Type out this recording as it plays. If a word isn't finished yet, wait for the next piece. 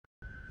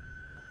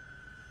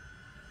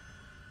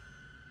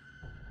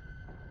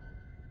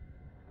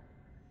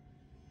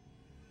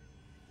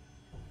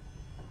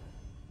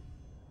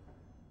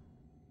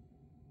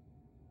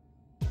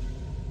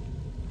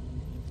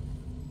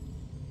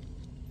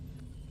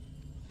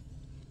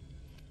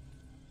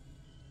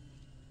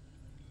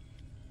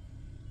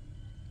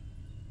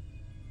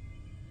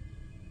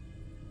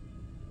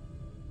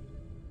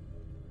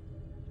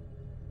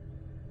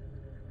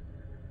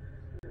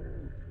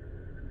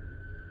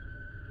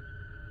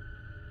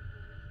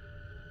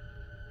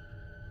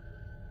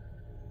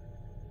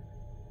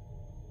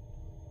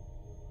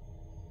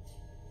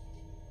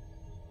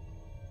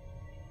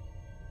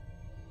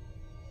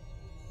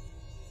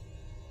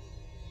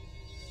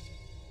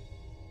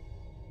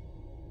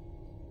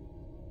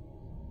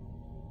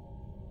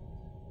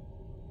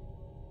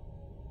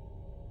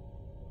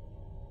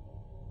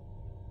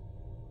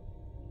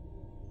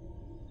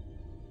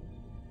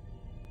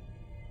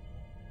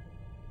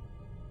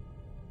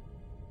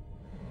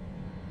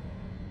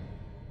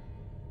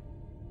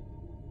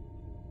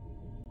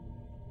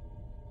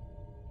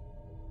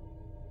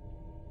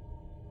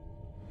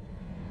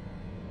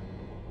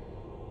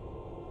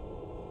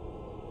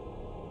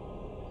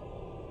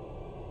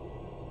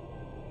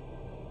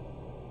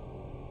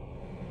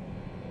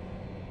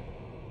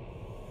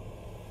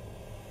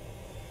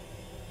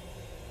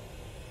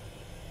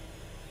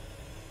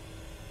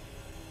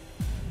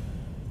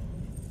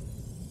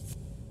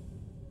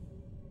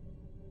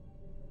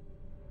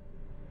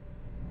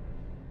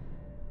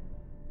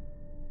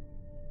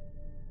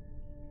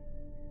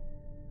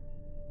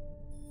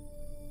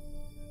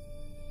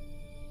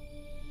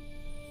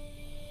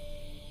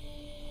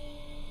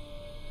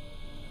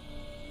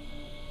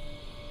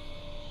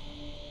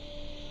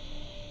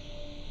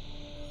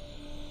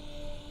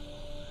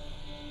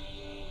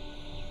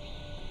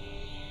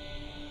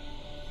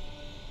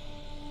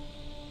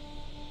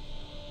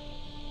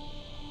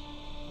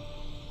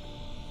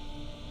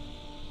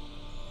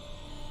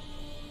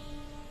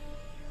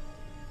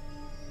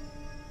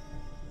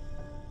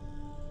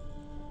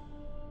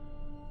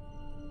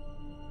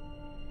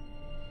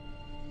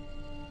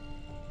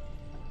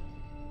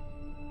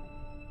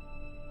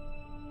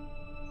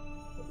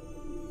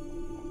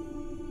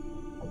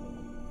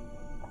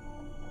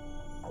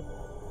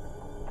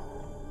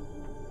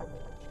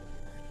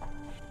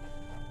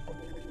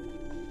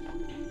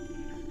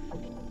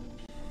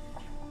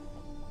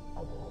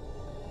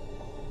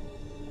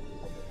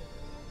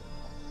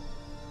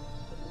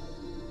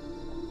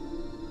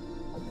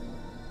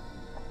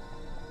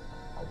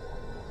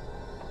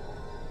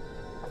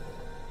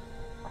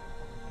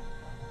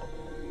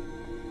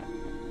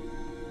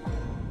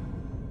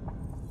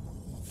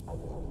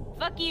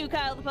Fuck you,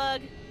 Kyle the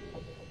Pug.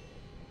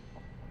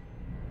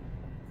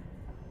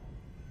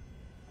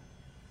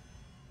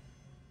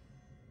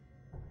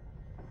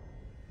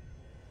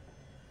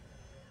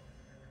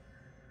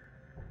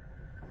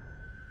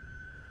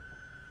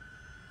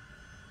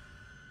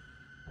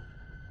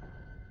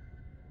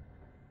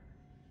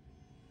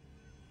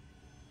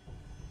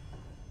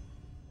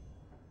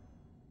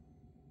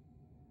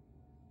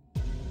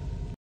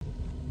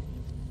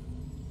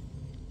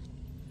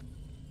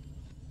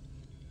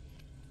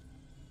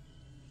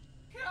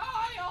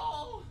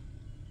 Kyle!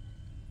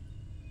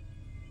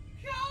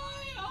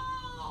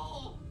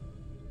 Kyle!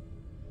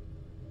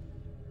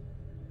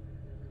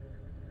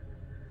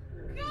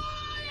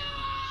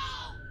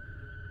 Kyle!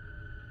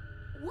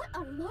 What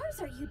on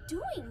Mars are you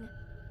doing?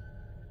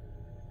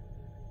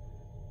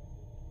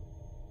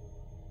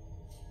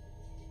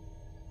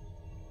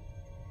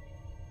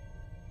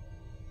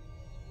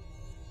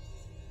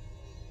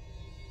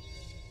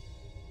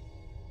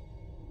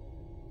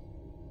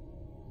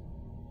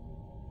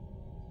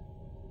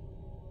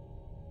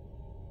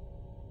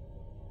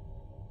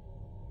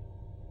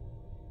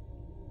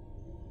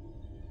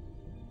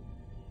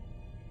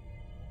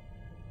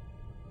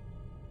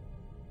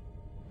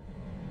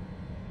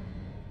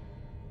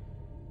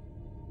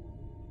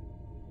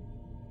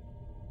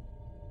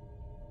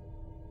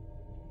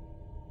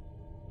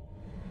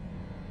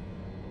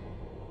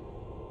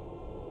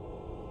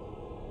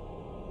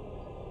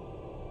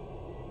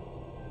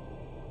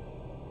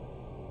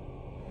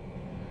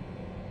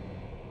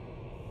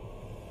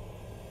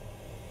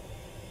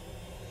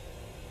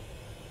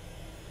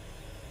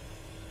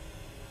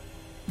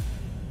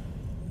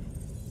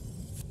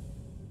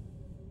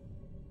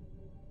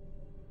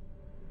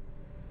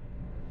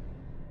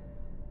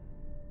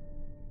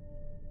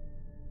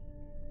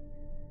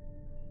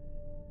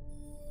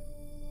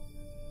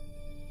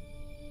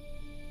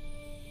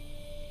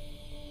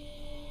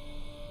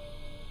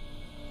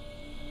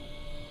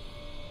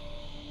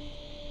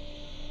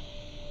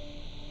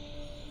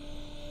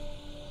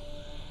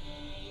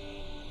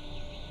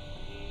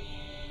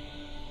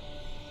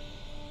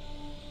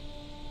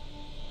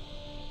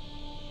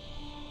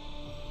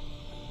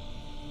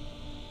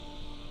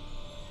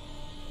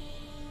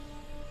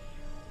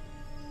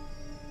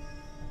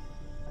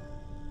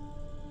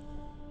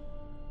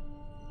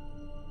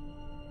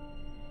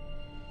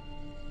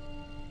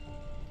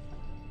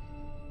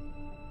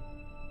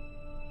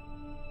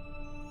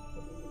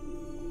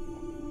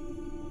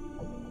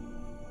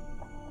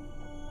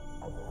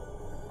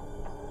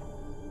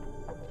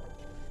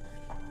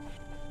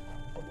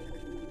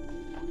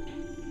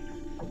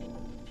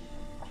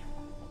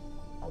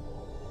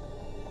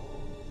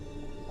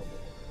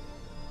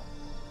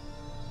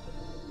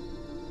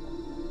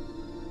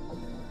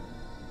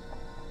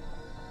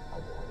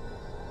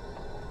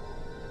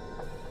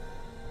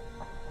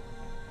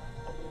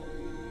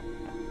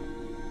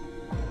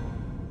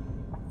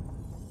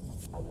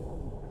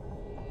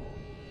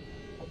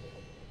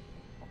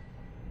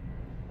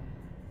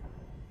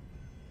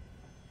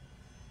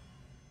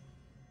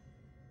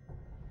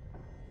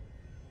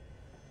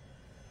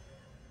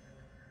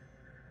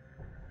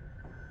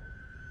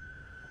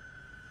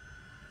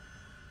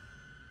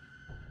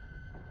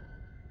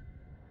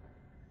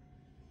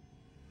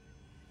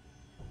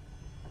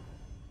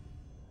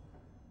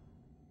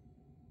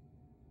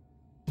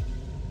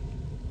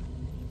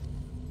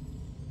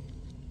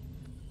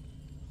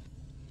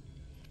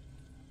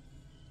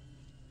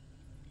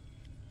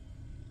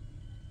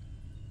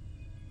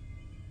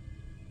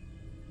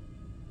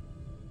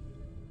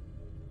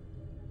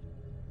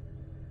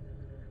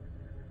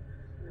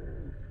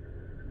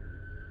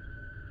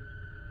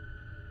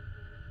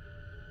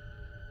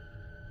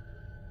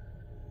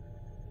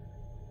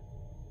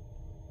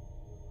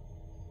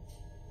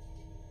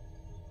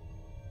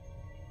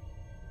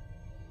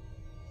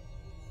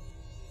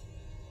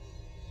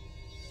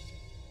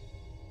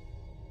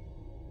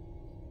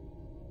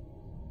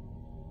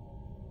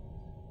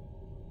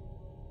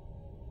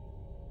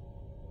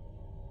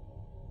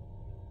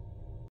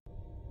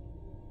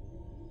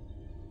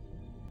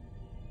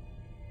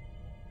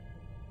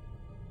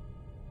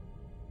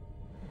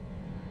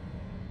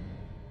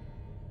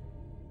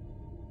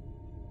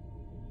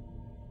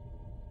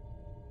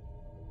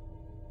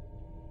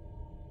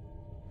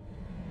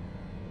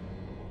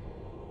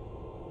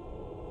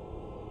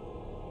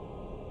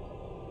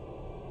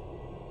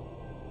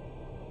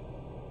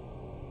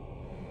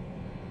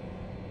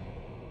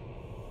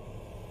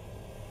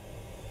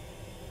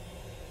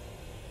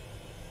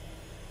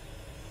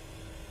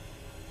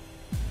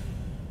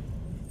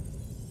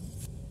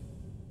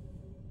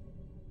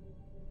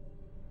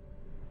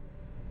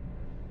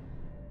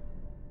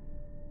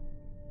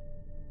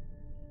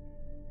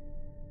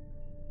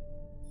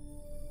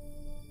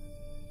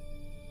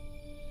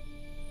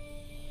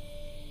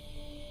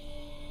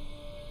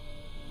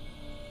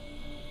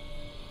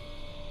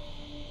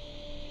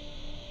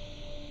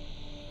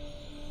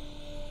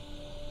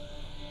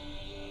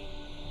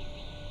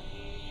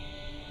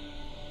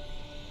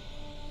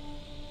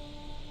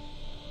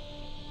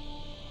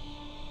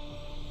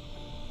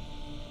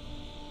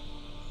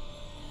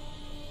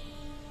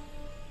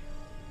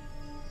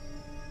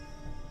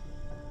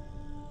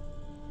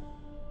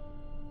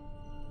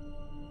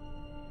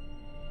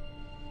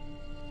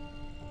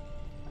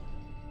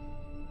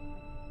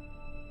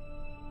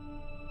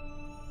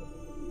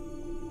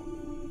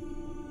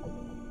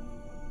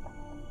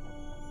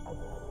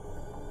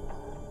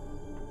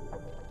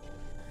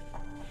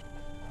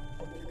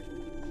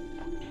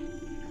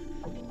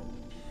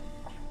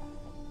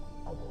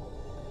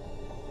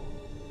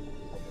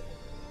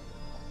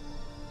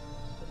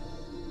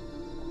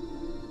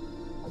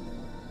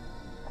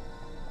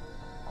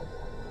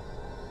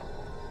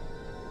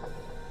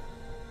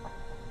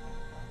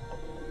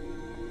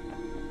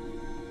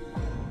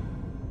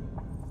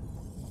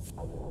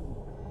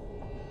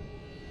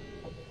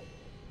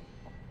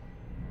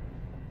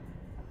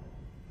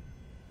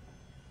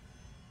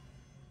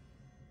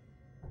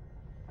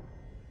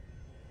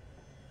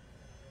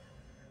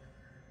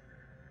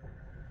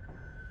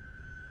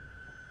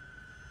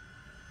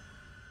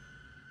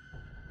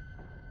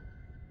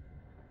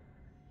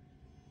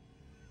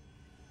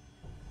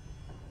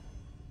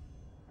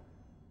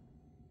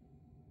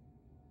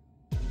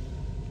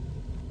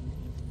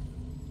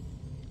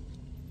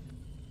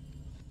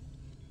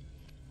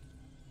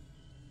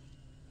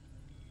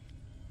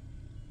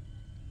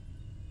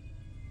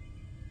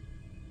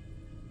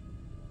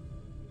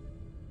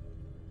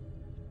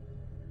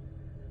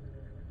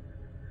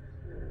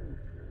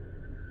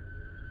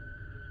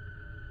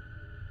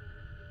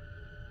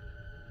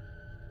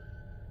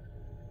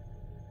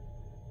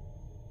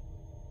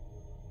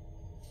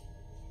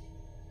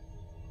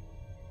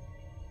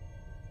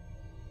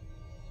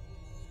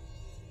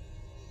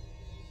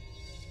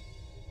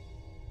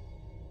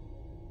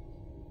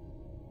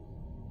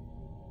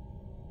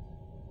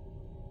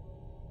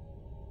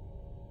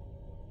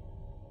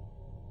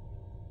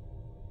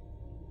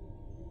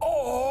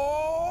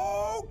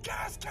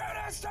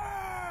 Master!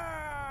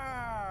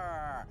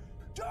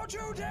 Don't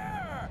you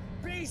dare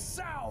be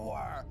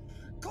sour!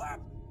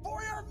 Clap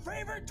for your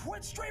favorite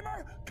Twitch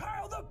streamer,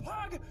 Kyle the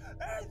Pug,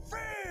 and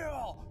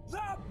feel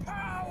the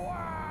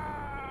power!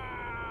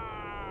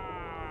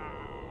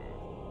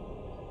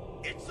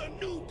 It's a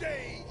new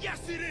day,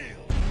 yes it is!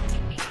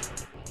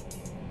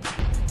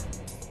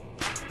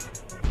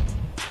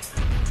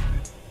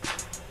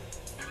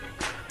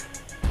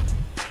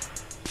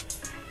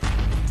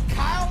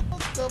 Kyle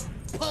the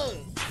Pug!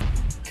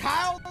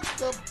 Kyle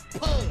the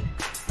Pug!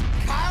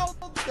 Kyle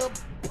the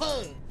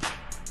Pug!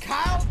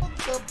 Kyle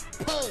the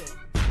Pug!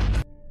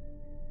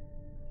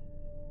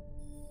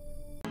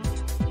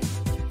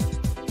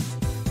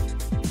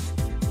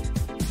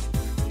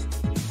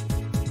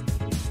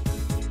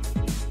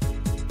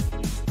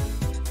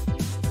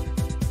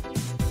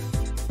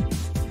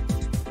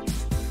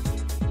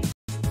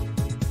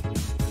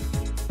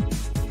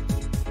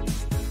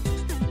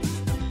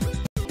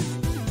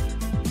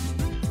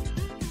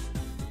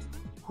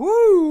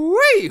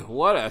 Woo-wee!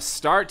 What a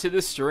start to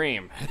the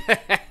stream.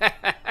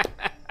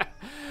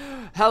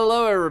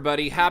 Hello,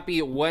 everybody.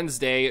 Happy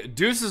Wednesday.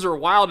 Deuces are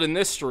wild in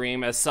this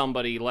stream, as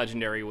somebody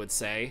legendary would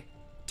say.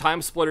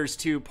 Timesplitters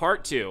 2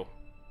 Part 2.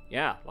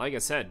 Yeah, like I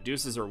said,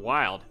 deuces are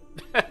wild.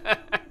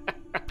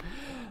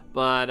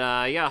 But,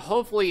 yeah,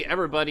 hopefully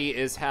everybody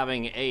is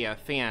having a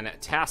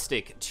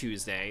fantastic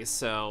Tuesday.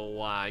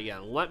 So, yeah,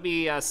 let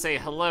me say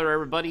hello to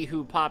everybody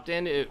who popped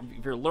in. If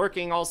you're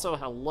lurking, also,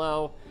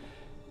 hello.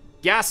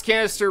 Gas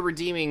Canister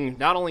redeeming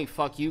not only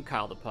fuck you,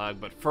 Kyle the Pug,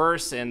 but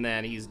first, and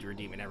then he's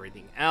redeeming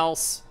everything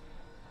else.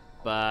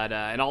 But,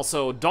 and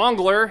also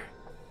Dongler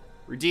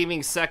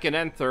redeeming second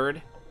and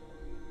third.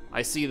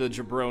 I see the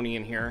jabroni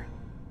in here.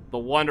 The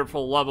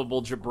wonderful,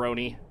 lovable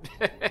jabroni.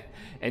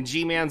 And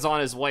G-Man's on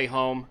his way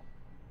home.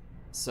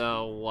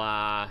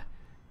 So,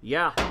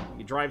 yeah,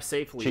 you drive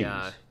safely.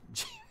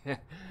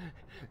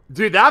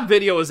 Dude, that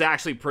video is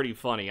actually pretty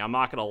funny, I'm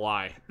not gonna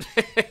lie.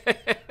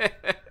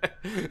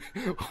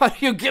 Why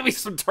don't you give me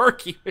some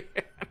turkey, man?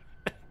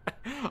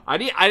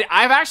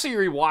 I've actually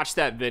rewatched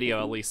that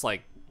video at least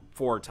like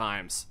 4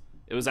 times.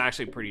 It was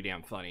actually pretty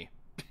damn funny.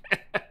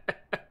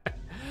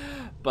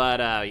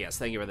 But yes,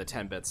 thank you for the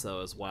 10 bits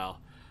though as well.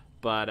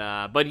 But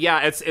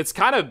yeah, it's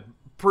kind of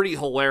pretty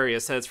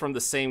hilarious that it's from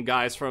the same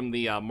guys from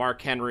the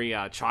Mark Henry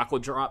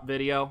chocolate drop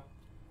video.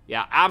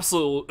 Yeah,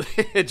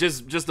 absolutely,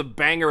 just a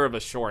banger of a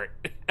short.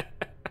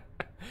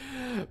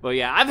 But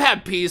yeah, I've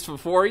had peas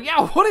before.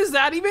 Yeah, what does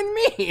that even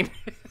mean?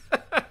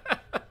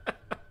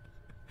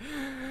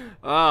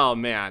 Oh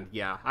man,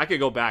 yeah, I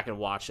could go back and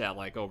watch that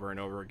like over and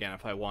over again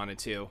if I wanted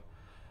to.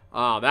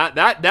 Oh,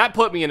 that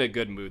put me in a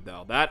good mood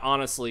though. That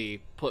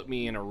honestly put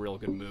me in a real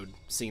good mood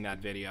seeing that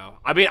video.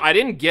 I mean, I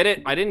didn't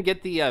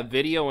get the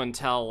video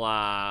until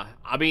I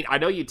mean, I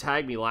know you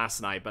tagged me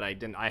last night, but I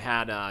didn't. I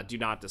had Do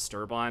Not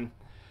Disturb on.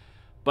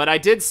 But I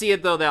did see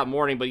it though that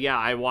morning. But yeah,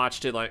 I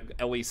watched it like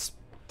at least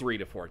 3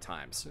 to 4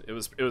 times. It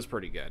was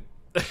pretty good.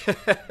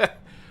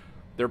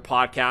 Their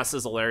podcast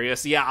is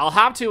hilarious. Yeah, I'll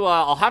have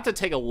to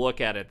take a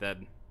look at it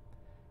then.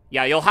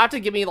 Yeah, you'll have to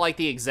give me like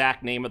the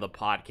exact name of the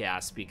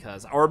podcast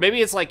because, or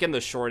maybe it's like in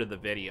the short of the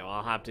video.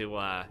 I'll have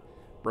to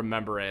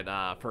remember it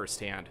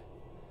firsthand.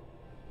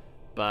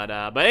 But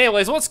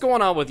anyways, what's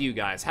going on with you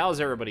guys? How's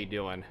everybody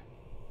doing?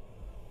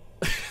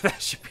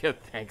 That should be a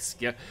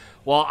Thanksgiving.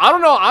 Well, I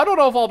don't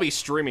know if I'll be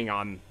streaming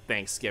on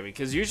Thanksgiving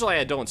because usually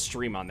I don't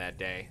stream on that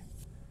day.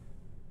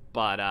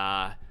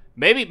 But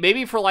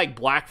maybe for like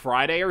Black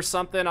Friday or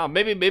something.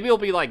 Maybe it'll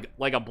be like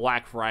a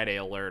Black Friday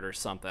alert or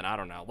something. I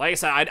don't know. Like I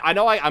said, I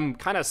know I'm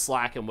kind of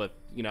slacking with,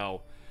 you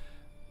know,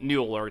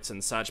 new alerts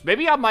and such.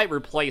 Maybe I might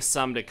replace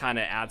some to kind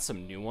of add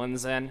some new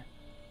ones in.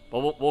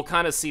 But we'll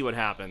kind of see what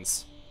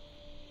happens.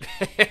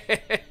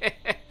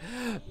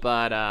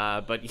 But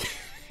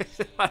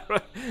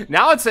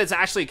now it's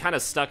actually kind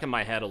of stuck in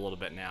my head a little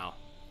bit now.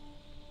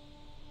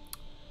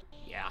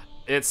 Yeah,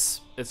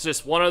 it's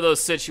just one of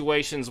those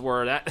situations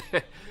where that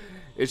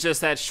it's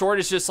just that short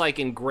is just like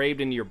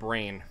engraved into your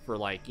brain for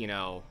like, you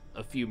know,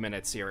 a few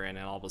minutes here, and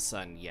then all of a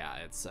sudden, yeah,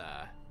 it's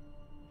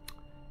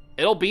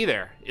it'll be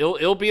there.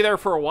 It'll be there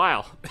for a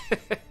while.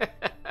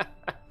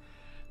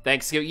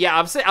 Thanksgiving,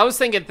 yeah, I was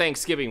thinking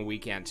Thanksgiving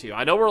weekend too.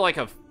 I know we're like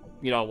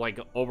like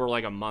over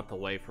like a month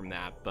away from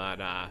that, but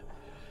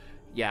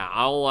yeah,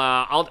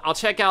 I'll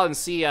check out and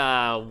see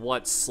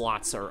what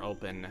slots are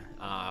open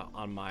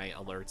on my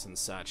alerts and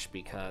such,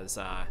 because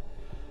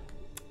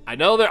I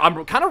know that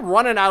I'm kind of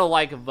running out of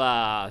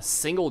like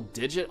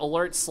single-digit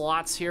alert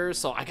slots here,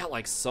 so I got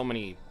like so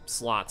many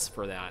slots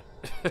for that.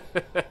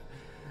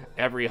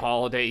 Every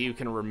holiday you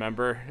can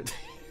remember.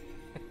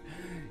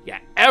 Yeah,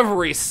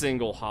 every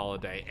single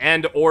holiday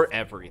and or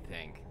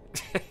everything,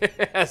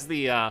 as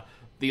the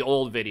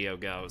old video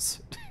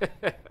goes.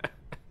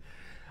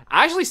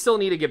 I actually still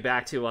need to get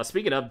back to,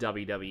 speaking of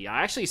WWE,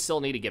 I actually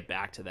still need to get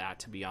back to that,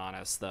 to be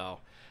honest, though.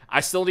 I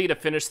still need to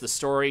finish the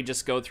story,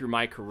 just go through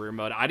my career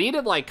mode. I need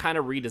to, like, kind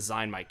of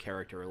redesign my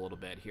character a little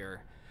bit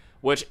here,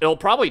 which it'll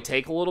probably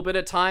take a little bit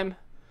of time,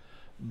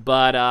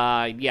 But,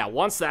 yeah,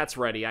 once that's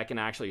ready, I can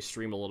actually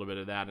stream a little bit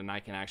of that, and I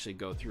can actually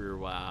go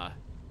through,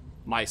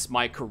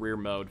 my career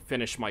mode,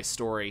 finish my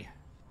story.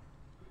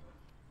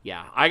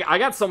 Yeah, I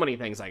got so many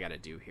things I gotta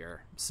do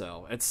here.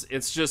 So,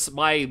 it's just,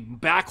 my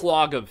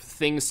backlog of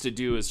things to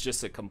do is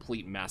just a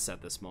complete mess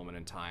at this moment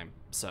in time.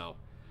 So,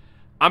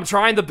 I'm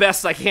trying the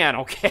best I can,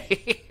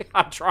 okay?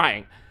 I'm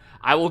trying.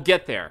 I will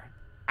get there.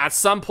 At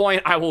some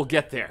point, I will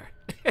get there.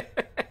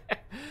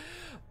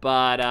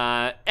 But,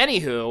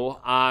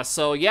 anywho,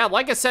 so yeah,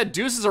 like I said,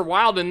 deuces are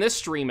wild in this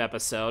stream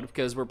episode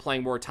because we're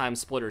playing more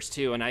Timesplitters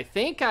 2. And I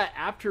think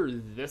after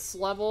this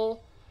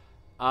level,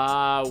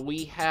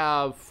 we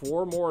have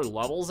 4 more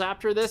levels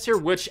after this here,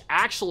 which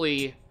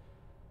actually,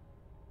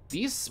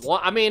 well,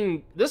 I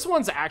mean, this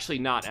one's actually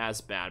not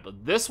as bad,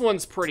 but this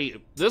one's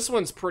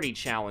pretty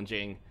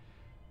challenging.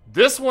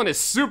 This one is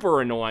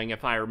super annoying,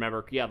 if I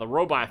remember. Yeah, the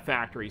Robot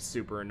Factory is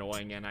super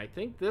annoying, and I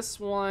think this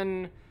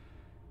one...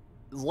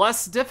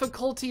 less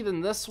difficulty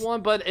than this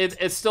one, but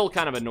it's still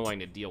kind of annoying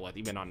to deal with,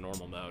 even on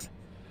normal mode.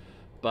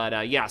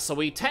 But, yeah, so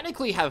we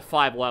technically have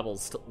 5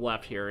 levels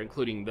left here,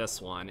 including this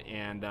one.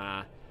 And,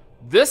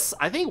 this,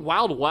 I think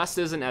Wild West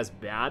isn't as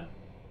bad,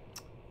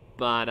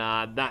 but,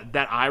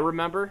 that I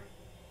remember.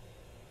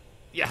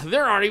 Yeah,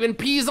 there aren't even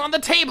peas on the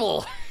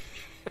table!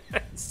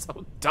 It's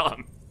so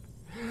dumb.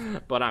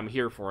 But I'm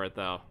here for it,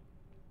 though.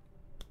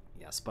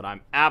 Yes, but I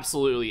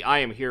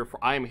am here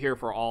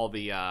for all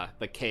the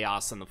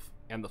chaos and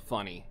the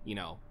funny, you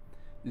know,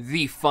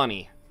 the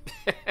funny.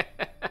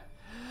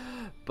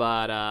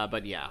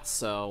 But yeah,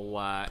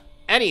 so,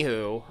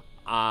 anywho,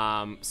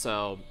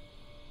 so,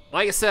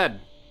 like I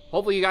said,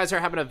 hopefully you guys are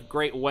having a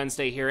great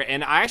Wednesday here,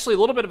 and actually a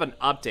little bit of an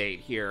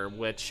update here,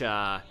 which,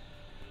 I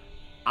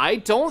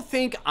don't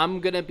think I'm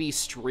gonna be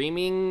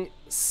streaming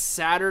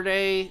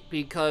Saturday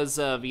because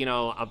of, you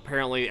know,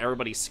 apparently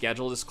everybody's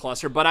schedule is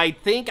clustered, but I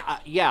think,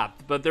 yeah,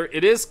 but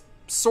it is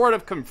sort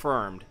of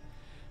confirmed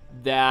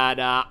that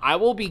I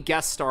will be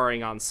guest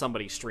starring on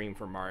somebody's stream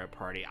for Mario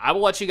Party. I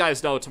will let you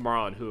guys know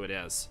tomorrow on who it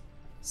is.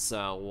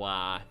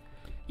 So,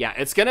 yeah,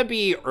 it's going to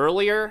be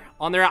earlier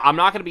on there. I'm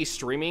not going to be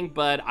streaming,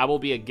 but I will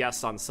be a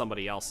guest on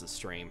somebody else's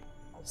stream.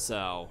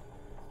 So,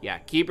 yeah,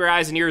 keep your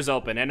eyes and ears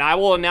open. And I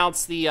will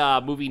announce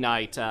the movie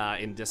night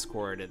in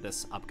Discord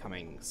this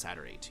upcoming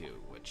Saturday,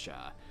 too. Which,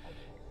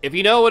 if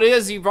you know what it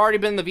is, you've already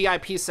been in the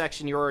VIP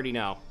section, you already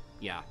know.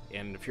 Yeah,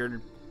 and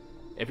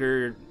if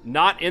you're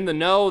not in the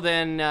know,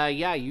 then,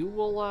 yeah,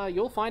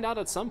 you'll find out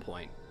at some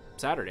point.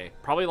 Saturday.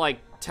 Probably like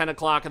 10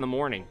 o'clock in the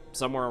morning.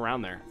 Somewhere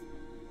around there.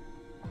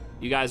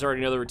 You guys already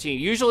know the routine.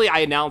 Usually I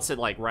announce it,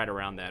 like, right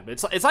around then.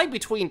 But it's like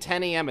between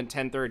 10 a.m. and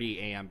 10:30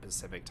 a.m.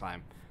 Pacific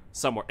time.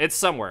 It's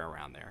somewhere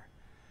around there.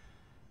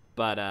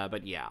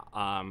 But yeah.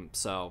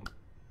 So,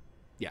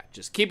 yeah,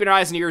 just keep your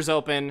eyes and ears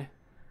open.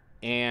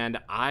 And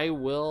I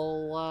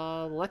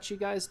will, let you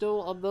guys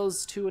know of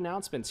those 2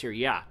 announcements here.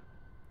 Yeah.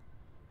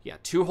 Yeah,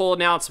 2 whole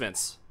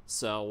announcements.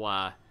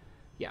 So,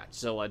 yeah,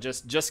 so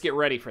just get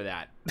ready for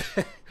that.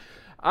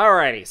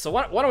 Alrighty, so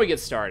why don't we get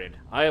started?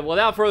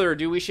 Without further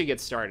ado, we should get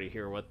started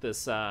here with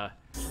this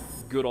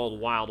good old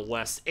Wild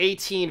West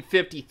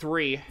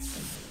 1853.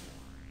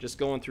 Just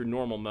going through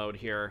normal mode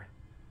here.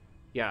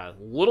 Yeah,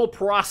 Little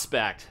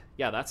Prospect.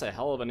 Yeah, that's a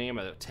hell of a name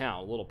of the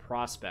town. Little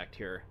Prospect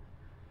here.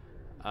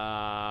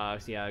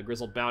 Yeah,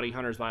 Grizzled Bounty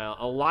Hunters by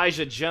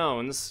Elijah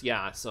Jones.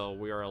 Yeah, so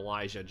we are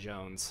Elijah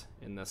Jones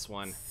in this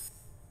one.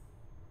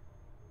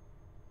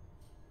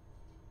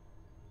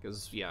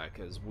 Because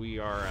we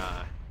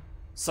are,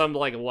 some,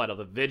 like, what, of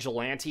a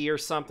vigilante or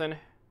something?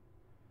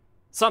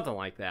 Something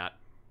like that.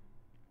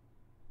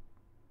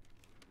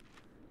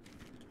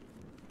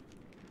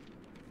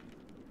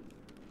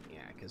 Yeah,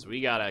 because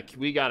we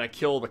gotta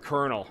kill the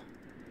Colonel.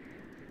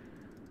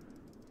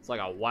 It's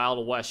like a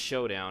Wild West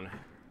showdown.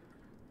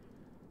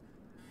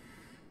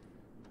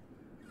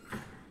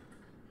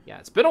 Yeah,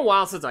 it's been a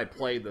while since I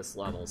played this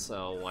level,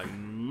 so I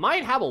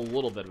might have a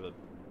little bit of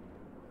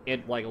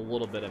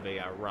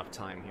a rough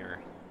time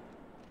here.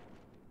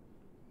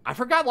 I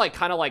forgot, like,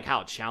 kind of like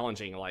how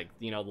challenging, like,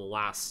 you know, the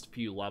last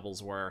few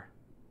levels were.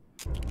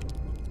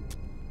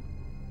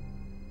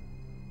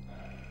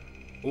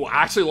 Oh,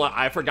 actually,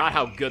 I forgot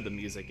how good the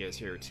music is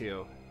here,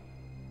 too.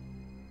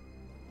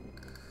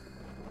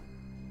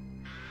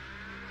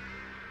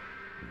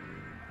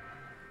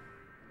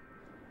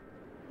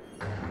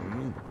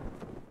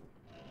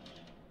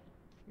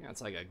 Yeah,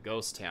 it's like a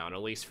ghost town,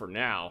 at least for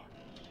now.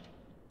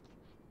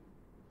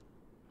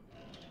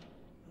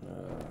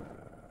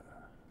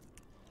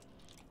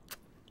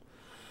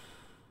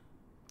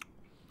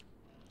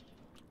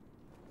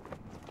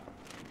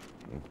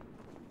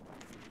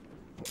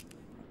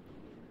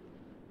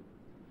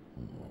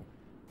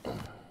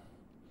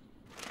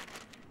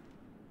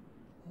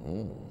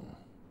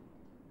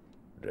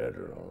 Dead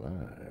or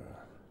alive.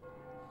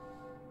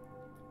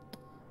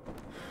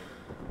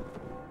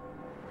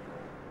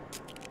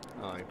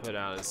 Oh, he put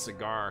out his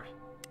cigar.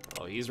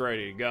 Oh, he's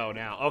ready to go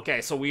now.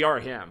 Okay, so we are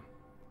him.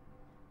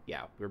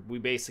 Yeah, we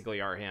basically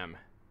are him.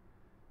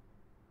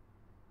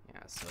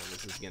 Yeah, so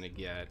this is gonna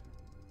get...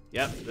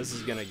 Yep, this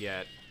is gonna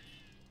get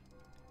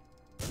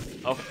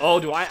Oh,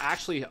 do I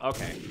actually?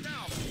 Okay.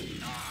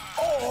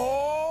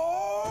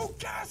 Oh,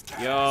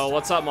 Yo,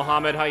 what's up,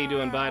 Mohammed? How you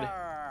doing, bud?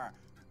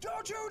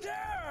 Don't you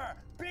dare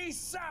be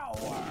sour.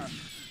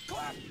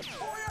 Clap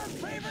for your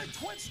favorite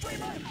Twitch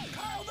streamer,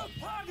 Kyle the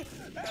Pug, and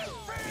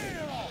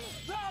feel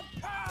the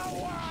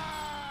power.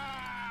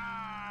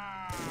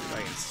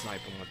 I can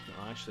snipe him with.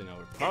 No, actually, no.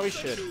 We probably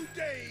should. New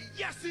day.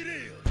 Yes, it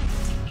is.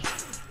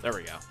 There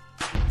we go.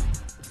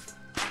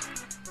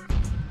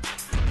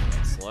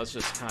 So let's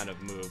just kind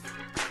of move.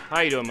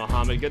 How you doing,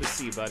 Mohammed? Good to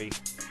see you, buddy.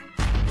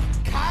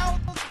 Kyle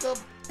the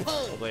Pug.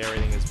 Hopefully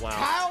everything is well.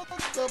 Kyle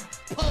the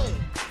Pug.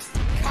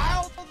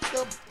 Kyle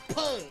the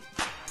Pug.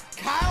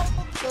 Kyle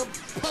the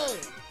Pug.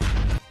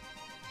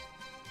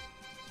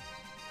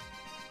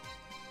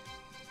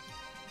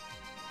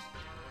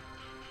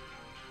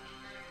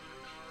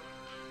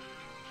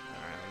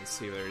 Alright, let's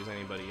see if there's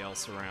anybody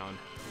else around.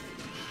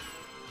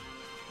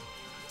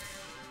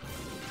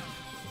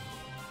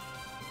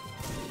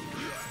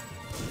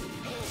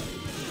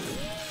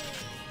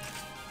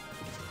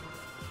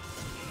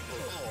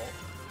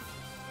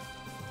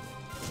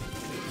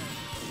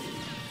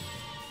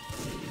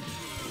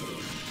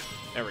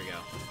 There we go.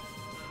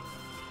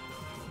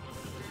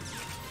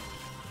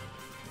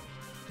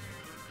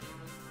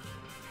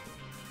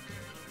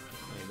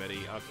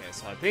 Anybody? Okay,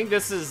 so I think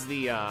this is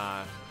the,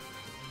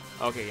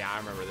 okay, yeah, I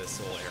remember this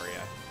little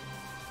area.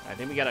 I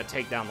think we gotta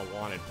take down the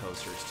wanted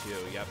posters, too,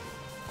 yep.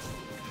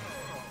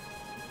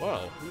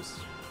 Whoa, who's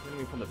hitting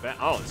me from the back?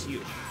 Oh, it's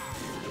you.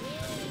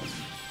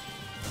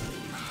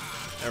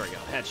 There we go,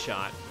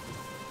 headshot.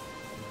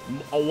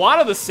 A lot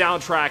of the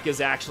soundtrack is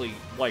actually,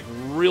 like,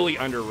 really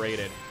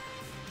underrated.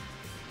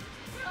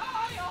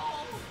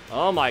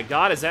 Oh my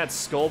god, is that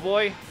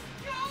Skullboy?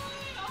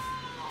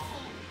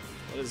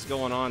 What is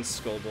going on,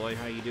 Skullboy?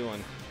 How you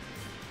doing?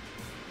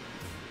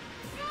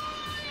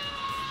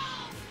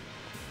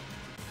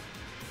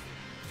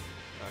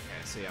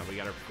 Okay, so yeah, we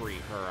gotta free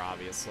her,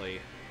 obviously.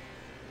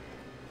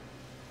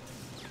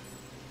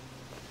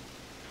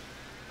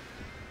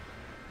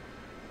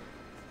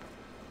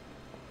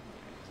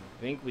 I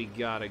think we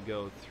gotta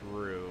go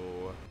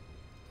through...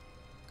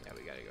 Yeah,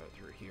 we gotta go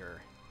through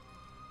here.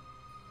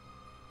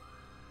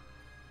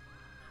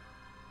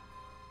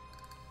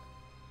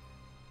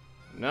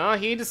 No,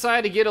 he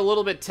decided to get a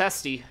little bit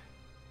testy.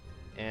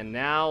 And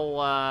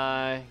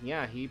now,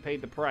 yeah, he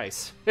paid the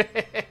price. I'm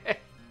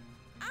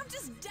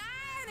just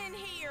dying in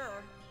here.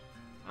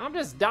 I'm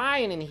just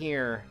dying in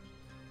here.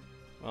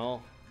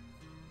 Well,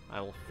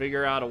 I will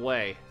figure out a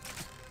way.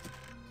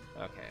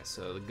 Okay,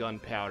 so the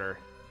gunpowder.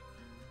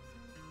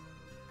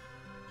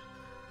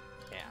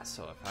 Yeah,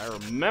 so if I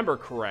remember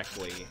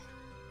correctly,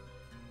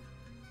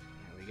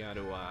 we got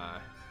to, yeah,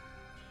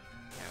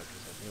 because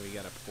I think we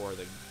got to pour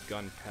the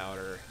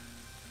gunpowder.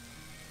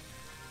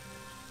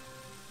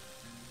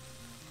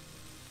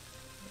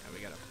 Yeah,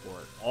 we got to pour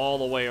it all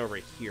the way over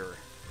here.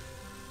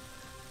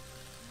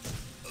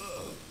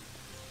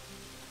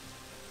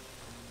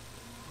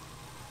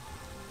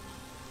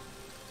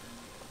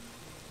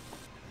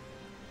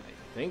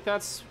 I think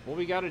that's what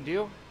we got to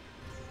do.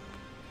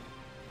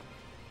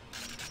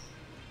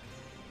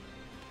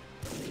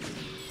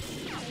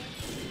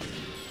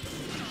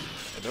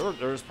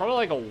 There's probably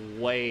like a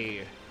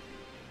way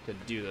to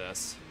do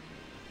this.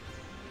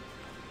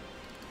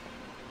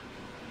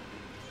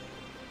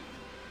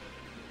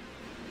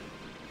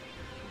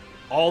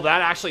 Oh,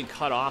 that actually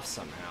cut off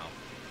somehow.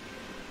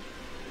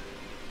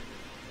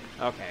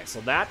 Okay,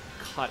 so that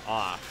cut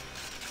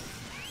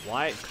off.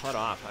 Why it cut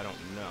off, I don't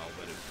know,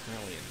 but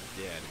apparently it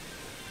did.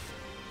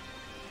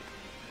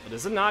 But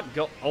does it not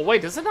go... Oh,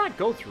 wait, does it not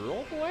go through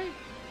all the way?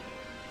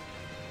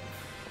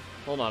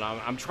 Hold on,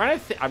 I'm trying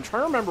to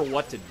remember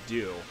what to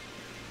do.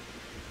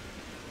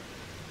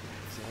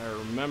 So I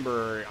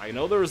remember, I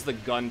know there was the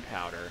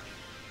gunpowder.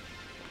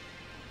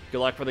 Good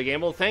luck for the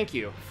game. Well, thank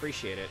you.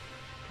 Appreciate it.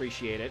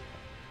 Appreciate it.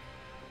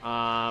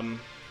 Let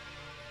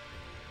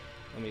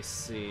me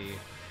see.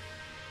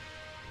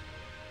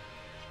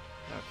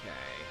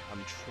 Okay,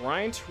 I'm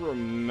trying to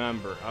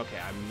remember. Okay,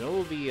 I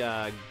know the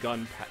yeah,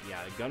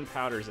 the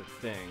gunpowder's a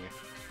thing.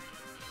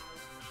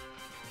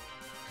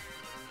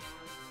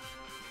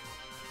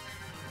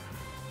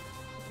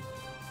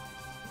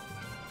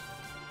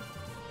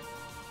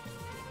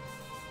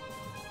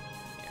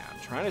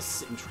 I'm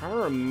trying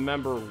to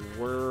remember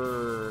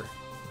where...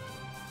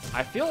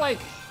 I feel like...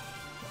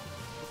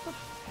 What the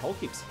hell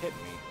keeps hitting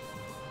me?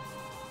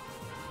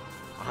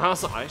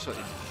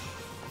 Actually...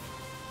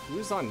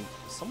 Who's on...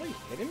 Somebody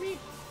hitting me?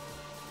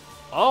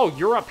 Oh,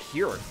 you're up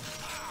here.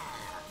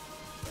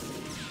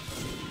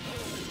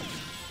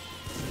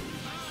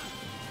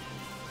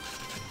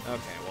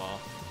 Okay,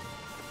 well...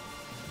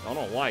 I don't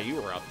know why you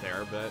were up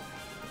there, but...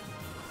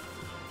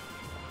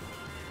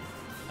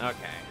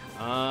 Okay,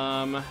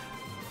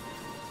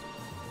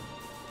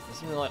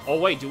 oh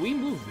wait, do we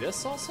move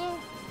this also?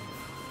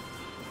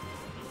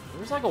 There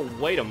was like a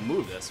way to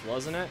move this,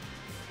 wasn't it?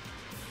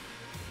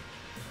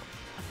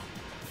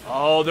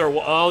 Oh,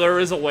 there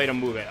is a way to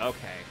move it. Okay.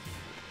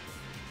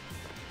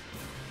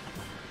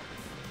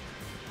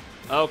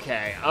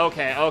 Okay,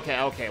 okay, okay,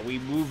 okay. We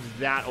moved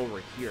that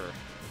over here.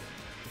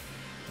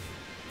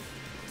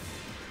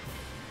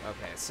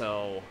 Okay,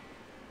 so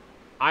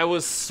I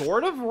was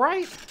sort of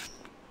right.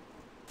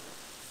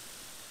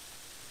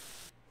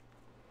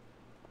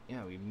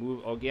 Yeah, we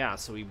move. Oh, yeah,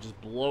 so we just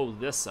blow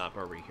this up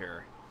over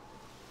here.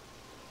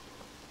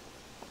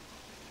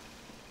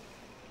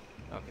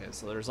 Okay,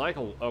 so there's like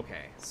a.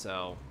 Okay,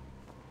 so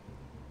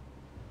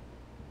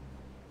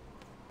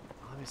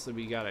obviously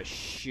we gotta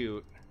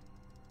shoot.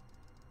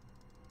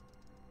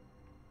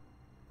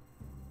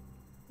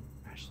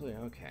 Actually,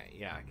 okay,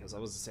 yeah, because I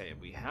was saying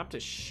we have to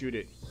shoot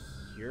it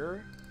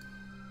here.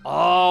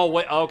 Oh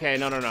wait, okay,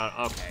 no,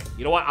 okay.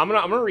 You know what? I'm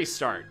gonna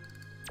restart.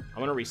 I'm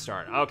gonna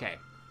restart. Okay.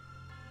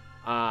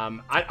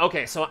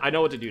 Okay, so I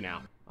know what to do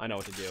now. I know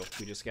what to do.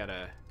 We just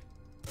gotta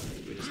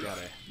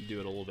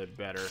do it a little bit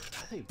better.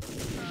 I think.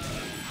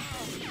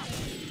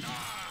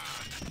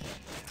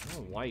 I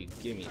don't know why you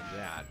give me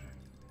that.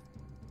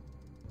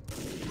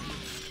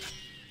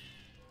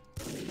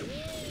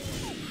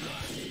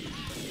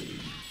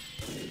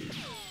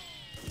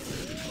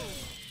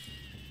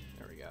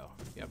 There we go.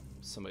 Yep,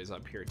 somebody's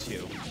up here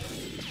too.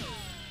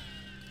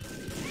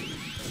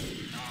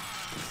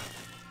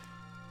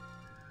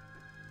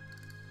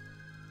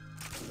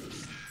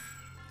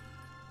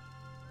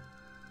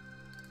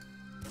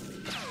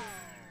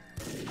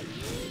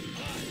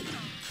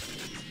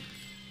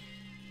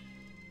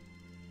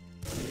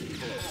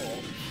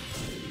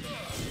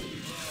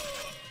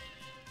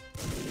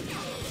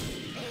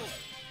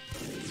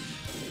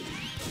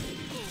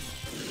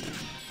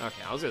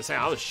 Okay, I was gonna say,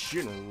 I was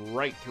shooting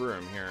right through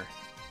him here.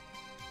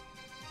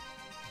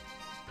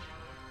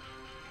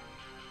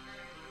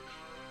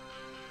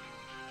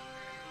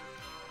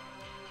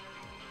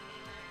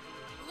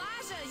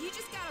 Elijah, you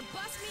just gotta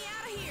bust me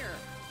out of here.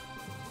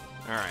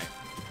 Alright.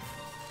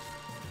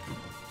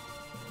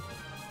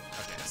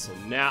 Okay, so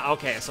now,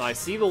 okay, so I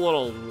see the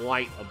little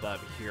light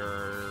above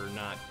here,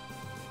 not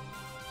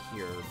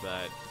here,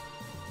 but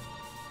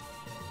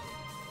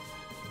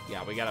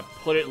yeah, we gotta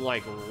put it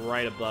like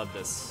right above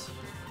this.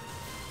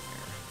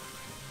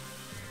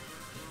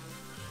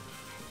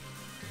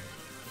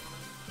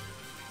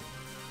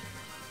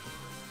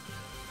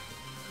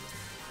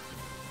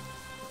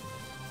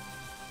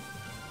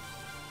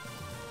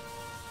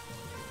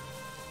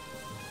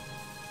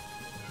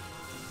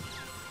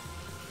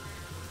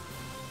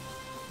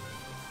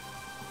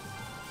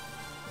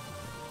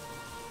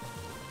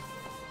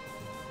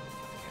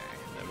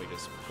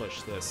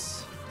 Push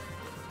this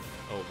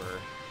over.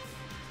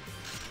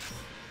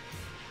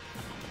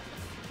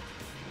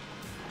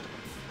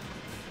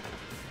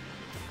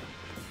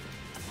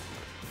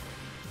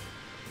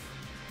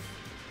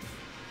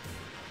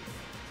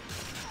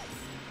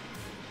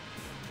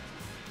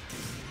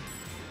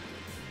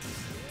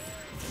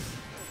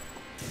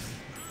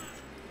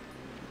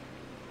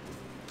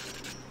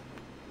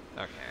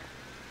 Okay.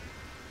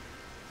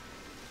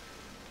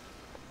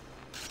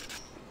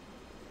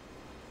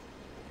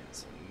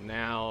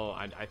 Now,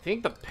 I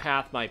think the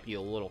path might be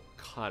a little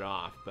cut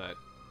off, but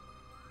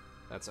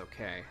that's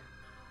okay.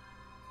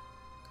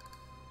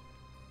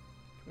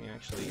 Can we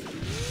actually...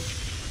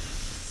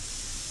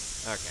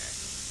 Okay.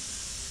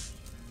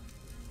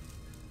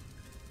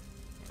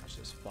 Let's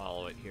just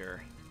follow it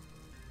here.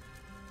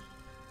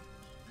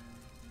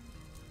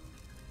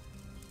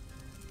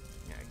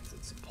 Yeah, because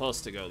it's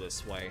supposed to go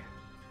this way.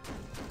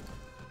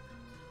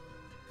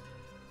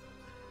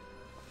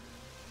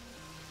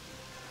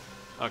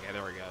 Okay,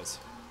 there it goes.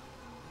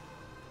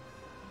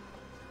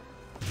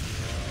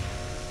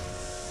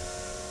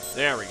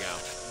 There we go.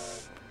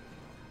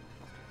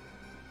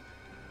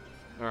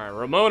 Alright,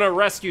 Ramona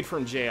rescued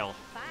from jail.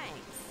 Thanks.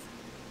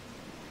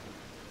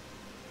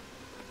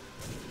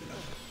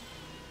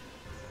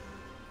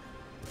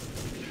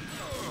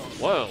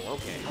 Whoa,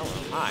 okay, hello,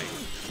 hi.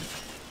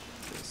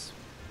 Is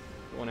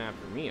going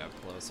after me up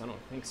close? I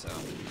don't think so.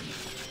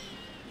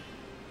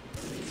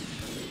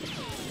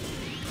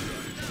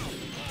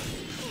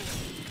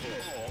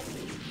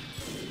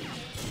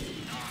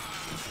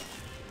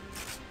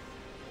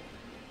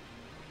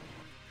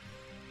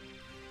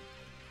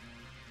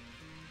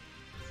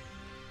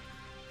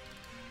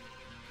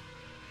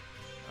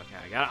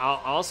 I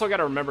also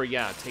gotta remember,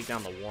 yeah, take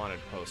down the wanted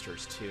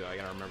posters too. I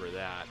gotta remember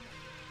that.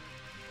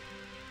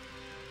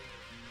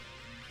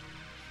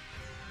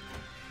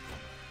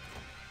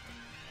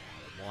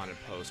 Wanted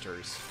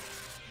posters.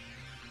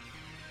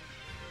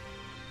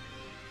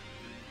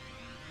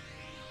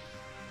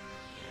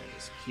 Yeah,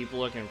 just keep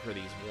looking for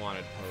these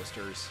wanted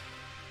posters.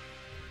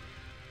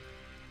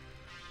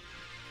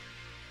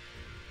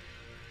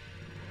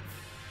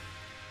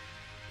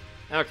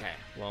 Okay,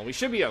 well, we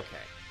should be okay.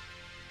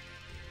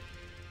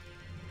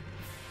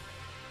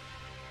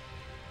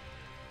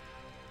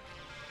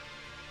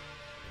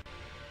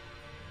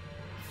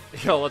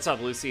 Yo, what's up,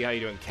 Lucy? How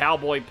you doing?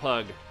 Cowboy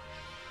Pug.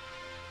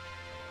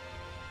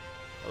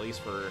 At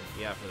least for,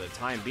 yeah, for the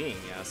time being,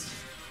 yes.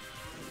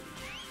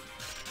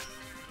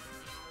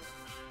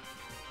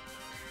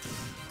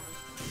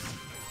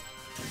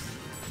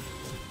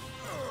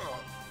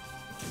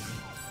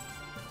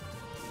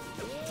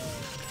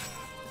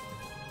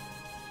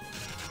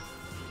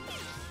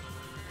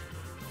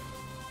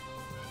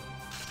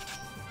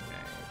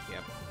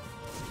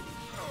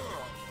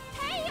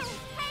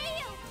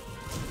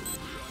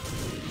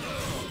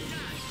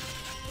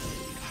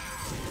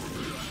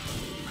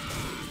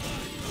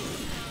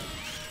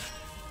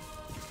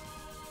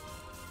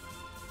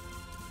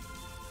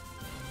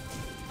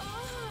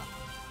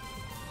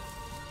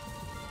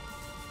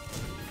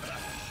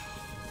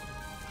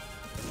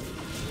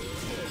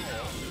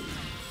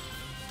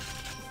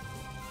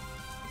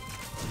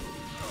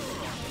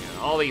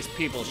 all these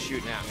people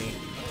shooting at me.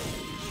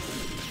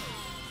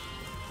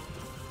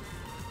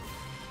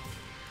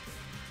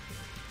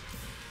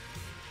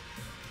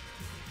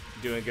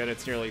 Doing good.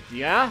 It's nearly...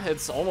 Yeah,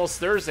 it's almost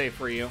Thursday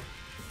for you.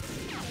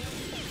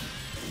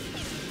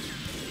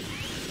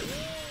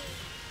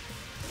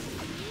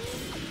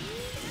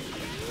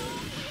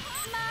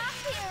 My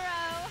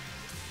hero.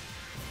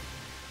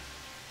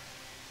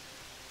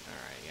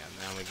 Alright, yeah,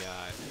 now we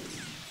got...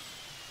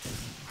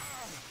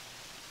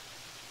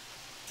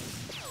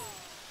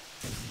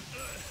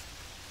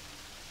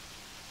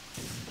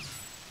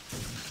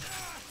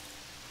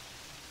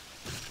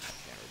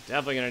 Okay, we're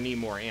definitely gonna need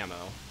more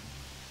ammo.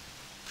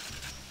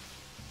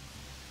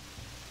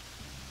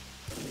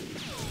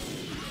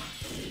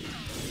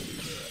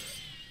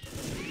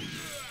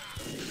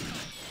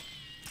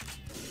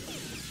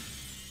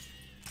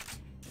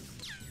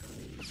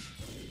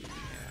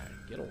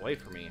 Get away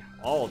from me,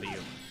 all of you.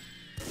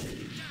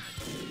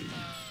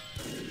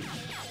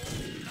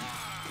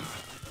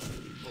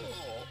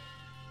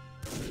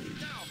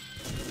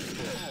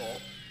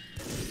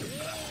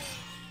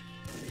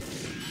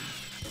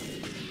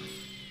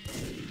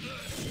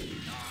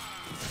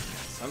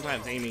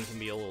 Sometimes aiming can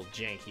be a little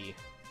janky.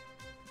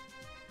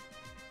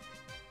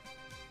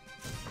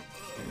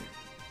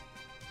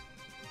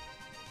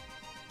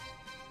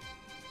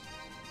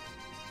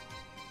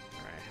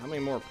 Alright, how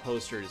many more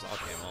posters?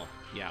 Okay, well,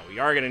 yeah, we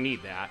are gonna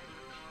need that.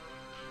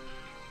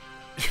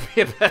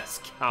 Be a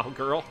best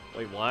cowgirl?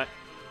 Wait, what?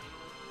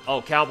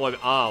 Oh, cowboy.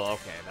 Oh,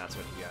 okay, that's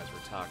what you guys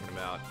were talking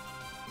about.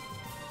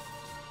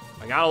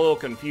 I got a little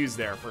confused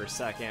there for a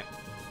second.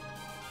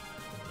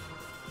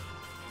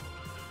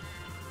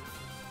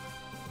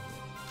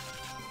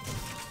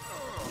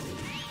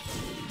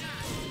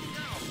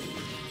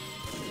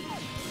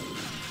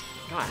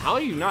 God, how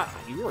are you not...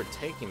 You were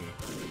taking...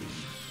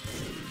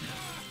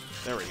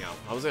 There we go.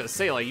 I was gonna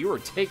say, like, you were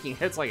taking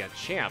hits like a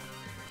champ.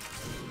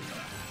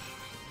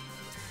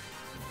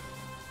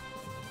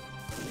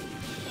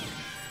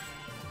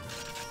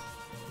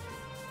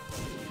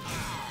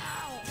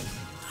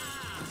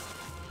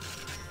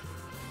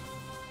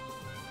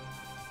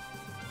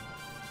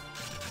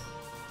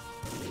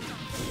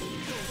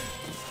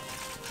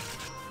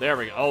 There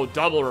we go. Oh,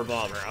 double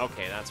revolver.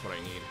 Okay, that's what I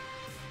need.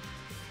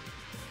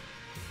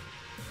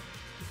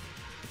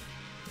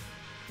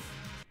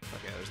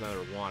 Okay, there's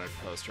another wanted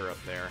poster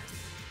up there.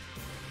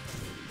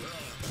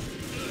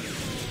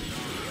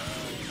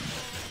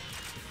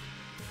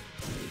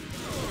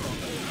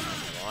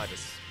 Well, I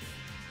just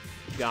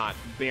got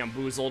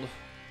bamboozled.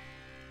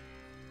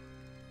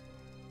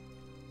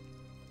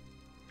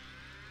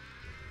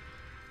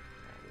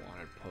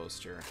 Wanted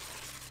poster.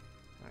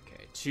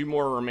 Okay, 2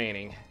 more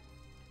remaining.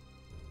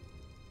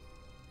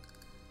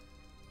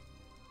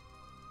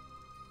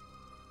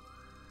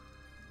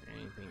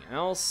 Anything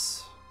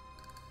else?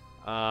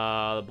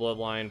 The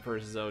Bloodline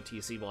versus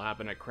OTC will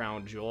happen at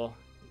Crown Jewel.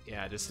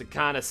 Yeah, just to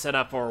kind of set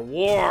up our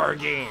war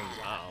games.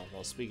 Uh-oh.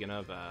 Well, speaking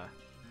of, what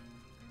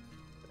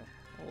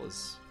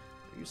was...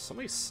 Are you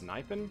somebody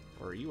sniping?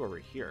 Or are you over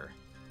here?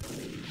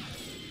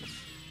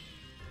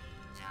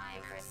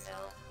 Time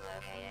crystal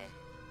located.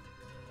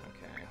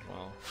 Okay,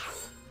 well,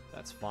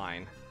 that's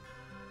fine.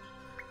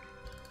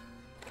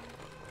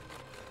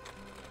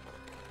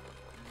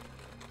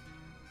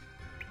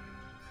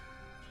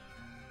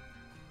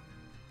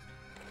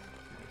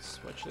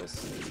 Switch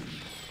this.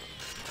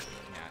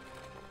 Yeah.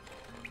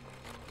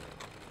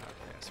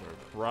 Okay, so we're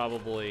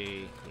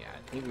probably... Yeah, I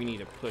think we need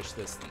to push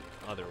this the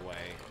other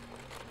way.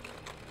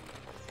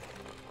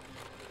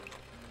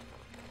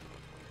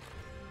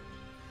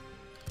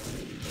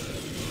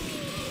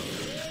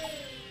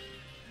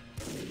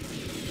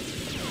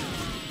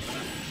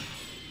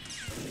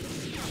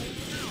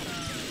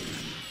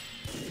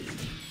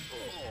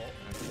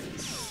 Okay,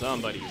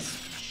 somebody's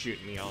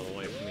shooting me all the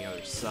way from the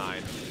other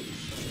side.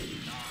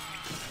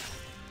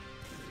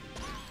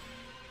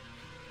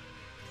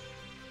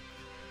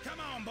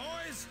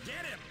 Boys,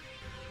 get him!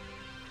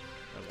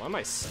 Why am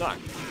I stuck?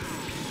 You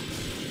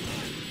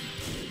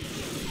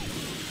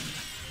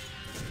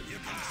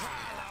can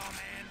try,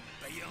 lawman,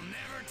 but you'll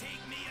never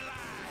take me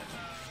alive.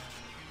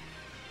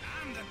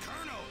 I'm the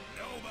Colonel.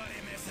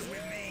 Nobody messes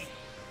with me.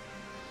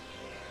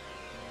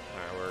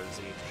 Alright, where is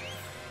he?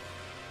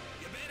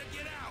 You better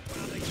get out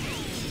while they get you.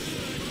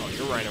 Oh,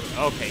 you're right over...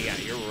 Okay, yeah,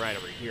 you're right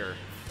over here.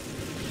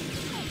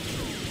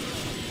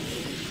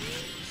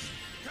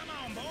 Come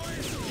on,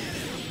 boys, get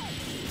him!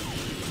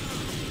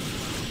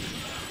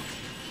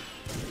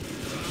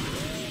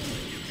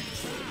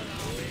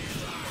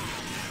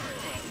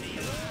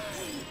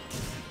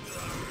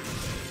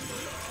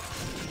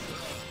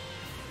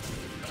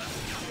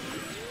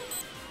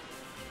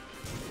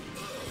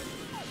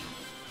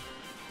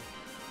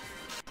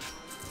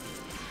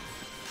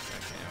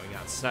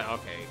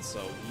 Okay,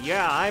 so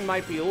yeah, I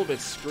might be a little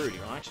bit screwed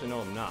here. Actually, no,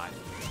 I'm not.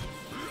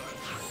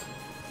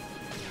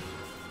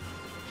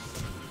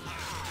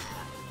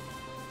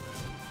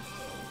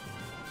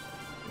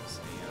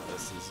 So, yeah,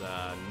 this is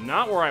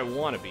not where I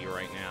want to be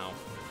right now.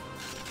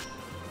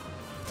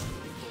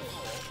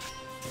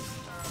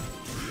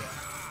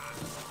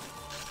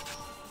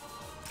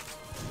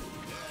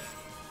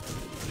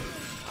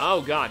 Oh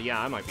god,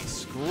 yeah, I might be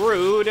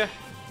screwed.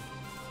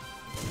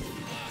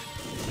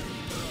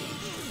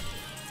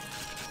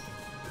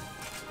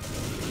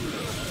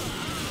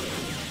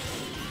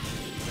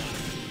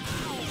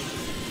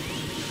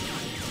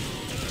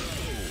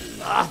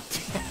 Ah,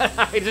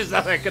 I just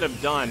nothing I could have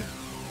done.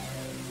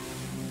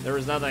 There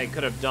was nothing I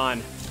could have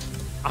done.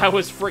 I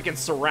was freaking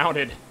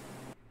surrounded.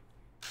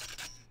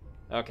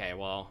 Okay,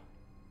 well.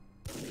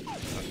 Okay,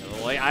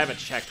 well, I have a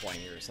checkpoint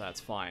here, so that's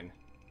fine.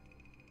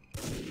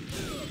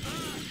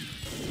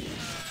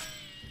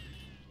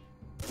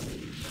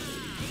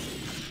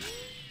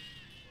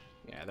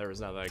 Yeah, there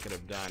was nothing I could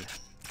have done.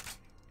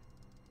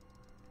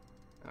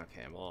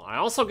 Okay, well, I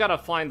also gotta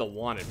find the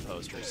wanted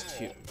posters,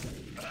 too.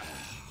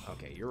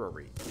 Okay, you're a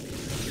read.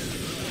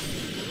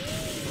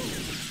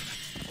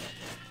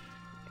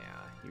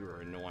 Yeah, you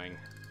were annoying.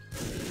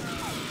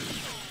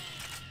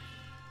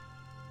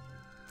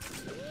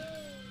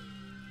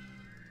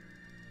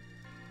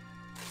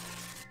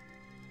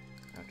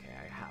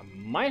 Okay, I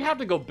might have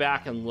to go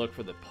back and look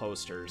for the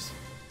posters.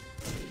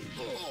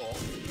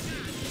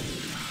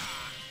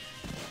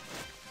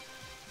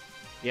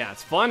 Yeah,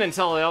 it's fun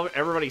until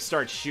everybody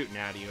starts shooting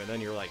at you, and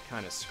then you're, like,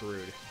 kind of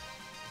screwed.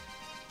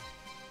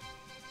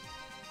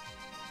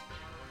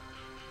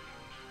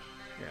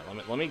 Here,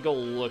 let me go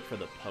look for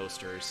the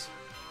posters.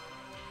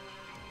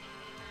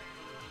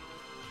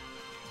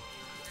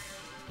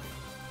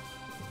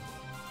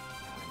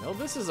 I know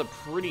this is a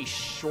pretty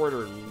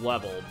shorter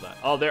level, but...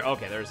 Oh, there.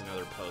 Okay, there's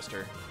another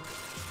poster.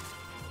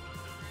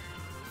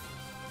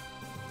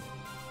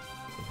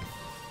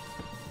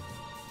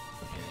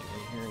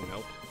 Anything in here?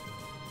 Nope.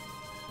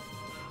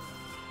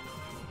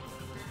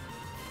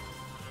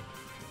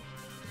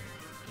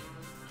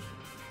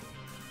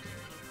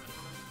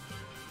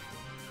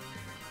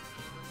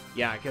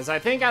 Yeah, because I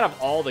think out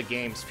of all the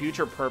games,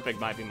 Future Perfect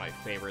might be my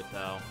favorite,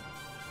 though.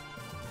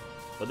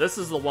 But this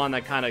is the one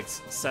that kind of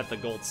set the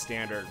gold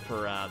standard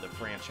for the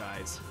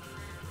franchise.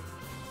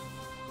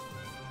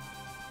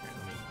 Here,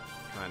 let me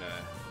kind of...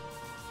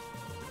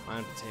 I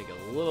have to take a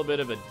little bit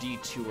of a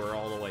detour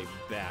all the way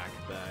back,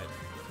 but...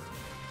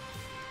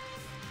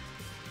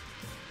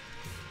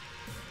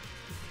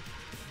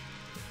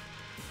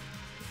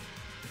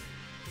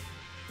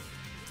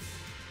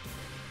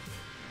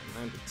 I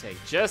have to take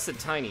just a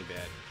tiny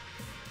bit.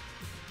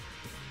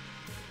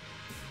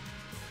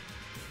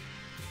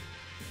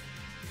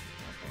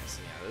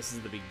 This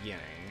is the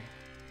beginning.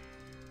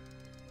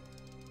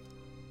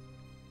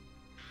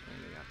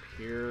 Anything up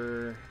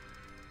here?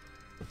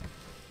 Okay,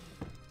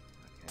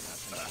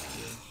 nothing up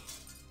here.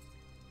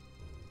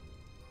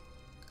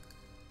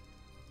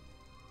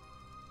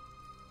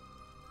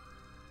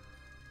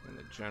 In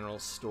the general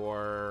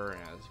store,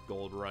 has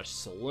Gold Rush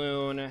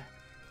Saloon.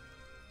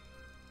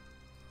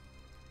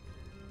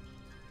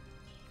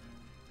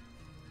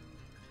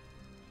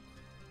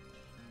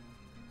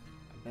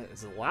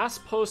 Is the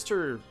last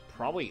poster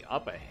probably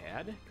up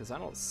ahead? Because I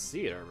don't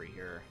see it over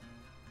here.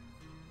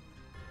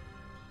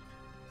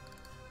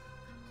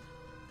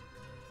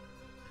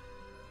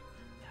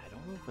 I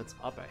don't know if it's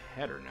up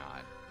ahead or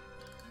not.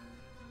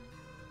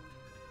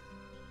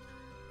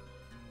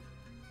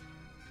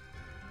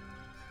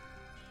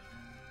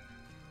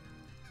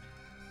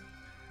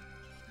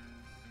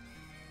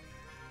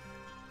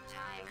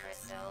 Time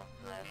crystal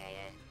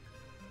located.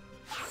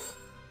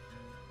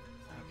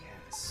 Okay,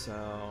 so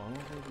I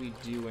don't think we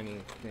do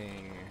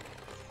anything.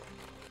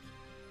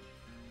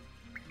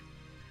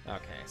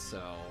 Okay,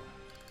 so...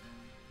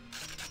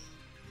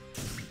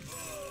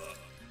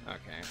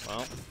 Okay,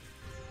 well...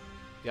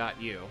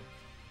 Got you.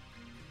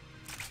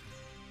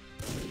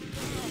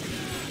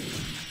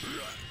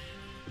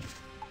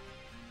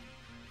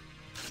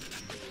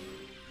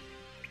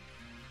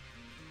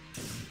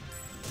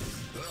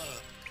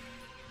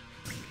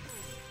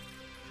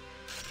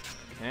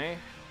 Okay.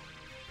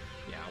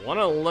 Yeah, I want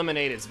to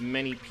eliminate as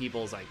many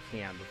people as I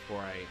can before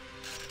I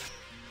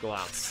go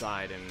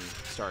outside and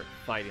start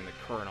fighting the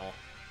Colonel.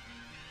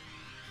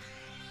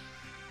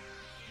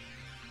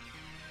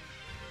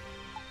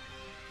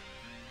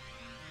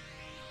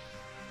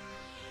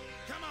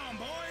 Come on,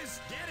 boys,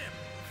 get him!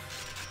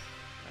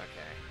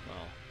 Okay,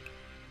 well.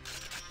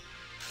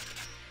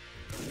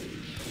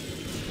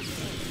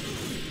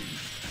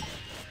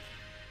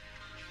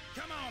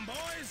 Come on,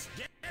 boys,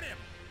 get him!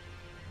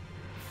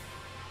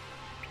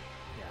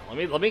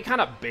 Yeah, let me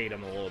kind of bait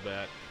him a little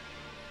bit.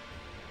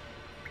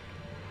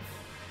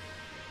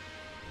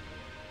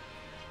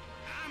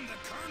 I'm the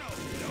Colonel.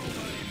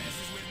 Nobody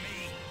messes with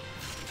me.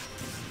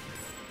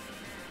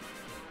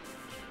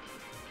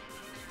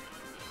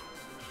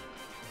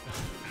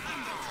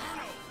 I'm the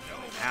Colonel.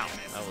 Nobody Ow,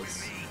 messes that was...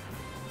 with me.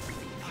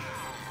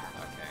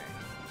 Okay.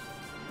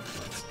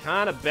 Let's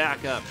kind of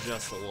back up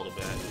just a little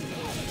bit.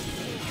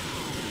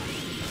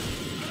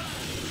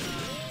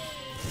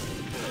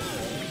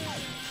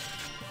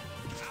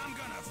 I'm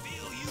gonna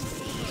feel you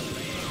full of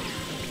pain.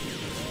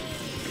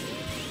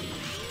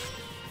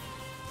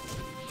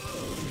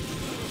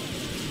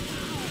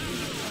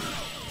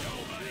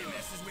 Nobody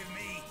messes with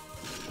me.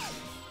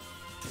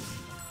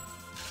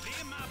 Me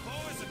and my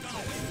boys are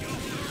gonna win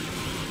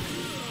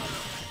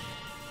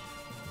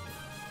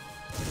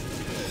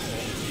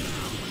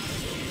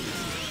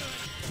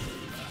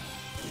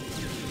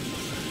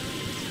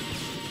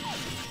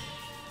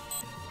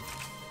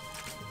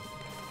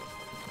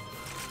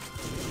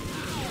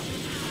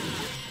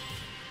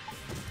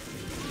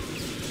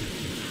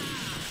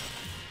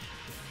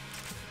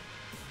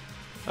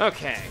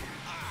Okay.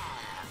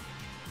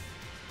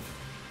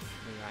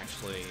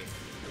 Actually, yeah,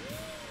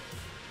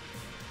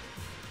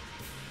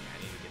 I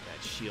need to get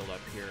that shield up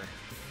here.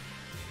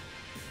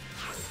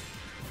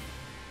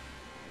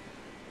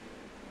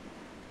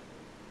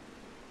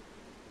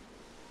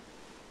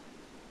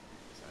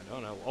 I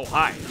don't know. Oh,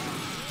 hi.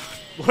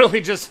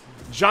 Literally just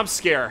jump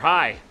scare.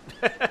 Hi.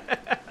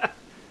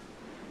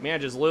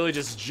 Man, just literally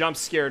just jump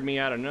scared me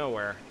out of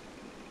nowhere.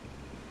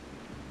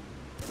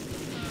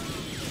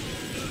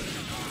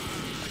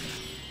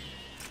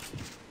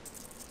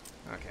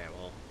 Okay,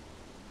 well,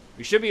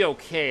 we should be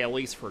okay, at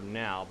least for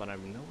now, but I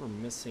know we're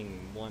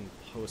missing one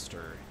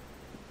poster.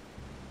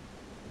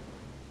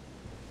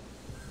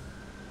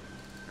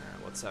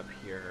 Alright, what's up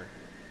here?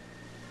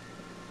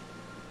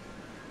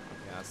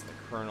 Okay, that's the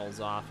Colonel's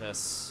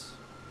office.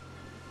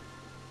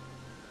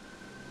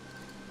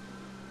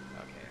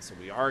 Okay, so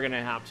we are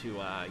gonna have to,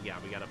 yeah,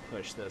 we gotta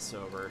push this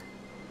over.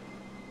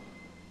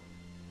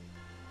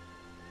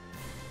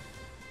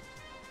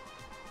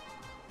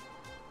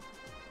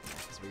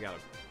 So we gotta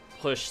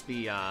push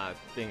the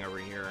thing over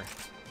here.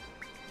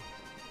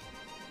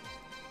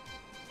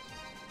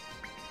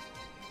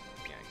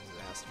 Yeah, because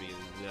it has to be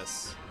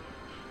this.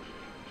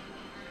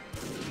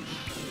 Is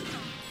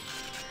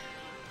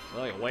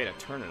there like a way to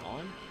turn it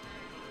on?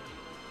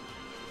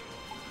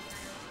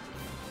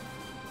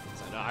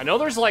 I know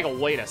there's like a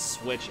way to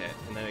switch it,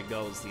 and then it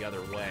goes the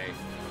other way.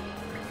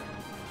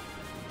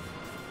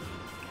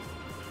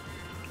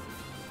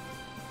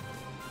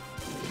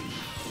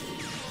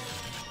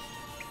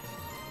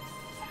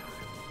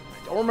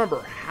 I don't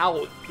remember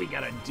how we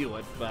gotta do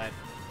it, but...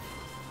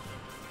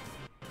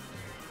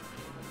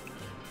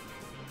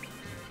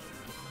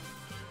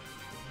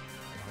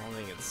 I don't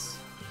think it's...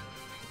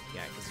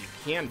 Yeah, because you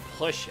can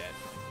push it.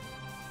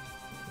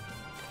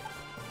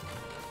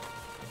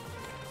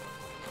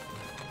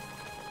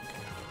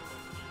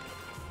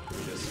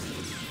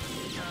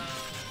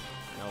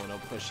 No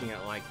pushing it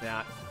like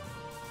that.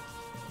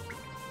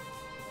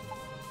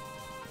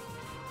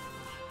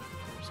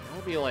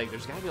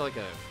 There's gotta be like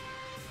a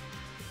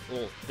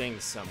little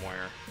thing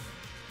somewhere.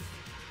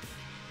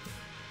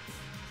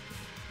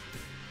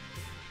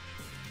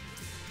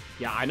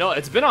 Yeah, I know,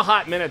 it's been a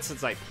hot minute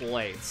since I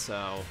played,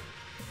 so...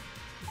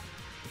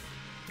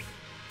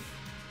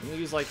 Can we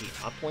use like the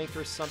uplink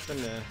or something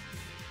to...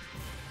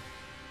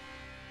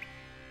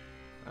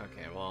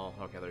 Okay, well,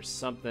 okay, there's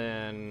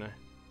something...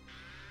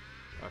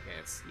 Okay,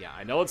 it's... Yeah,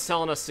 I know it's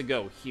telling us to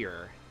go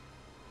here.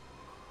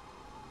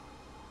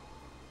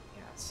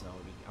 Yeah, so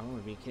I don't know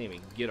if we can't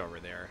even get over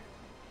there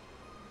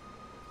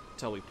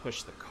until we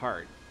push the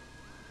cart.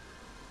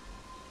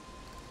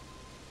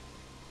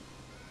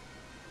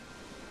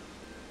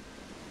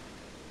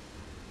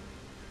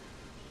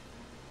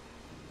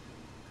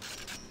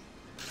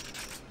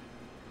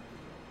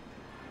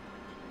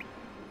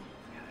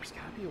 Yeah, there's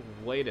gotta be a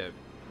way to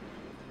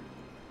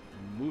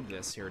move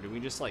this here. Do we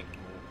just like...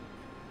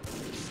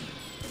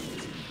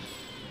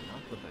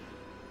 Not with it.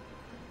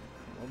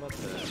 What about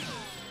the...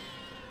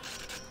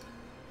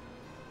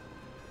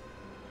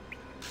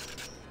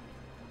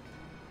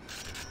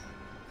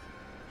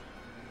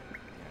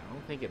 Yeah, I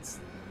don't think it's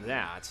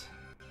that.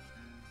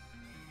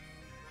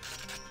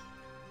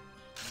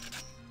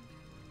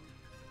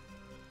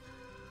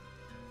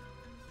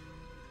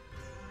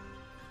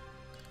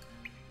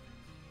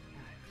 Yeah,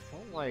 I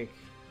felt like...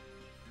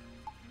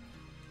 I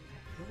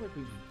feel like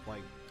we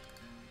like...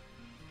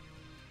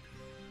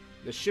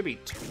 This should be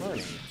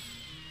turning.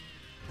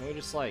 Can we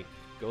just like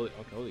go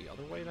the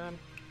other way then?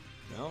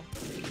 No?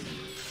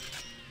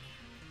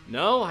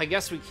 No, I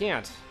guess we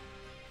can't.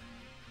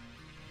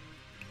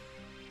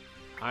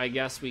 I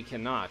guess we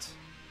cannot.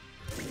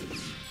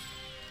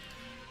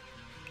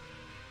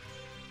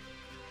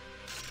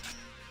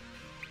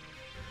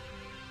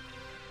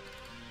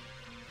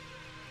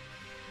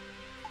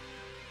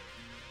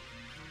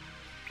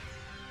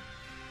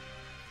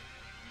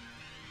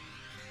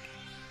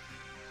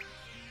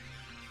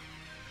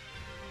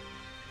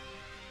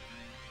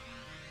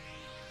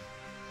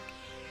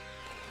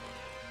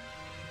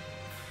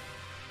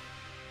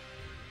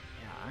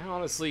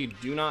 Honestly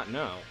do not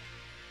know.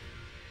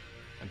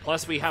 And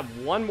plus we have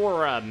one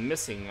more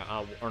missing,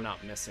 or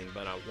not missing,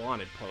 but a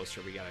wanted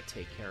poster we gotta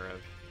take care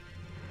of.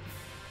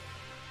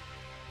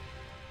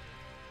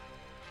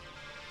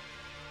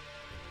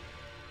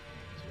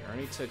 So we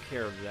already took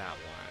care of that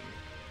one.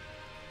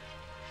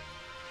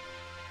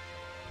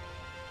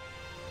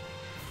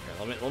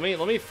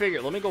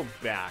 Here, let me go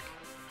back.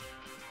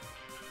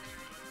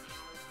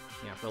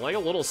 Yeah, for like a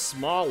little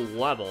small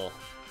level.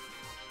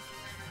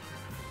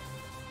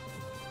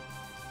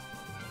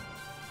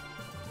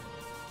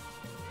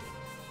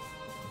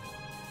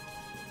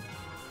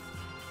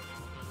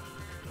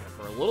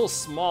 For a little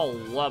small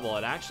level,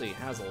 it actually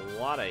has a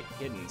lot of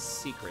hidden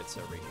secrets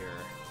over here.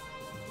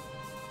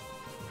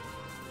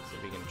 So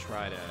we can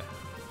try to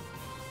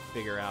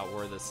figure out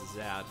where this is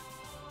at.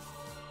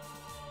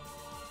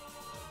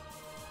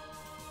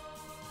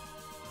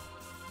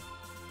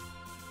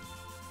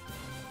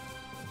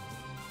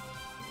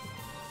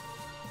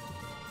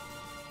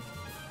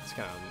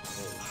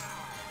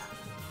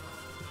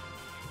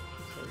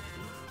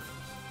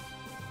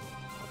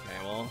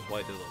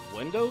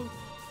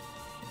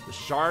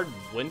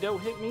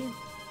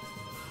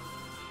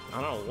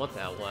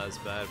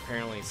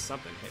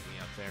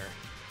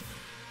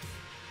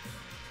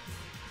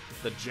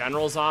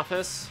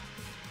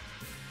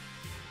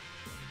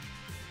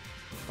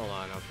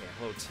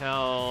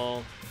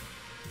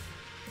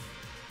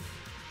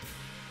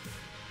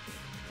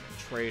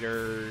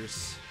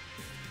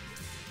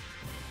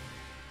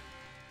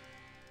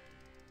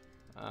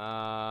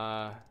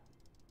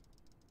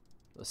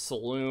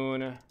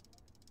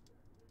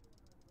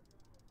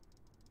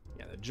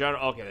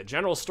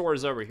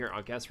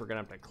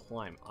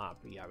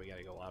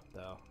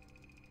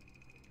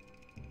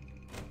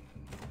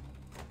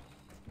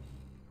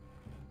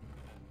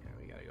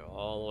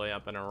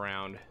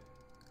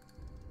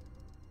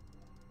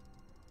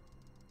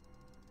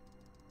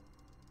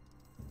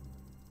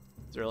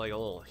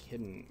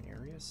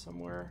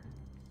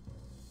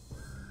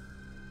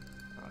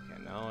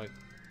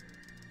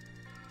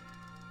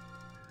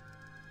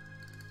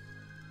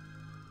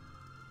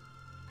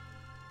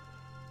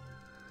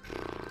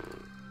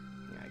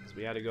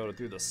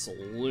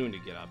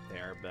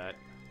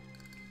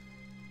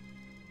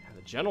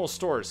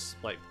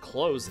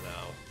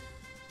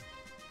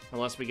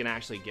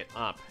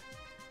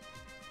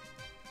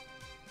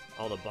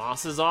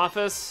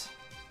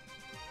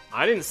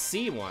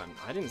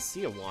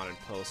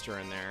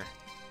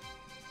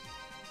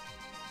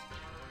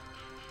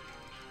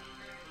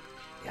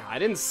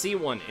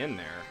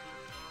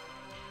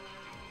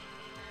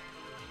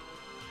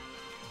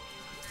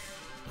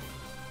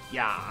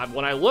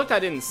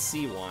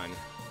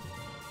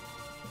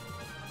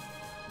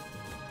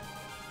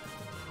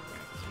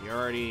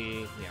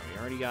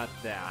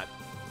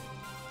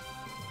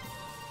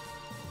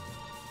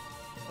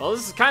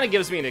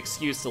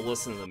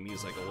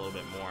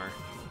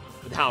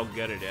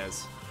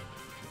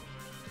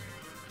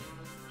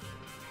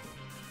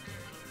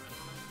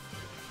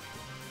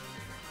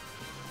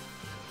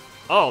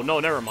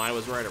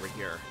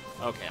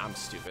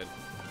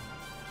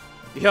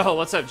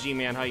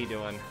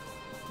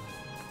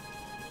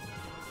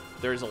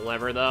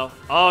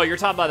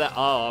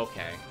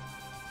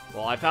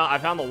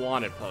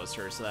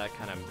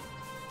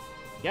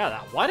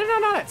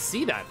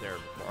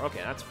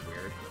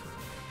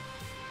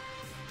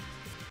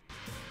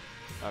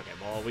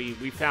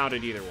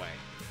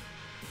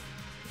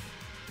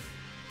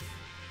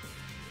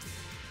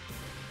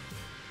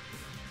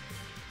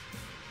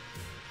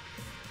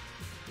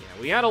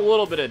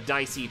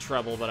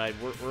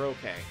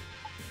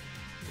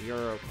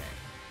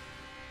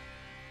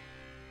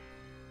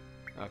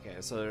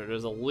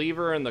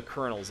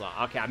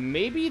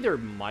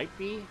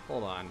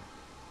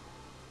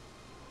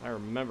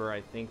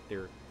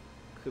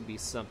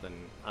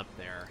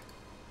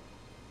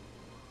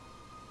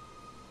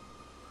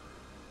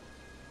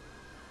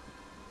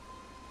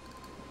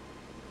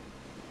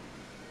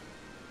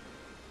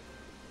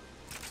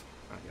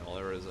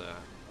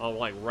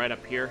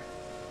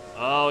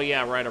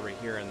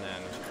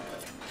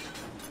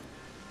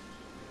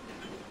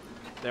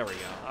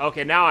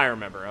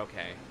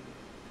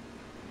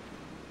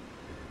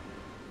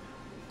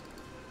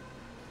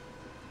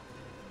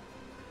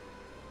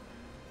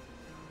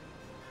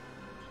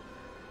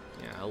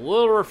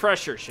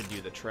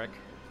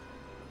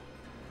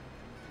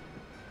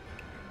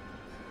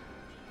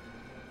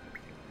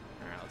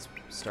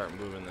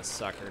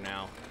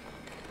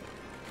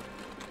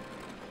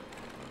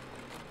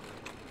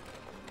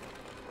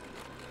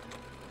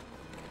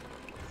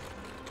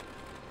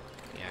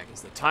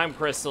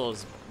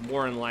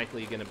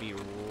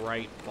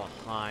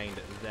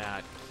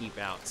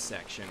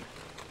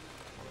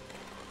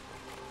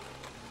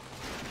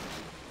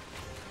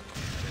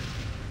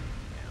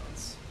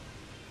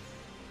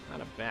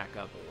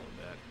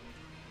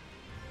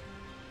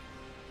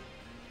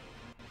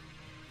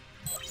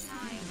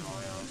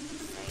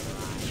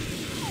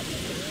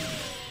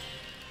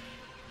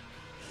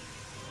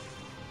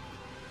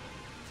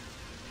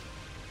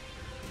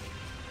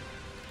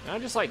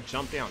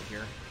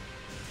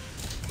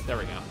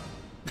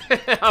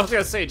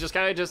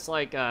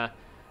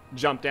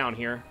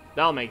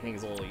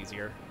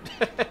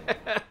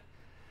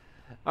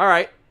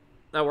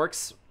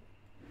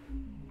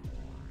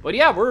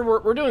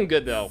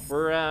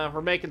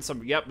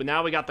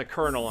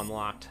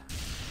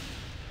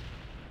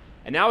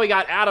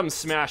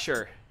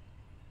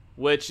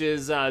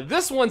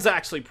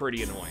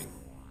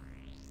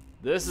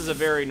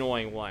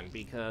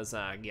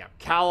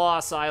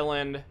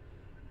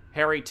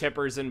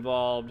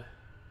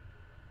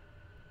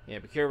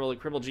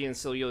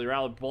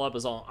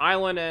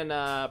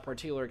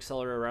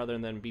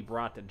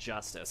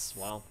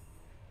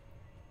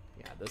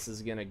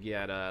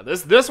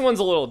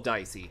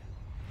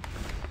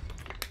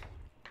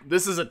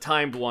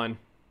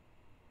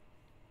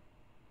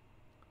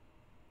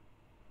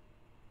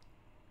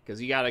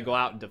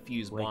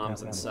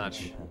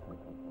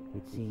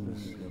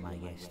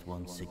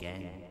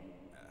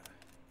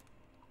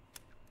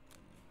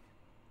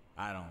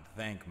 I don't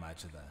think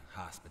much of the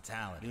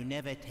hospitality. You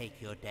never take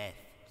your death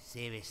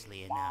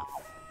seriously enough.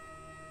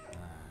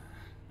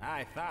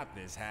 I thought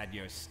this had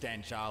your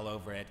stench all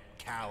over it,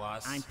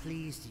 Kalos. I'm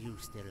pleased you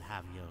still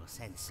have your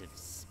sense of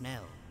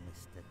smell,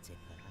 Mr. Tipper.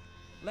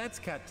 Let's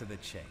cut to the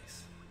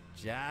chase.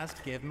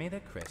 Just give me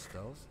the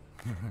crystals,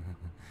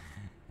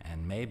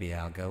 and maybe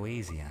I'll go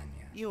easy on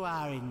you. You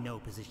are in no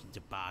position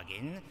to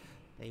bargain.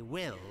 They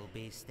will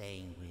be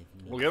staying with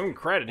me. We'll give him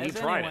credit. He Has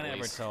tried anyone at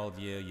ever least. told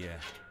you you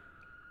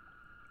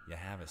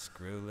have a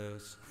screw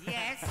loose?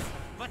 Yes,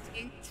 but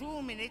in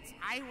 2 minutes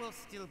I will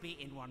still be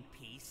in one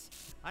piece,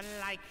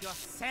 unlike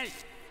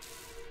yourself.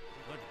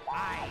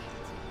 Goodbye.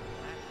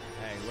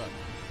 Hey, look,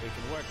 we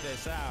can work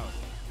this out.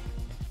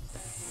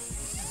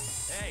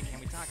 Hey, can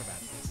we talk about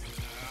this?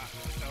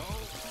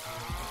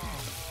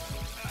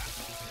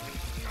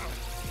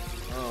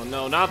 Oh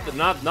no, not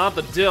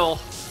the dill.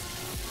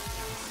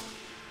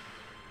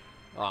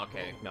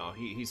 Okay, no,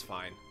 he's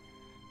fine.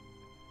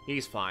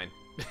 He's fine.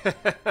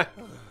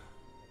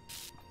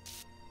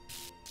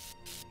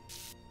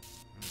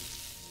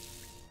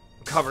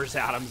 Covers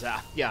Adam's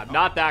out. Yeah,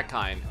 not that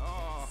kind.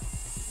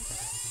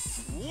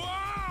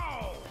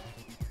 Wow!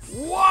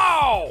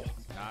 Wow!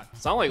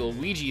 Sound like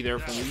Luigi there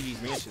from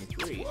Luigi's Mansion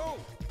 3.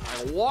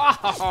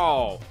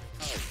 Wow!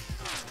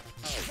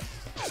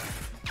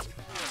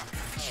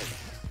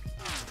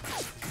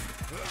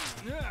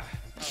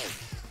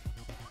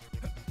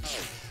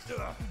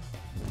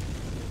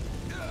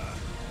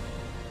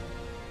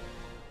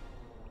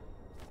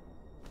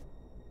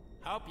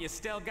 Hope you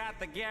still got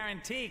the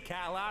guarantee,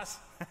 Kalos.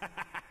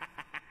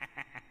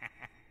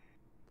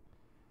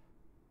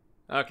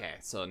 Okay,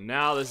 so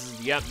now this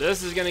is, yep,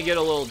 this is gonna get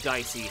a little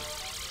dicey.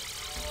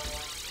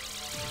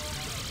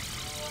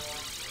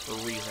 For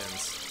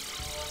reasons.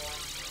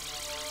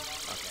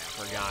 Okay, I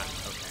forgot.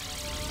 Okay.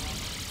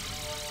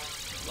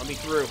 Let me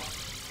through.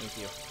 Thank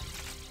you.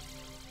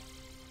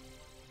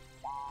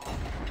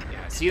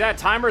 Yeah, see that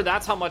timer?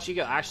 That's how much you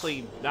get.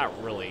 Actually,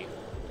 not really,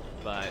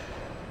 but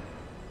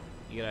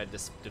you gotta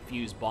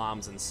defuse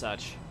bombs and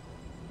such.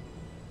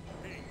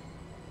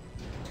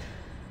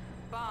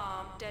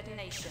 Bomb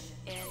detonation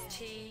in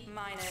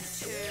T-minus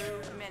 2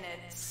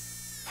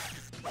 minutes.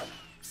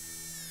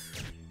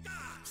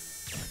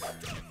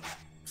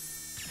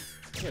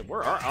 Okay,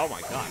 where are? Oh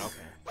my god.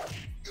 Okay.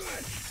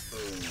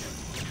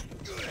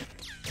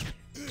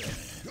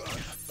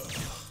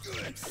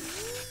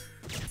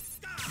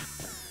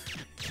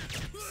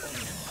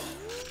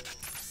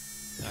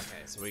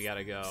 Okay, so we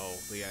gotta go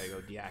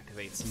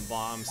deactivate some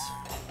bombs.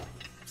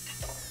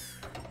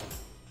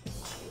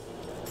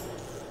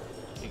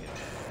 You can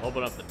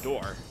open up the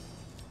door.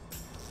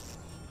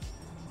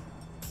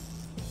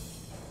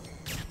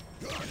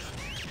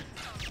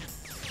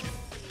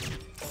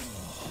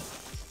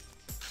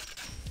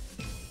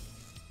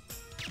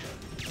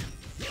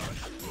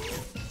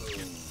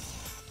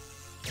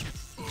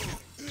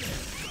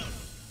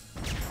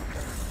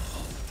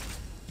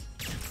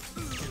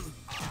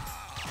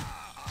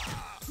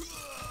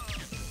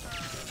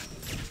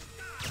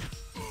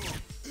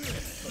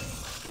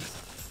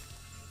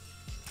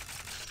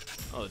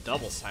 Oh,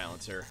 double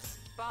silencer.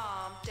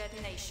 Bomb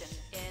detonation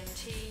in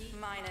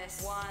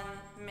T-minus 1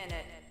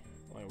 minute.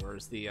 Wait,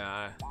 where's the,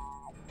 okay.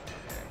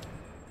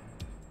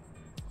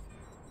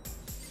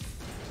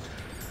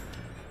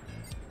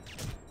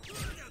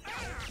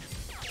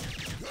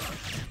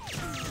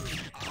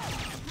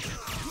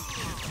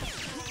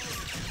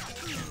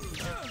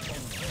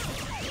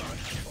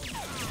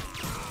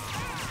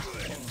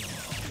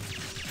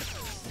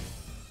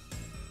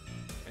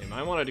 You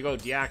might want to go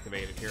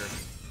deactivate it here.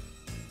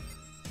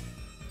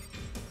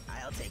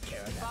 I'll take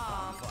care of that.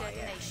 Bomb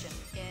detonation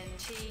in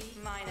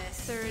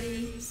T-minus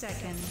 30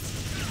 seconds.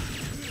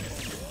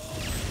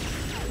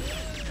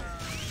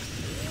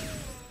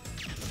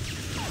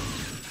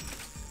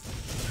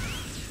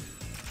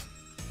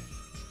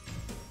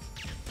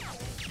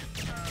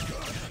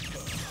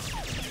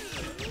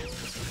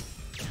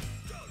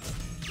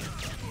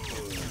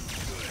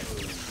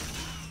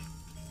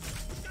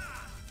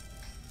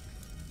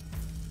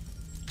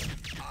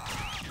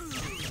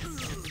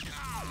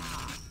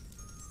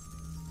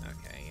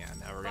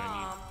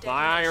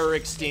 Fire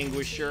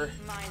extinguisher.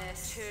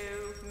 Minus 2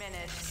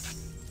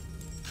 minutes.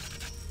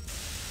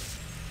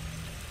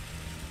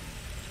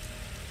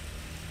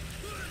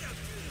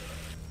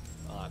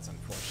 Oh, that's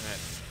unfortunate.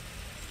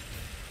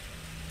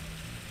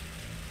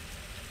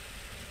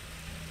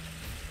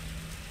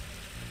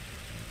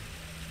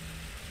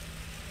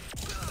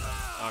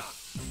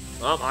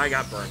 Oh, I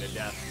got burned to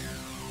death.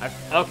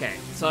 Okay,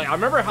 so I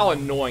remember how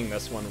annoying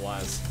this one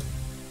was.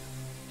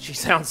 She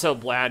sounds so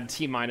bland.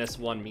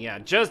 T-1. Yeah,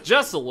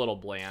 just a little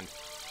bland.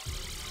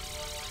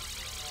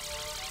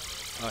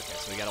 Okay,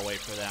 so we gotta wait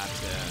for that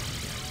to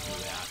do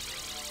that.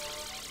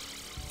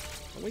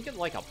 Can we get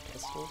like a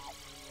pistol?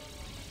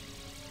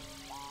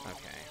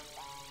 Okay.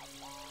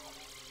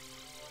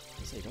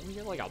 I say, don't we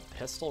get like a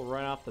pistol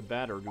right off the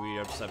bat, or do we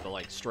just have to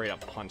like straight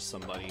up punch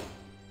somebody? We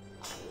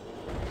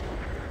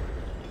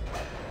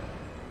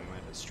might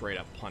have to straight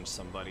up punch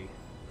somebody.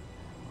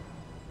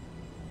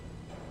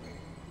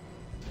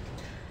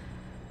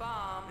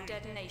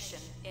 detonation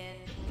in.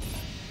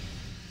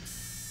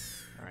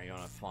 Alright, you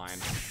wanna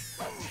find.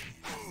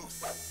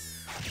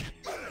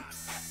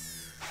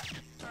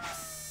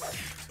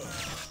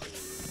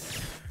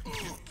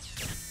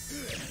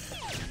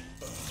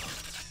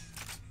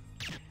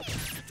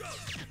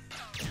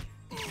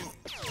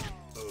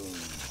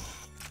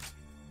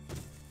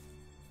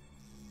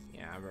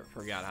 Yeah, I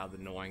forgot how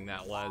annoying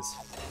that was.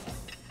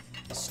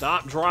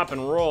 Stop, drop,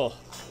 and roll.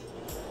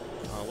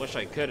 I wish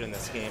I could in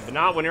this game, but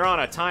not when you're on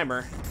a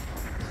timer.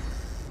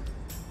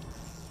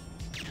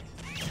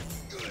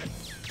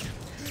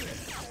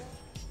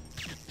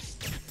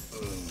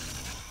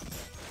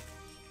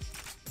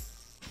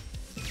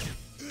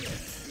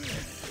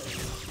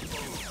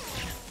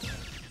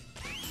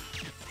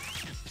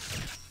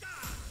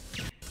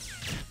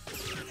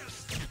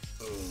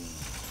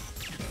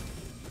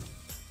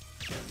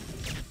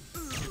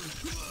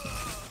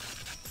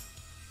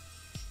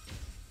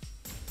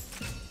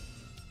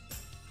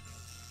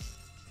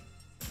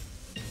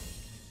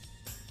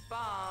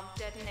 Bomb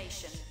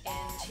detonation in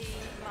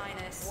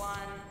T-1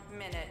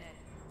 minute.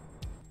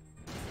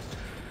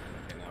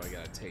 Okay, now we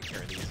gotta take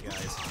care of these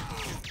guys.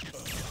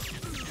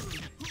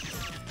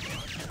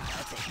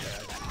 I'll take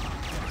care of that.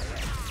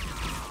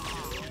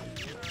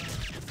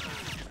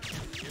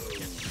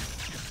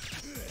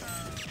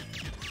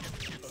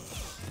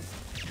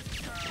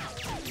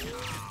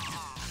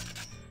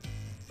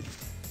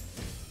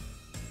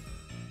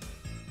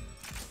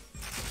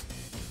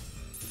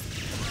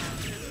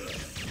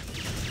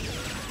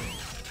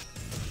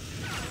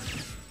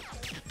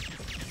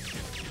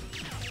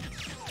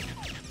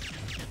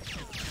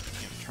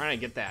 Trying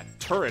to get that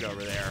turret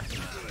over there.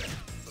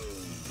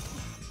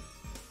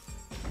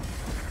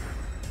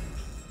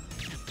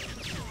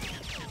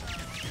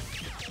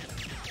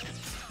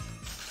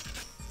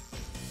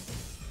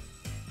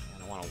 I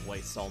don't want to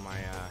waste all my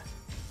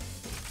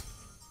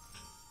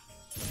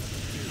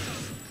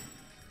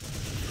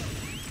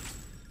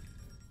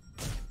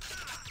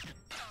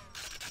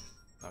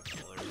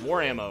okay, well, there's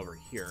more ammo over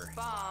here.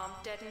 Bomb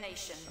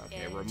detonation.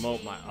 Okay, in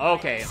remote my. T-minus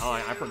Okay, oh,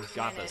 I 2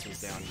 forgot this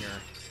was minutes. down here.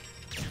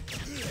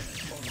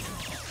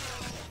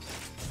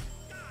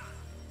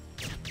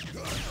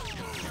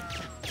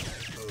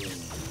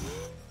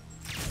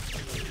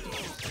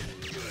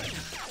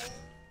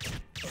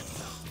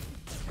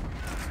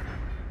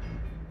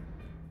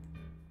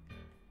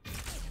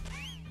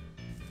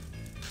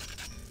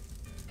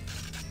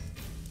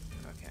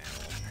 Okay,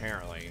 well,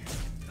 apparently.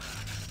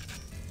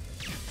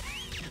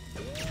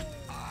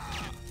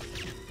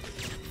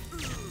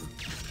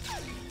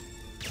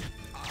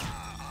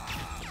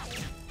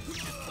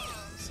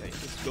 Say,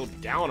 just go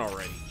down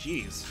already.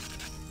 Jeez.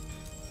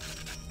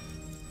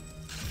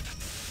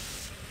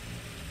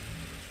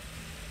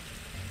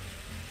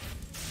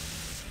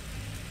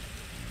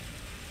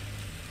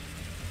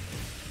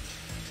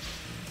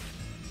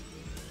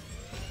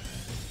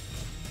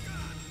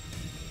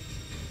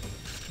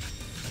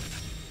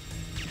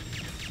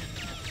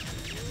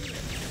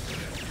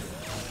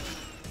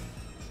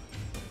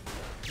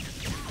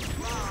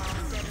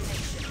 Bomb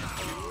detonation in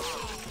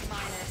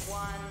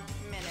T-1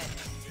 minute.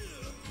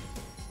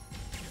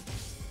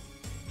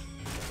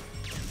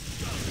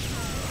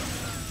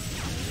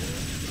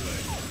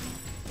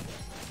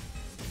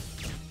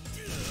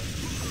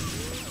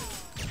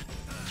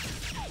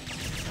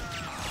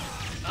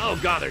 Oh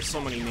god, there's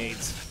so many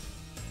nades.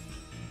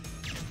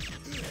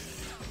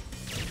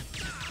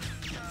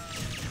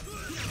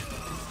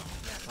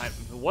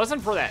 If it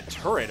wasn't for that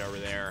turret over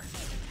there.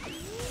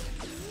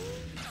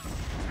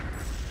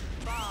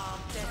 Bomb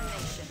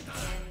detonation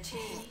in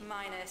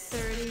T-minus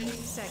 30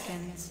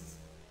 seconds.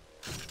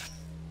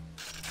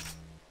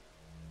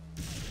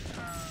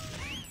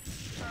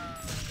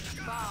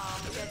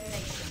 Bomb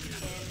detonation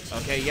in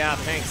Okay, yeah,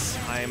 thanks.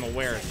 I am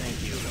aware.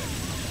 Thank you.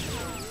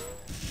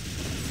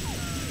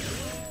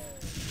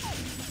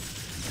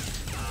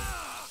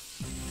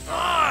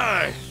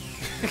 Ah!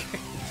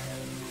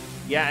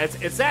 Yeah,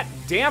 it's that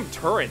damn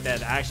turret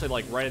that actually,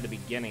 like, right at the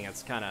beginning,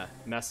 it's kind of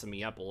messing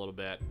me up a little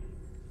bit.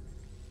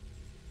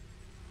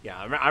 Yeah,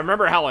 I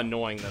remember how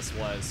annoying this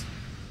was.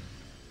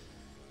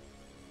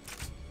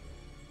 Is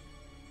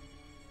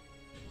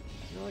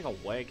there, like, a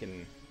way I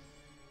can...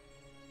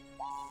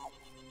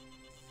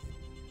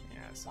 Yeah,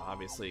 so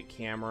obviously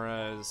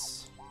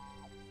cameras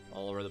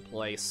all over the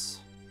place.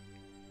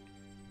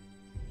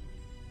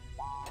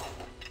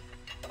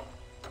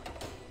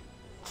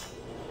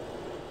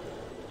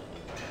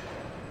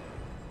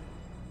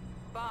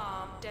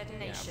 bomb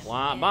detonation.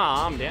 Yeah, in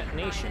bomb T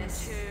detonation.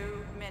 minus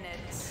 2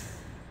 minutes.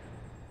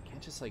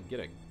 Can't just, like, get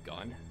a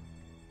gun.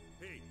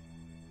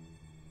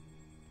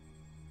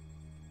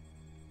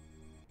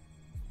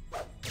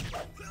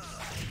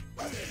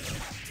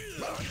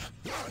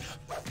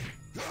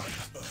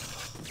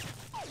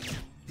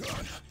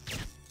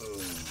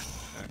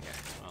 Okay,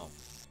 well,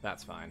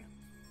 that's fine.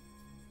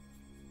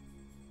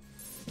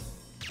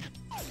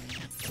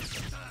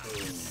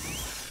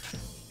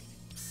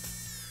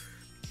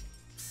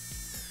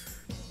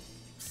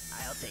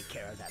 I'll take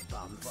care of that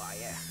bomb for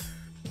you.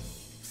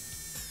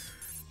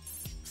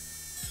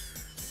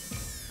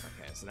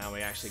 So now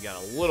we actually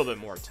got a little bit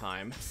more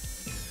time.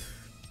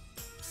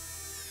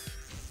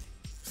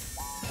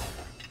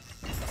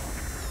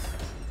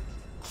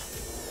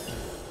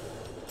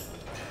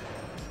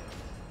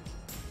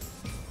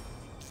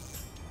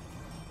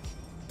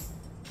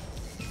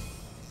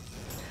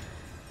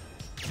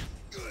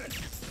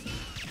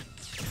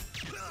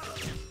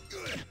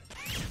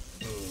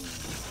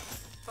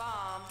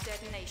 Bomb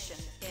detonation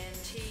in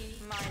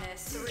T-3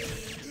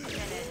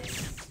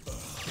 minutes.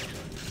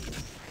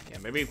 Yeah,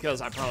 maybe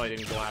because I probably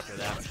didn't go after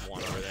that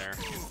one over there.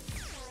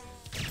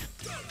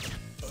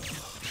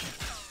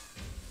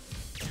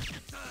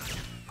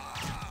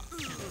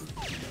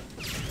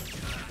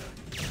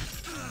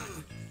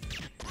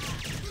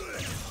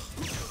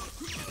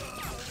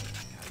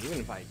 God, even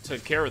if I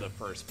took care of the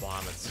first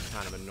bomb, it's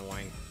kind of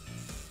annoying.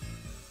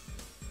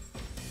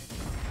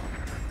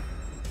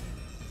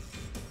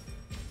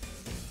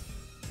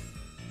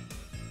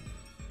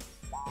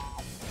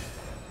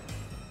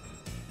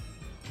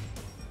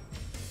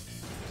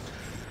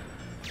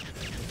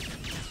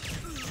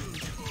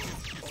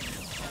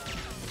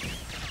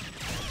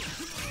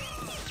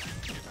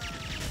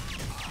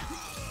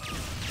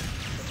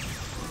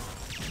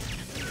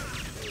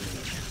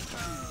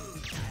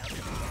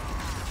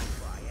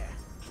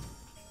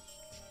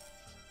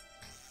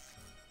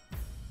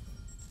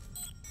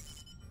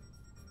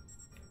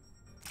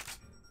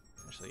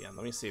 Actually, yeah,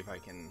 let me see if I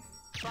can...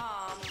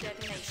 Bomb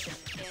detonation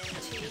in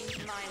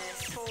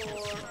T-4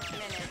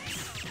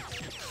 minutes.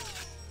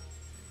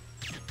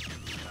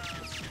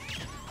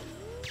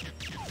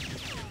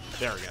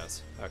 There it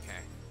goes. Okay.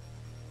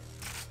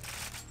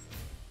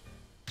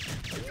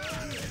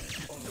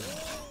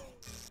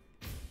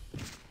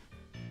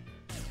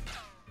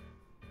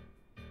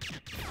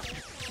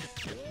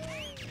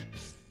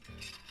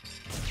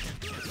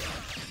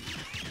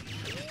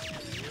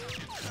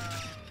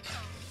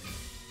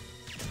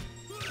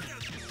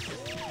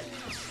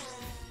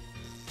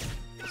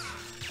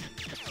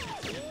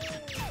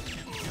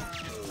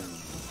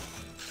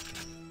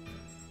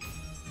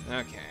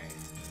 Okay.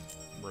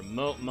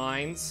 Remote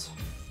mines.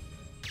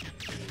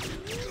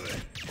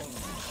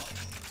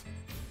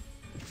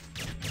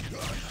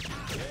 Alright,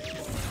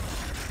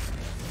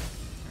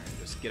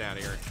 just get out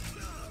of here.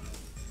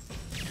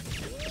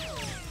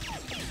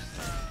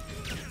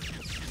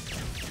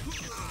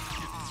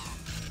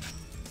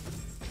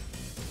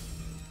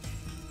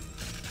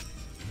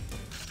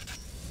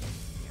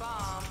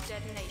 Bomb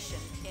detonation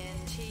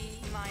in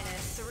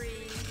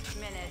T-3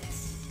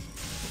 minutes.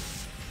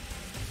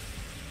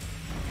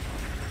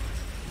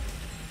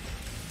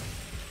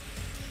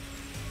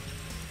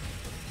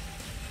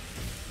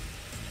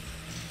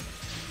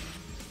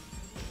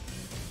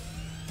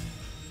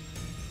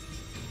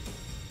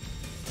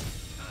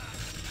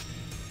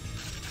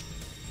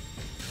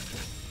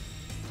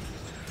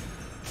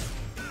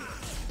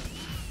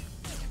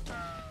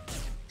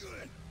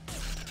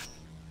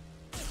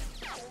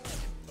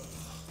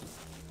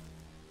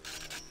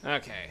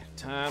 Okay,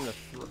 time to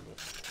throw.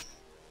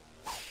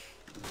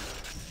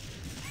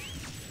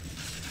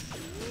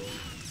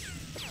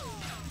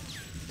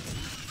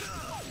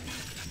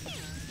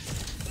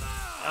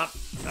 Up.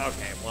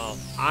 Okay, well,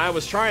 I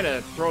was trying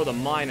to throw the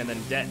mine and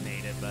then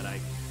detonate it, but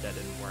that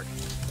didn't work.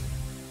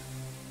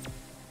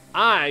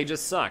 I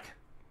just suck.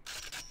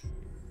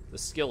 The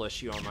skill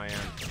issue on my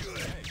end.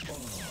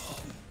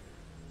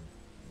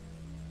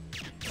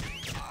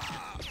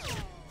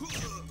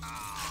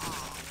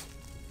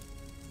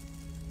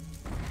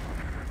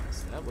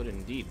 That would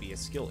indeed be a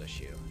skill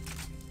issue.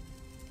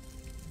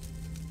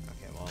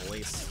 Okay, well, at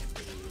least...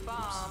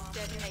 Bomb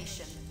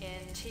detonation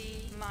in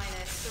T-3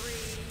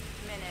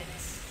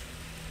 minutes.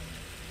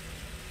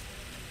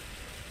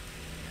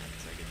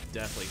 Yeah, I could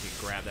definitely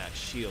grab that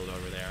shield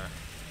over there.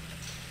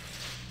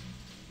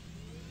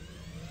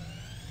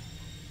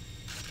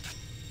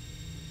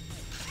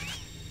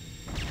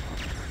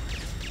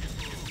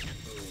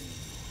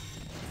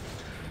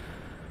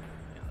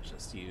 Yeah, let's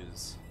just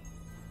use...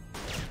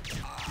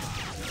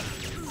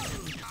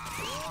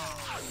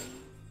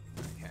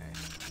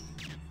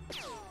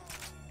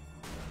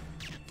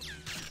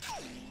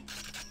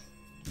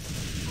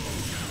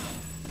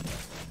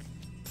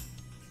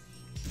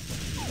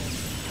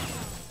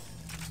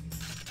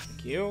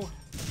 You.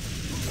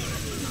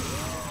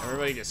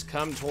 Everybody just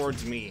come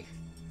towards me.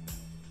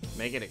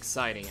 Make it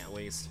exciting, at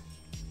least.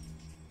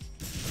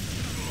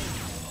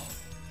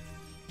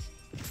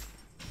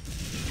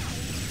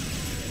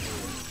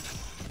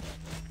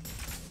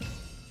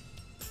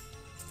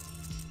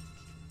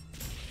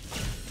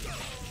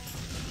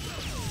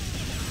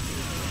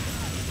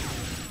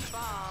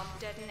 Bomb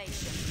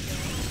detonation in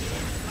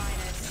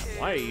T-2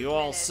 Why are you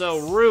all minutes. so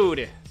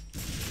rude?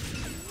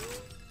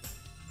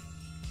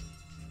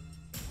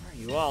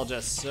 You all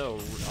just so...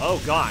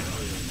 Oh, God.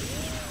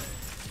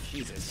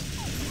 Jesus.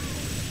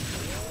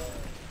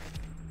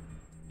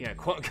 Yeah,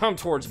 come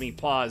towards me,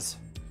 pause.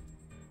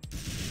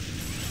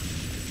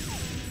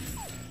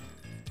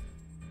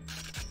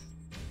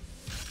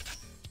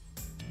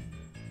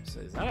 So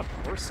is that a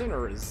person,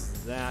 or is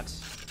that...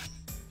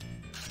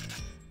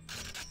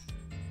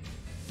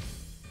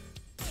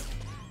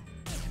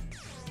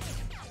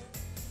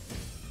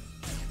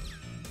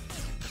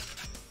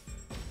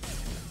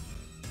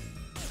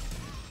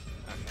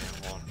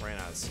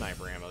 of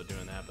sniper ammo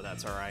doing that, but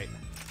that's alright.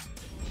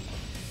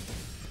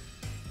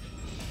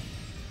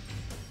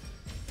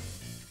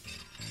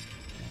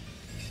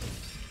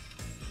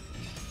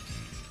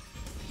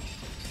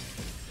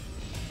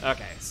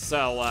 Okay,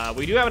 so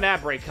we do have an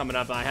ad break coming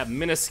up, and I have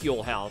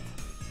minuscule health.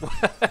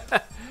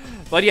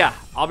 But yeah,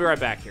 I'll be right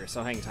back here,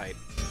 so hang tight.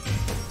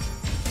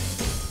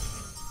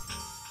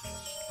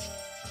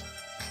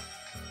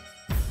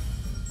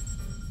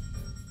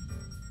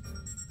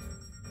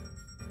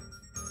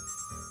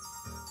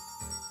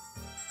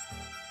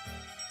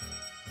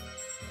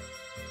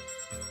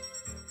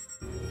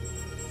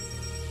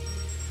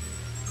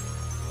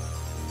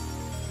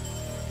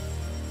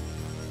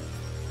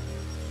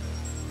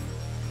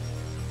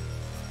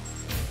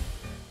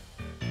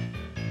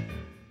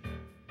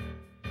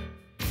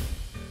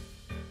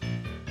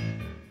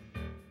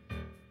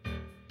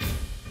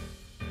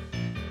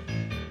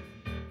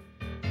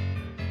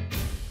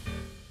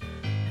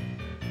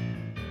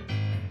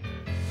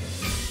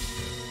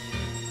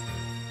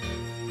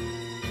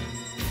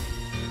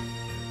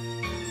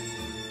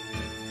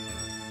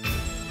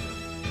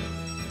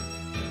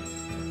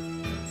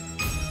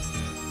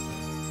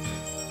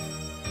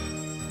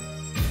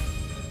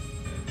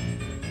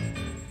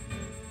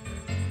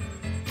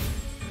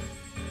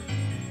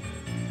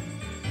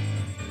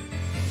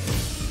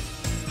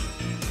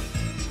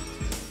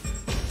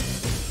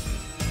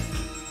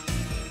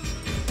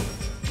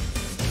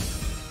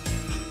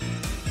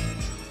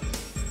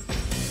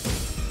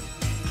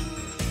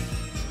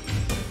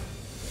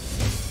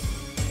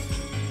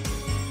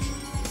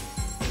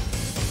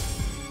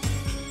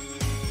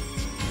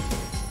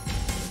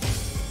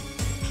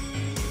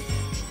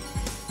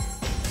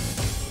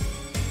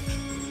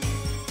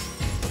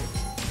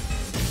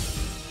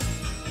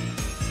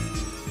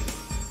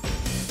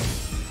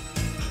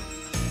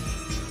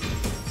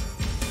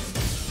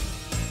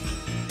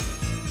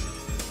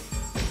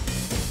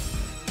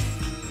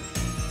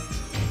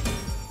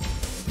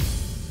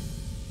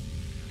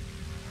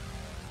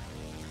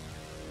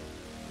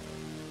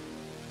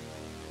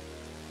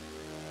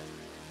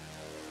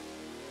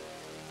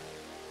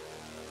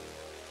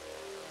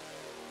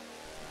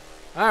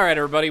 Alright,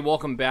 everybody,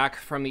 welcome back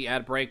from the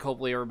ad break.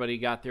 Hopefully everybody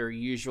got their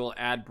usual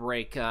ad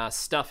break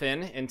stuff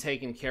in and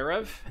taken care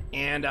of.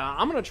 And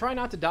I'm going to try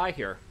not to die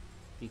here,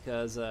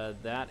 because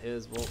that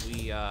is what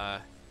we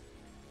have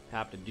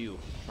to do.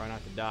 Try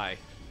not to die.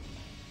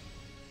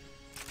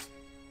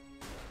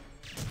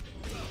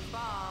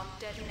 Bomb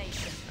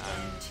detonation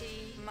in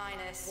T-1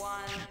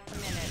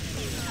 minute.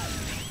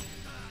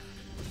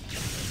 Is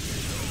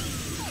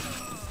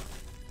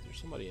there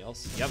somebody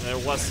else? Yep, there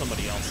was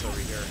somebody else over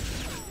here.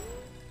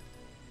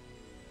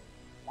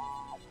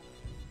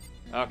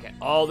 Okay.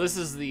 Oh, this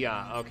is the,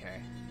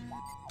 okay.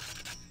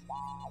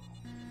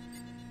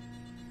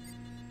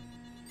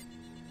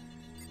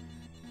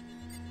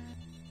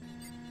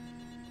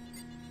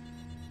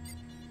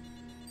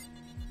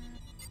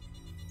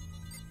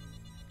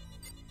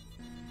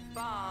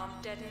 Bomb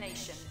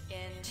detonation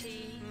in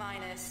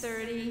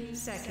T-30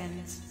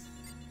 seconds.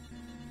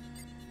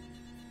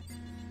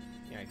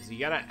 Yeah, because you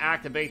gotta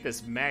activate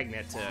this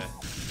magnet to...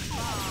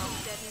 Bomb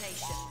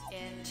detonation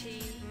in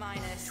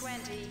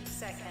T-20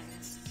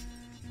 seconds.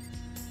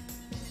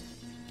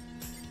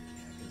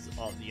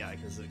 Oh, yeah,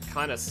 because it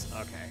kind of...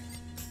 Okay.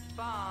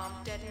 Bomb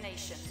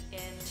detonation in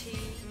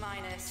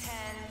T-10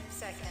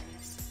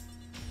 seconds.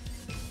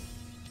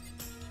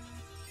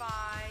 5,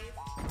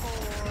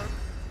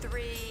 4,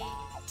 3,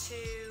 2,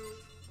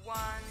 1,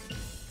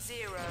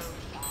 0.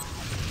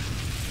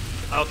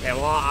 Okay,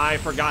 well, I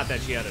forgot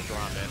that she had to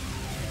drop it.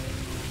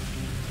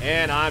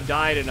 And I've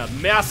died in a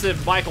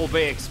massive Michael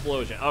Bay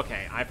explosion.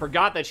 Okay, I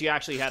forgot that she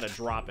actually had to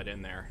drop it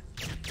in there.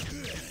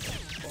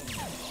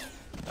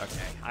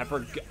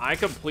 Okay, I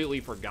completely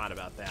forgot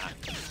about that.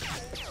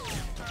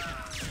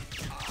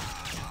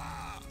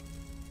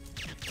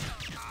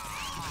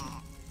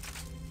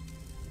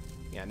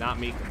 Yeah, not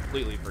me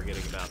completely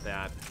forgetting about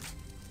that.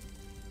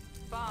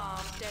 Bomb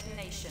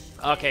detonation.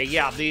 Okay,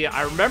 yeah,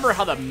 I remember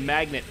how the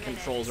magnet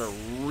controls are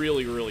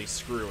really, really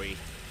screwy.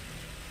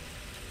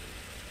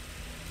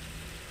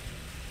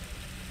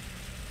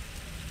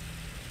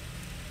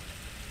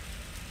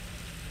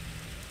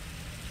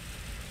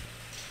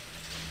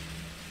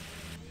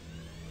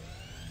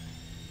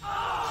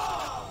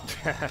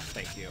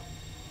 Thank you.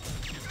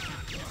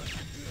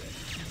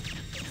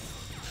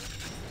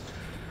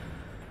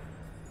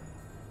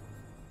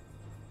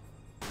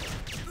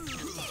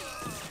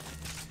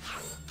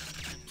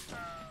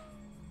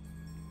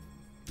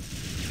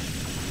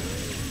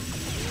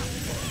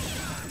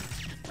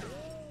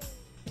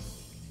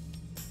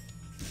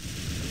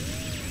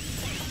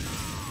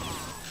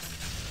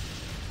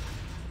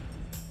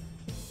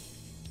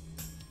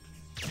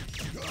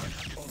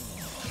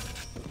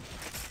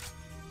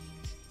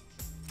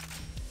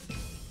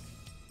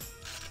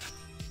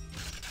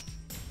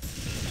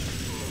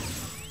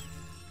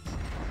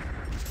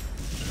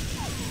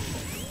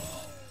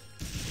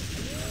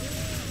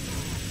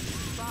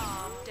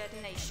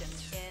 Detonation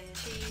in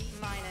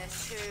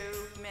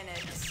T-2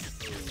 minutes.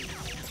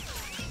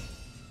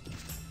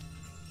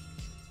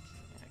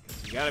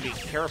 You gotta be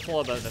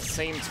careful, but at the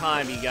same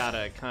time, you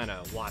gotta kind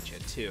of watch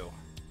it too.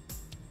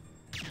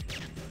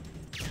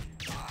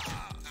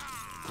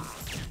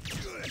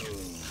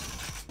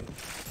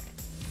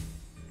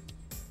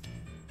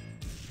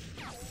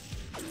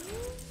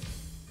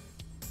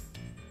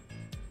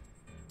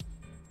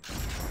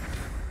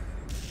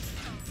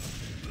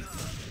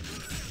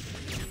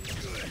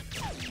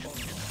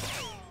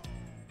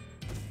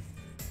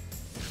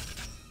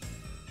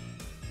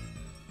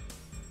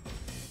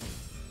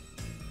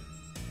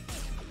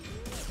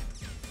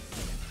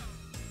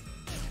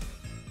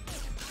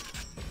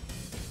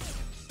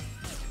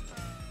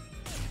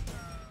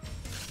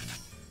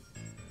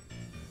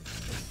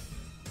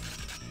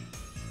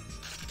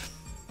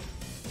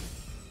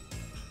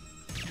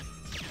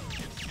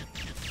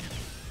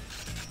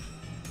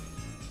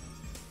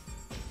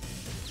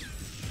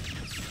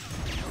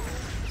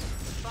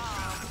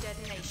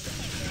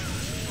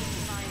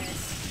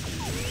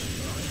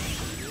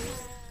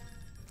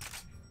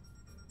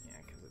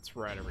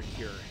 Right over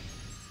here.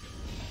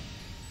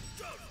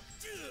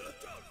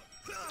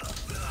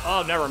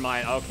 Oh, never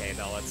mind. Okay,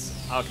 no, let's...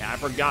 Okay, I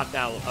forgot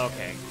that...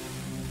 Okay.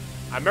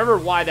 I remember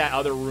why that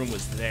other room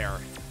was there.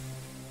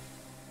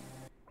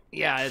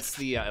 Yeah, it's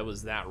the... it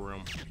was that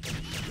room.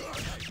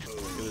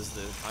 It was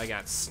the... I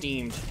got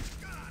steamed.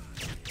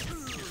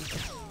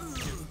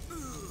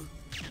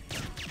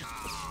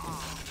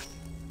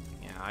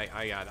 Yeah,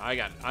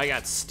 I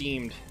got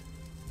steamed.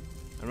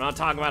 I'm not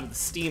talking about the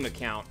Steam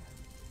account.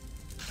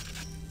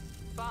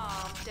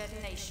 Bomb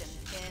detonation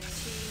in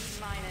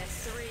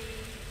T-minus 3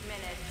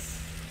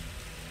 minutes.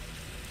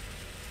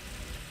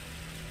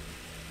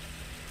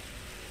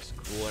 Just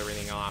cool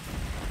everything off.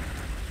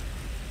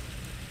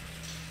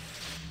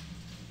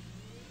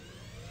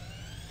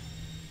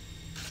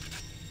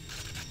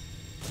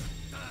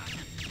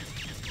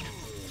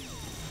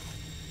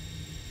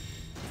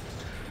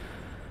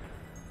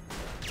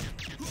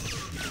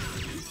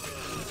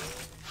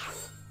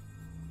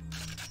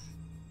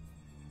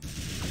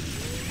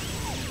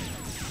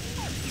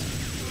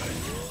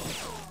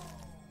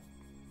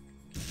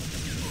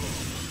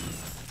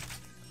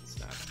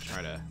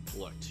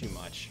 Look too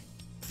much.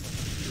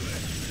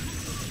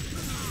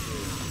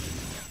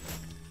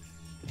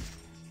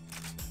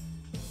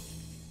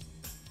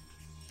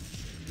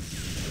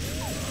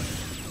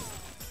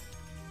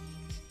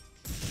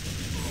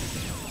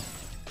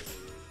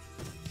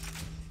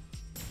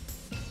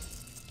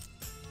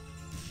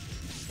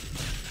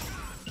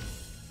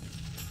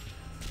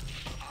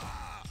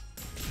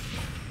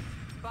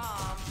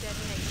 Bomb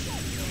detonation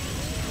in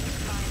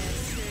minus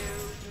 2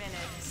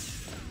 minutes.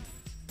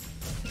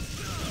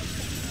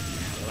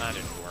 Well, that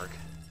didn't work.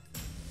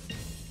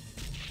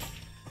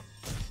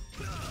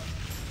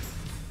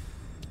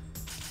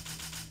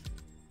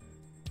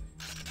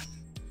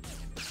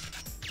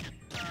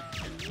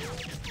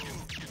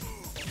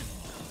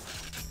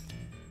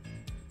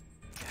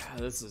 Yeah,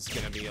 this is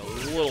gonna be a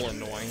little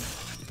annoying.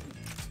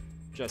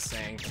 Just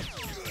saying.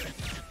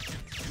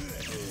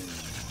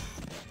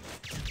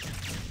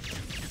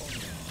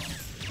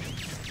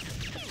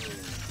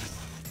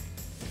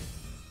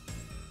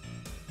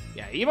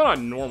 Yeah, even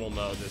on normal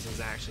mode, this is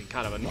actually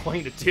kind of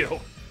annoying to do.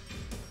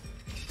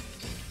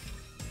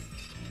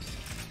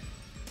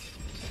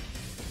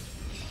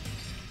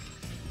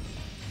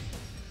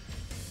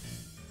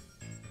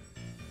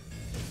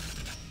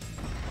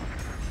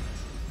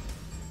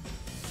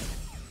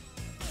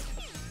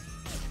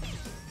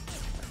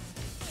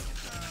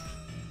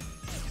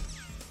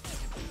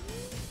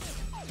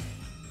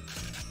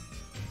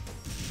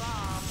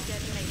 Bomb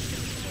detonation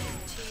in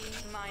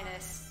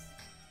T-minus.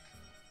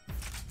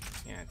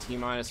 Yeah,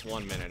 T-minus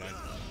 1 minute.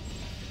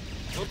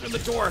 Open the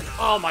door.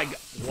 Oh my god.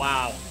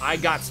 Wow.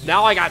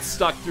 Now I got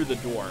stuck through the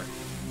door.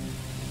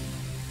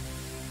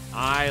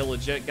 I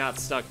legit got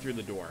stuck through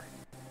the door.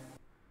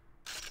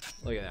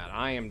 Look at that.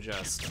 I am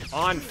just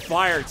on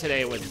fire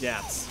today with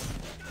deaths.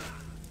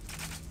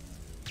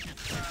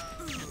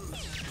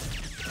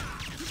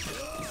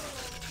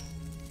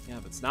 Yeah,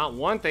 if it's not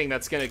one thing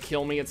that's gonna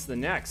kill me, it's the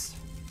next.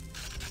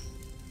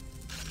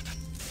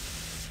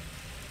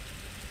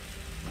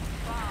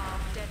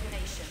 Bomb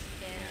detonation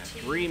in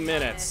 3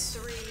 minutes.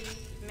 3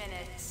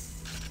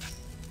 minutes.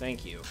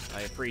 Thank you.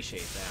 I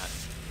appreciate that.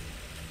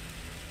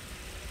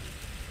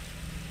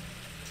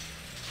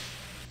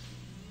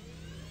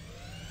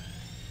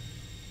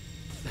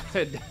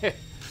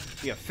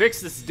 Yeah,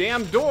 fix this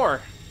damn door.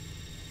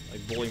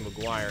 Like Bully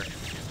McGuire.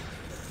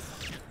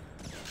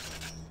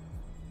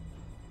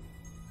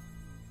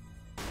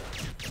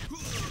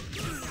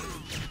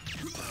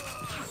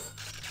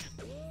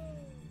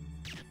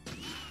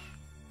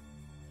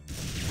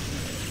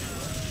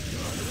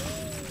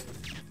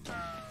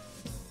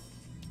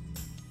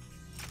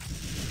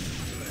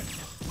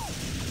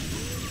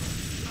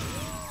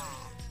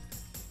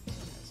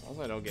 As long as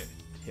I don't get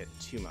hit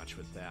too much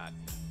with that.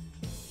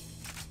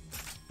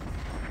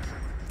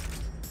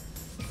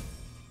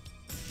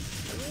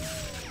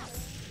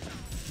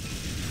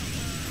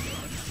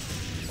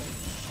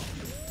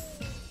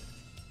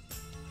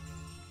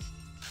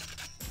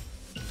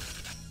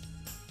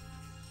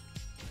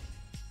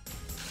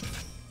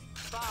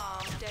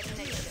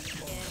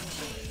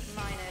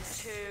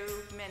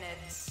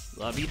 minutes.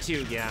 Love you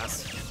too,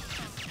 Gas.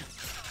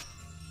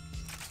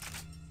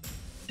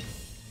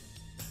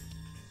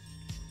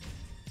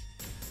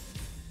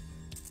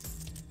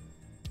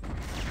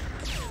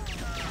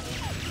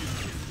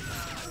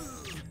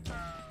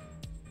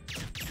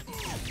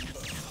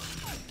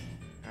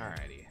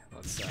 Alrighty,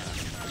 let's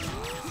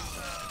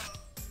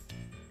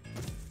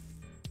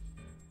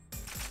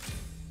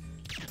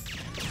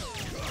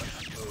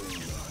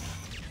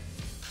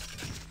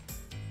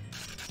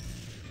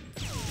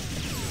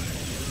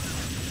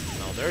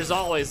no, there's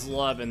always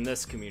love in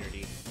this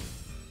community.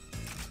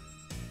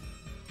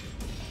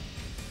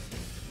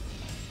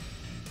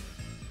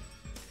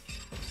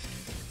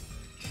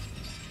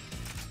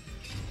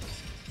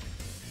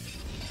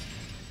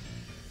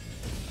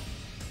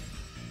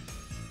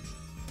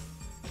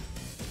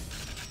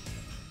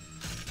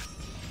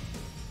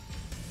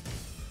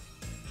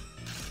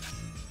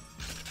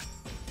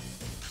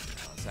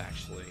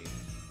 Actually,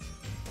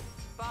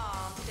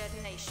 Bomb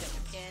detonation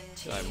in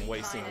T I'm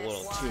wasting a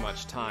little too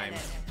much time.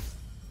 minute.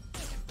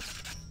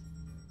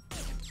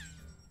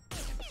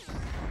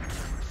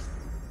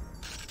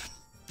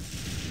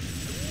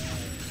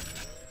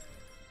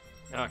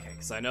 Okay,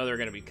 because I know they're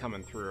going to be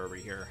coming through over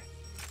here.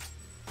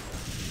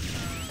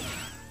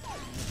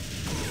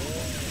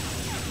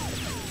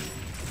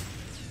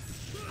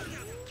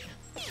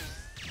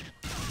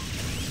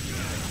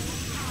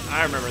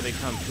 I remember they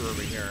come through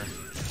over here.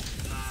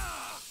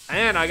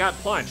 And I got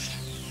punched.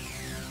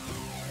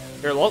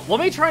 Here, let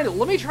me try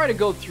to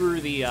go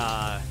through the.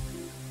 I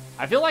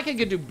feel like I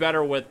could do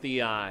better with the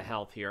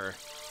health here.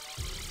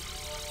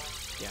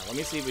 Yeah, let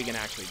me see if we can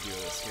actually do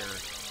this here.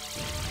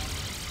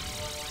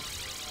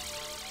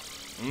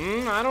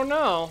 I don't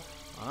know.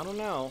 I don't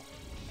know.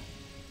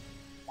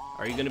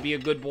 Are you gonna be a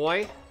good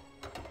boy?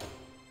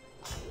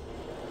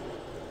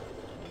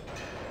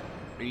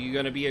 Are you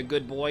gonna be a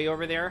good boy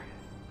over there?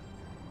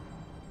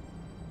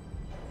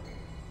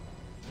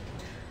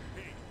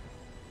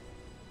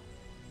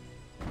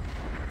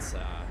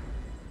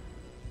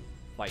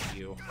 Fight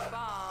you.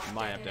 Bomb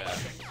Might have to.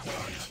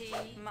 T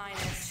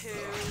minus 2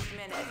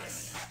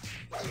 minutes.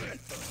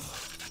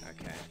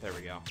 Okay, there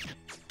we go.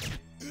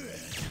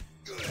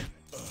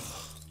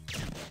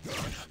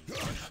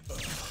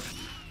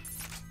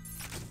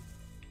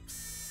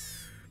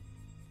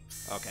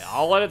 Okay,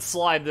 I'll let it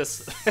slide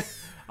this.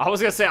 I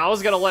was gonna say I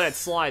was gonna let it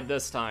slide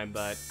this time,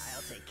 but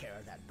I'll take care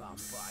of that bomb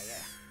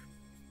fire.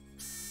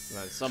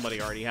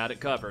 Somebody already had it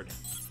covered.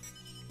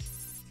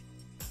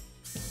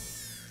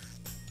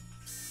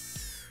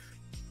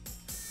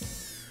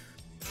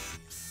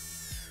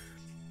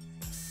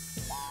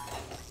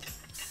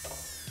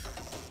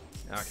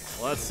 Okay,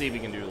 let's see if we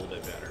can do a little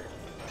bit better.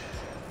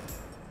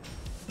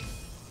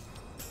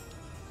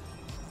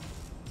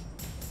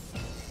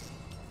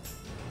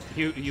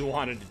 You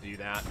wanted to do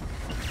that.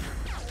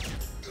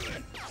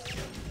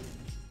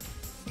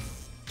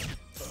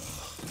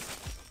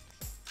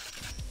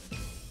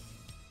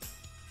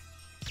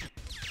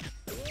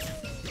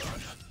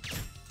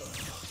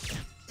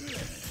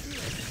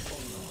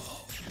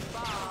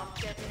 Bomb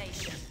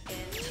detonation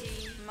in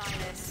T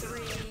minus 3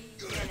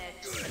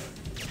 minutes.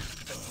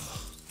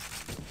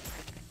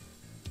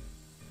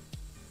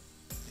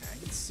 I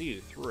can see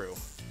you through.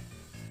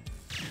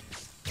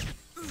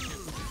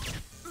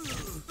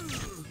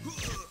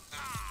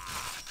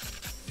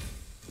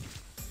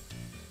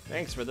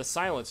 Thanks for the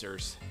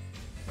silencers.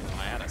 Oh,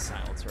 I had a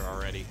silencer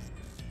already.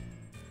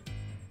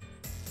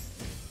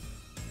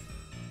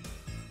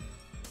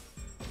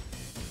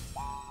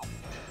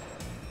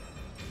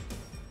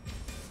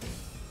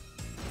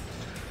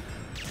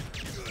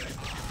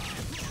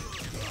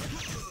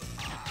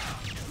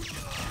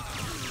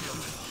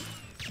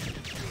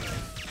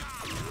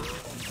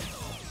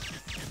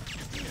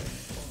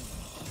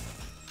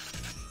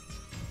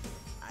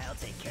 I'll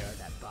take care of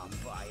that bomb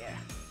fire.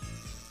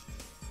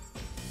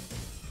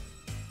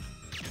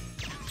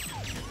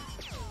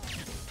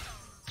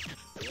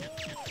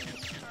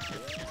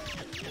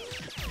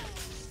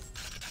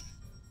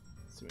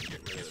 So we can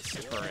get rid of this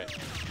turret.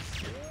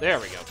 There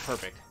we go,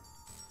 perfect.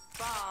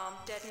 Bomb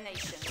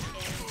detonation in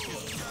T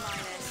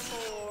minus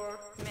 4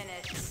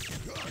 minutes.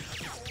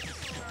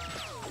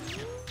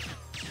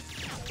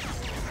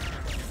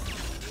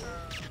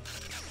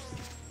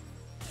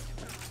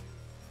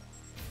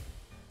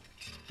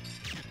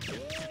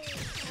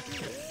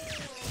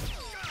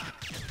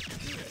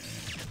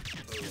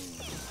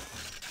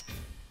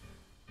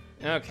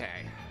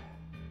 Okay.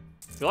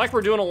 Feel like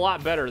we're doing a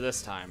lot better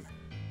this time.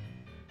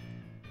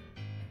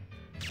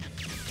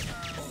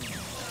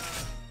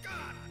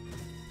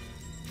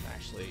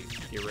 Actually,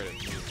 get rid of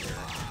you here.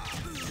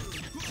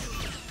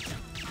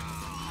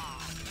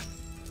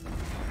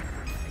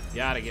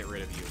 Gotta get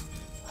rid of you.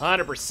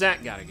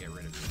 100% gotta get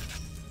rid of you.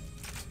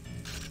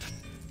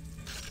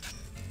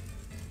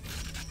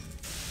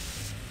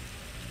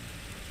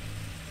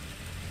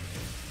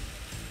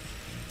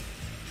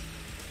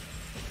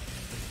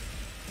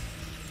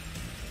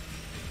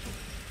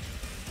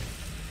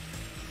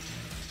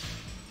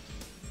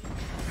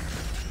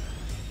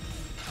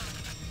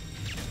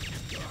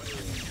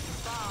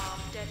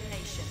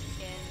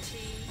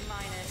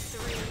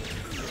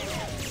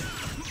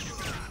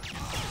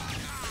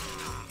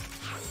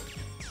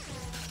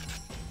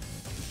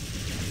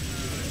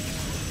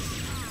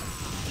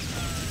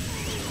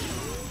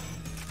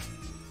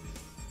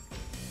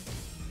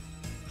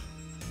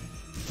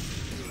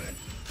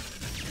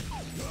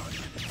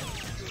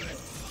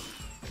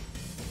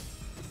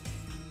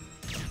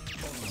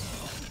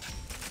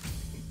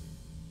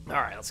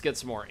 let's get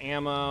some more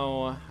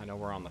ammo. I know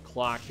we're on the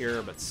clock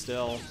here, but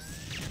still.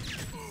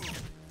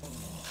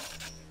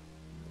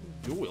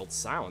 Dual-wield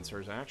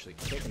silencers are actually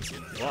kicking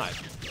some butt.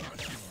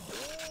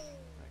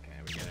 Okay,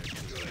 we gotta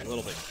be a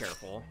little bit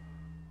careful.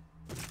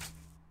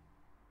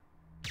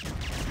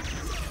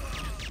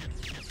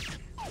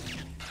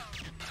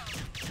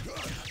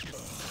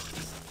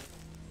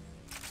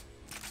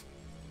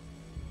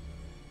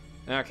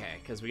 Okay,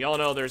 because we all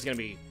know there's gonna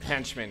be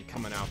henchmen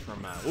coming out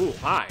from, ooh,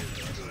 hi.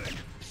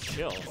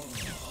 Chill.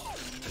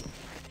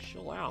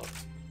 Chill out.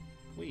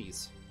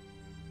 Please.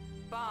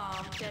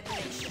 Bomb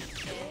detonation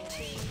in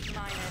T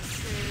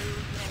minus 2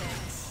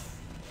 minutes.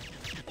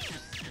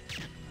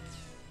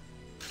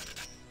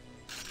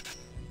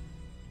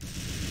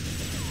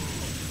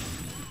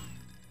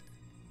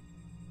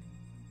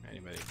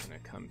 Anybody gonna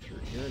come through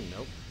here?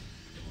 Nope.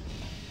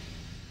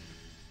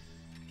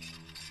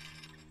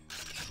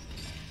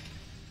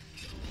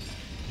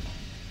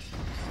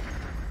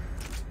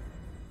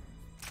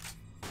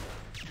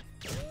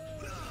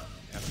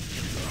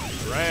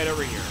 Right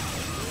over here.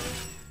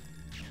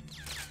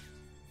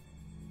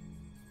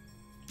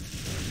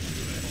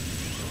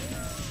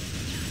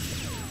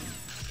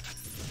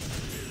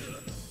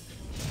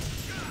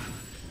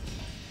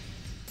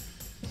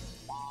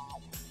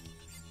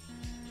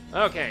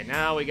 Okay,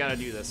 now we gotta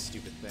do this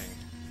stupid thing.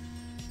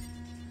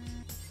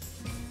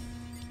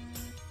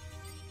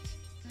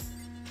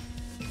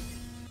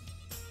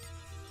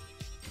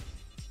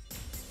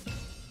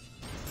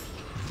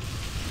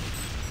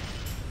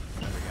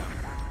 There we go.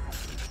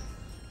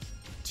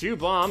 2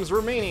 bombs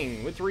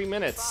remaining with 3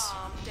 minutes.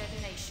 Bomb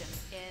detonation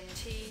in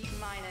T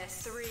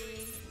minus 3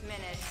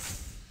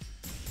 minutes.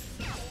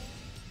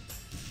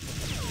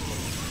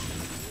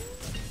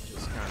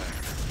 Just kind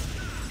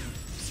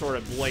of sort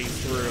of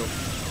blaze through.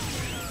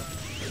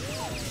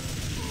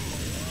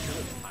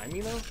 Behind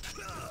me though?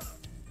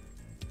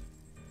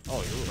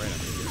 Oh, you're right up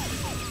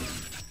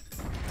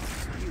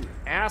here. You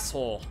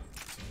asshole.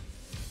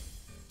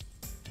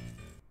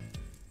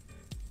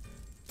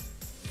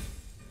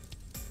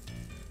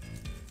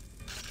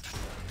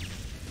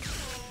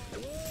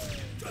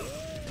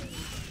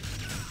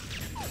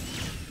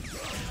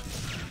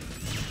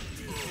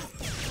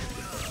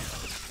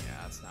 Yeah,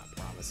 that's not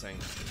promising.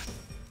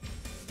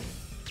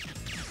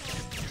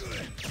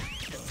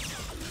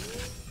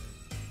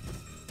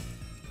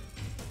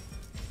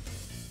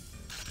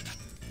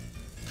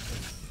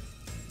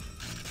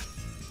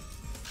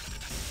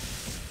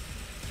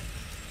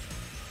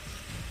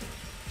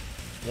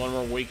 One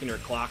more week and your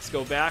clocks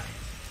go back.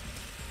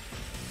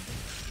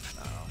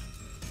 Uh-oh.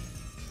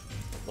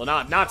 Well,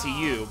 not to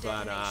you,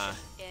 but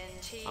In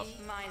T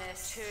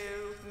minus 2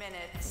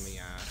 minutes. let me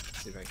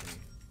see if I can.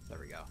 There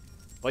we go.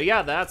 Well,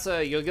 yeah, that's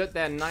you'll get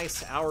that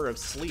nice hour of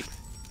sleep.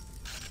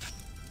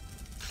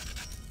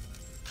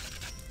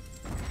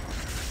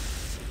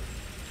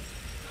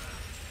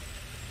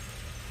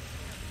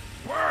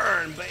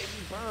 Burn, baby,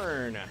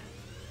 burn.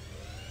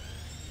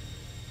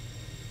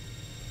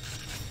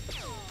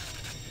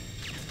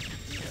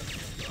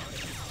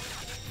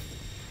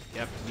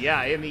 Yep.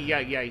 Yeah, and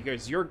yeah,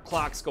 because your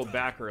clocks go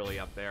back early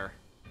up there.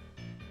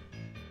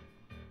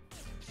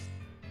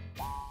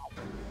 Yeah,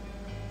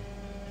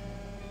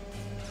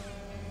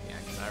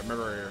 'cause I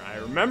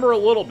remember a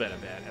little bit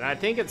of it, and I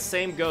think it's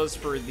same goes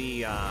for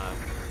the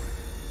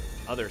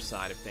other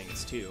side of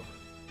things too.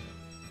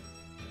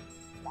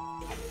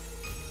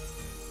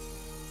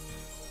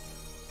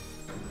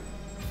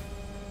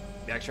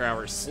 The extra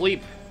hour of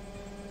sleep.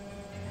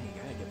 You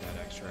gotta get that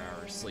extra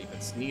hour of sleep.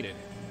 It's needed.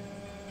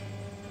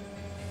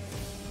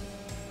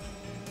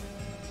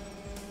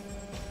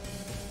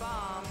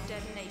 Bomb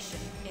detonation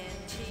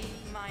in T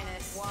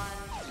minus 1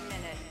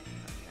 minute.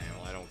 Okay,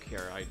 well, I don't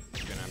care. I'm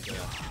gonna have to.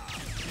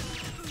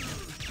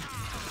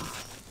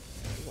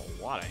 There's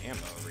a lot of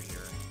ammo over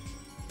here.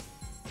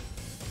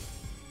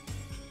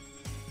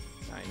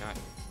 Not.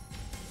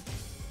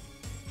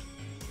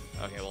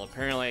 Okay, well,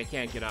 apparently I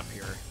can't get up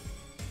here.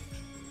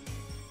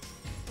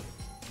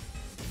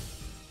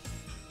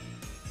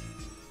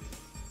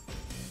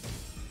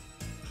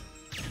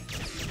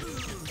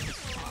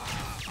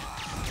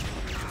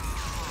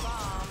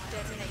 Bomb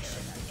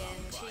detonation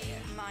in T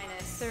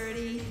minus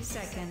 30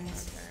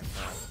 seconds.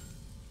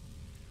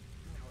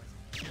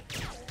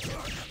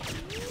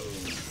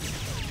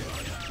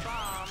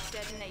 Bomb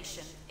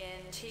detonation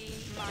in T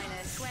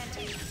minus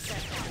 20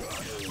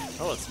 seconds.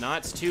 Oh, it's not.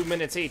 It's 2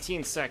 minutes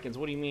 18 seconds.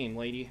 What do you mean,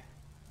 lady?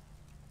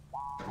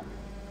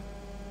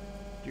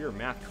 Do your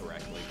math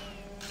correctly.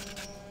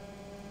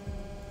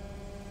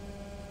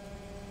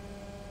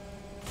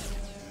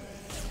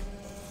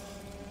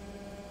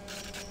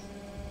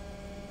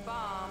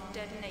 Bomb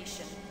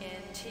detonation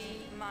in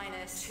T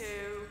minus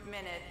 2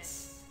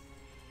 minutes.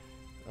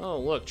 Oh,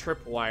 look,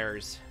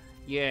 tripwires.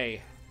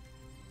 Yay.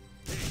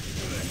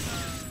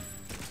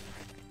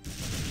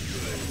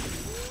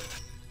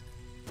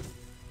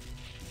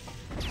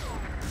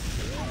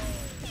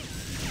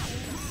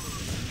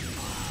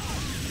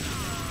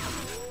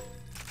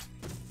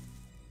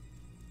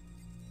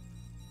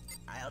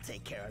 I'll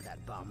take care of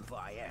that bomb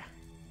for you.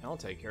 I'll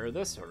take care of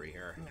this over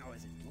here. Now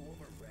is it blue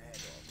over red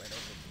or red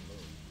over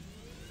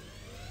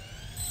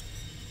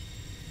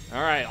blue?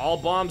 Alright, all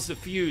bombs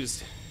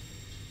defused.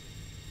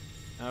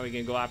 Now we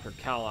can go after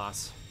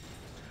Kalos.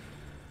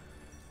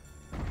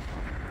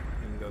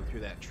 And go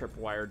through that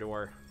tripwire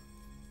door.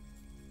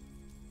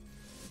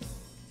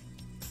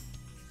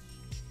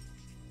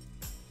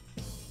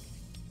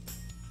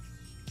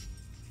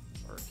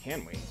 Or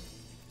can we?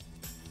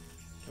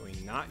 Can we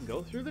not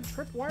go through the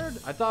tripwire?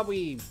 I thought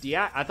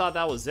I thought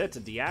that was it to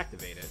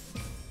deactivate it.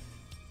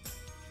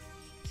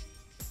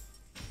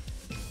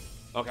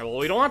 Okay, well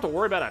we don't have to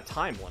worry about a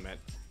time limit.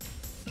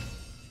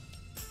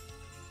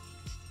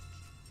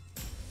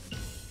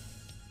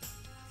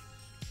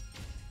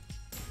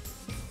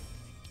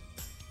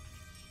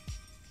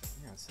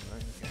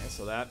 Yeah,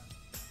 so that,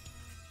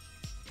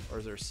 or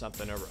is there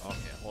something over? Okay,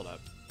 hold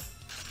up.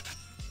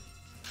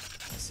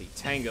 I see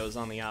Tango's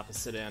on the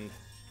opposite end.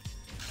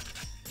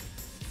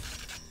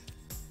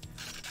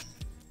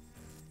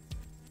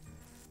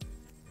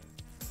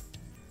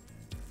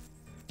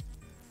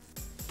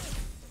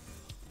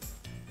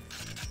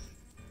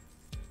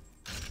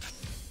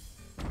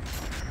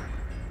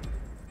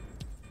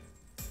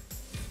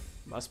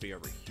 Must be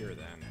over here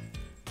then.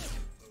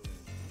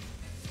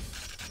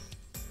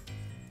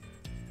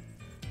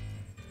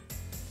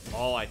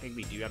 Oh, I think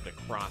we do have to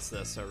cross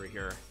this over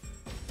here.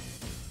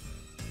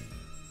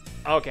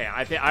 Okay,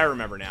 I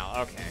remember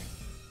now. Okay.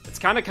 It's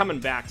kind of coming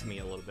back to me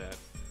a little bit.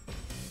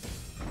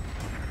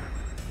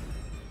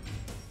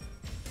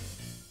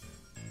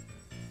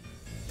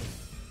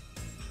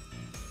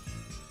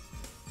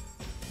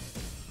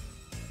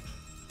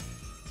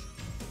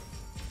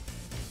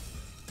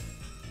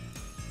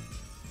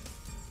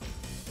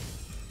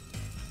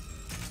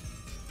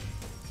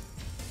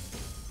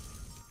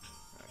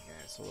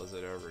 So was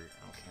it over?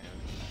 Okay.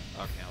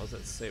 Okay, I was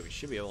going to say we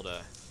should be able to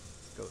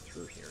go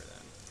through here then.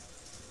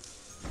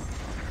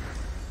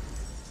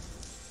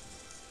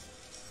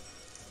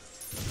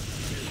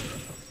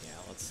 Yeah,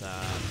 let's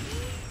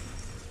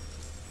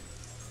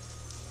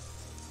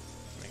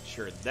make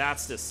sure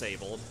that's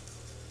disabled.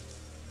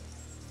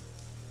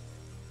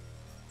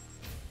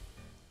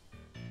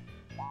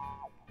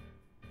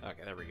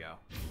 Okay, there we go.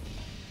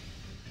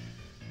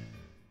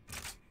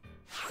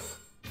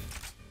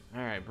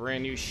 Alright,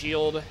 brand new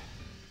shield.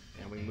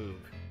 And we move.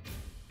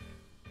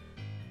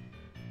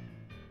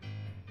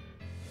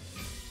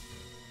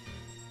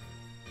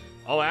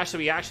 Oh,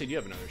 actually, we actually do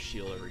have another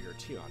shield over here,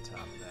 too, on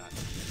top of that.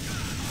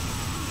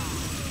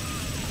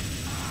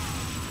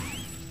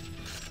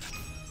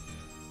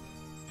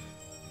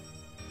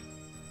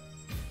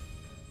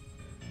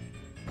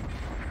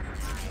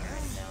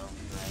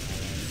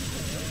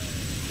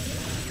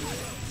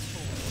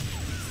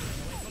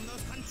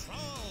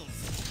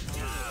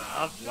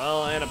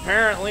 Well, and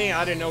apparently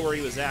I didn't know where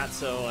he was at,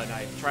 so and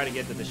I tried to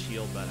get to the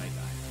shield, but I died.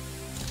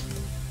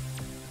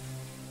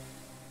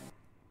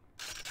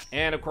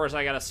 And of course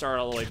I gotta start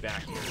all the way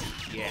back here.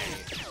 Yay.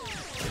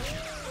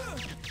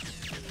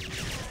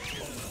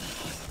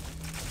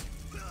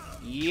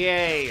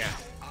 Yay!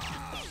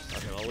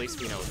 Okay, well at least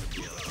we know what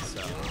to do,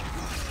 so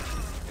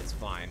it's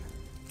fine.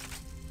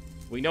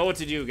 We know what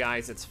to do,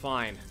 guys, it's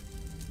fine.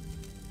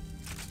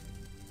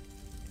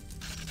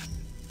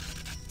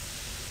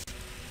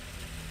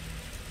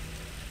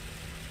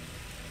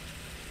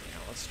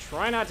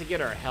 Try not to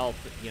get our health,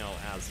 you know,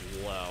 as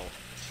low.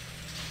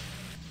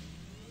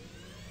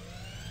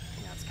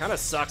 Yeah, it kind of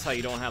sucks how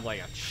you don't have,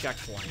 like, a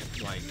checkpoint,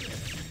 like,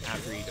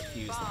 after you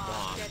defuse the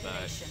bomb,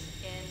 but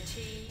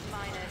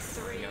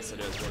I guess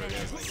it is what it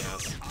is, I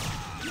guess.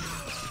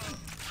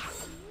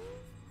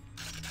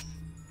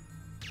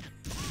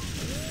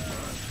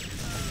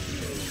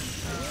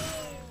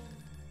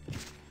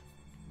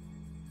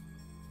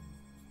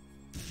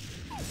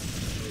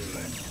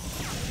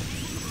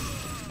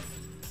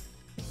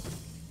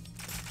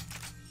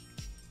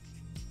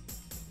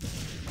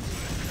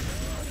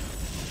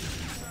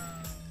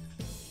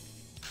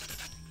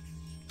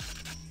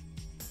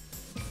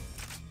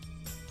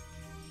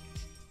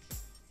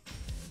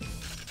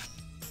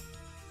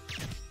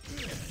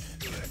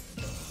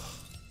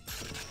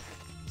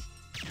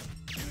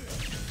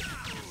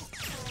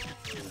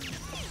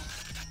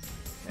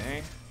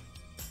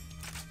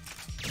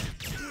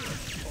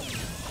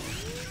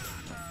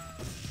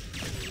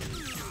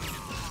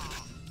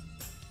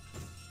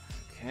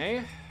 Okay.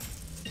 Yeah,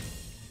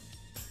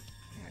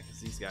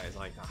 because these guys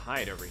like to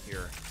hide over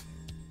here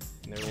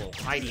in their little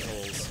hidey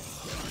holes.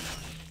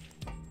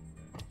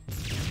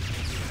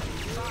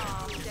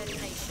 Bomb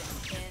detonation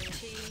in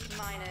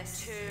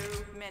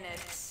T-2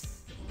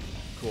 minutes.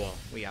 Cool,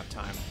 we have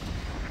time.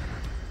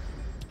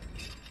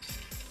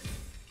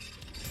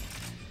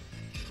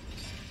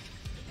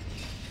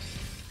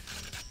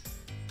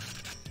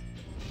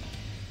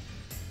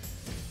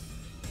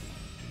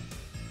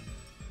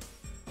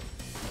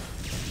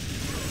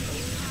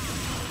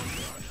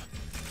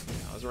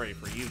 Ready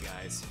for you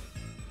guys.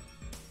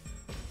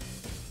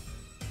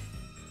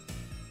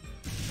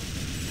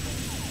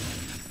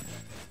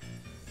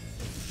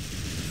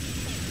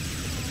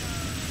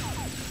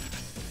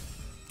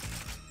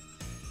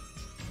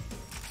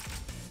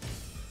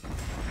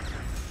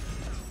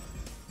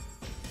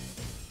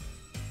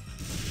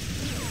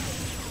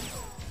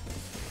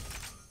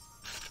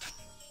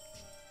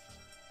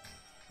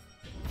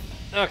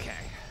 Okay.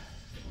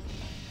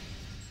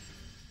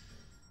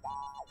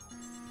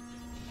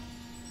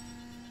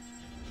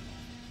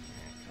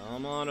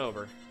 Come on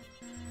over.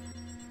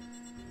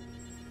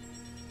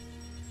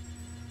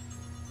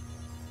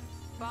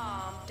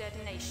 Bomb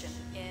detonation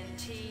in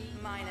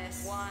T-1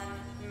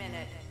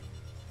 minute.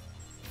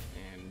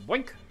 And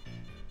boink.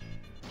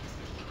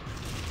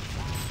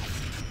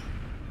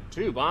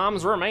 2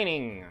 bombs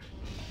remaining.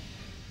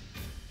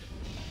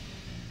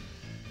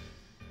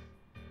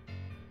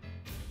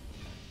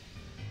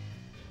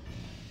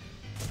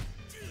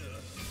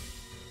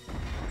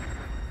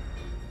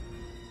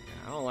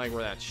 I don't like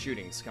where that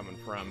shooting's coming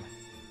from.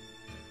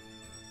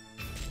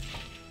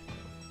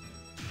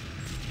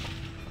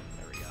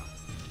 There we go.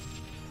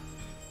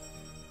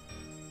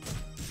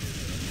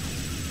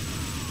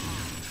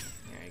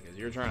 Yeah, because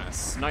you're trying to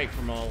snipe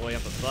from all the way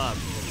up above.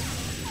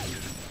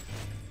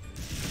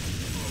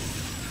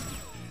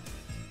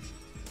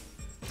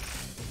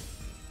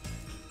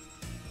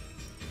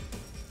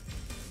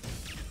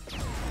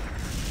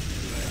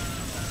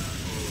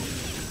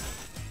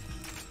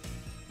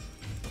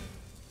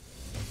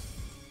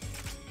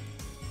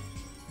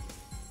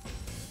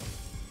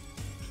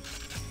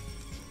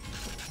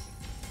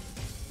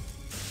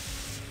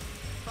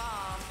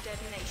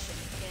 Detonation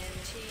in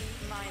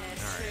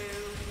T-2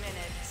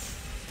 minutes.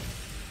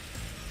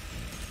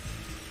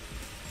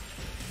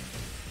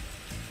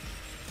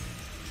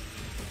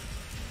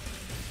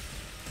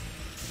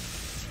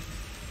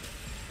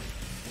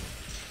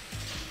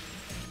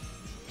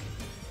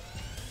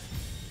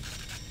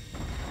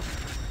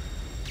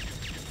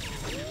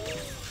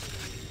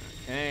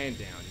 Okay,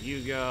 down you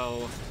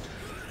go.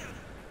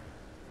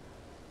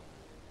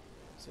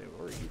 Say,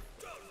 where are you?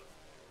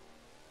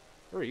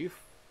 Where are you?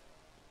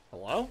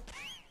 Hello?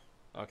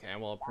 Okay,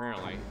 well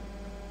apparently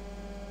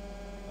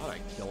I thought I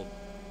killed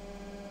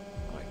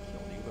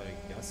you, but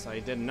I guess I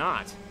did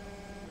not.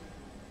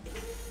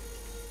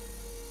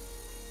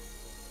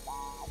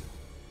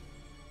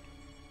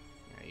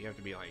 Yeah, you have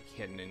to be like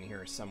hidden in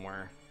here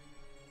somewhere.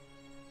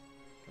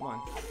 Come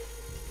on.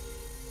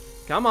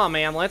 Come on,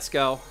 man, let's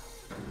go.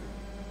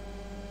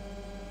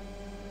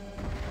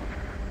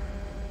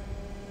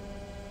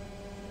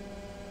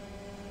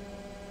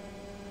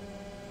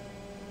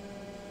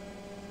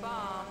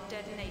 Bomb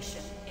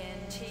detonation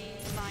in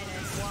T-1.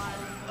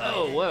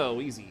 Oh,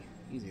 whoa, easy.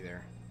 Easy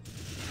there.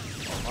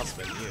 Oh, it must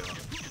have been you.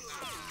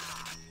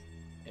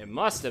 It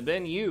must have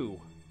been you.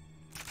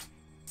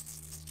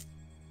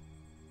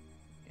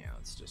 Yeah,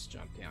 let's just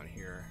jump down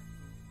here.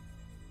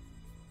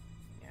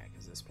 Yeah,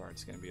 because this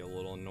part's going to be a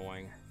little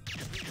annoying.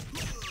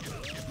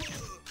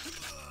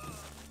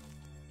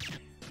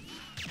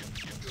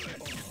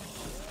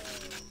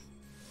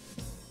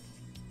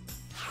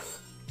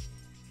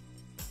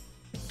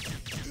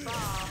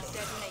 Bomb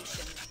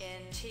detonation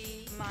in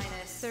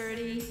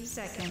T-30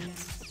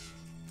 seconds.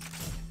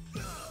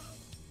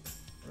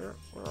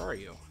 Where are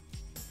you?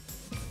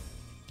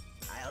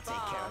 I'll take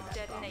care of Bomb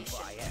that bomb detonation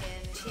for you.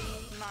 in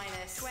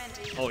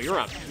T-20. Oh, you're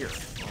up here.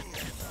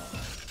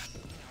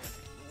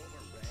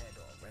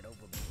 Red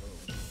over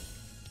blue.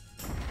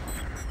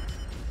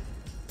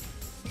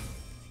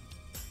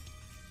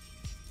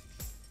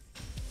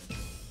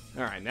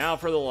 Alright, now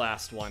for the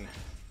last one.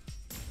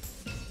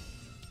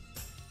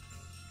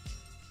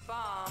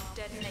 Bomb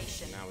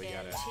detonation Now we in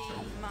gotta-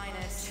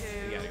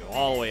 T-2. We gotta go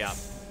all the way up.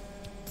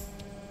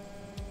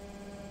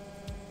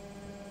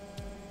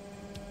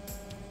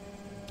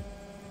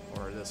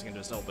 Or this can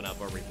just open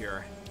up over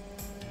here.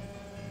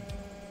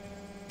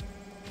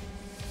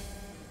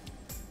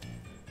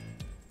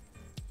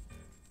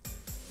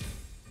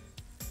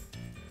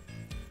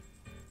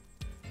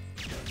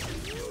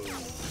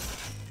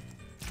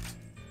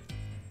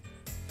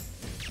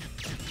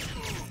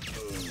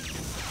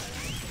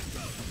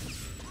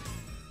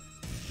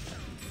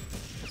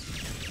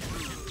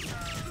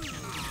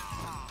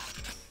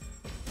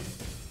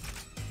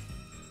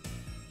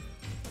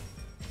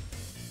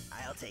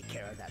 I'll take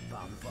care of that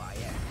bomb for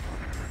you.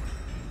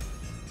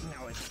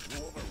 Now it's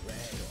blue over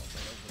red or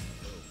red over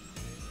blue.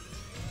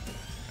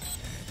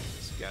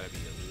 Just gotta be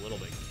a little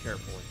bit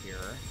careful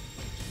here.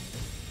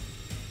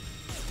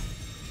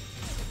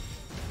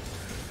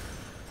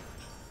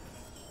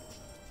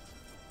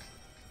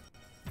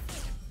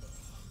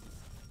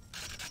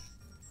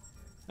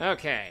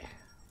 Okay,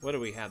 what do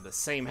we have? The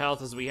same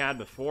health as we had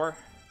before?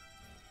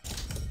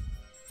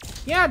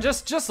 Yeah,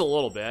 just a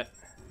little bit.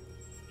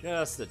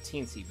 Just a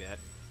teensy bit.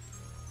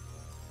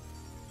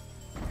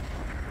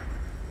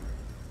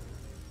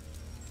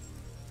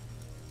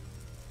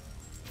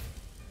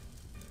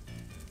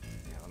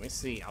 Yeah, let me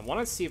see. I want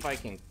to see if I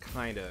can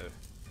kind of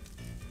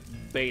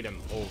bait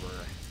him over.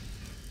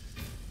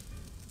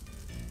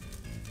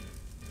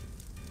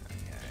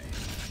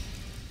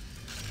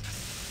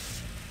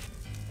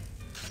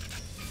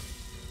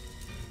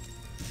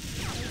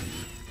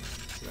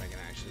 See if I can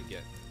actually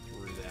get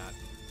through that.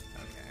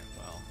 Okay,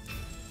 well.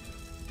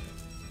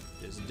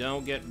 Just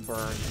don't get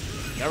burned.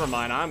 Never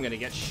mind, I'm gonna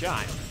get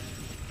shot.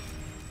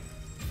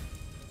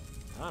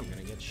 I'm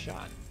gonna get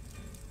shot.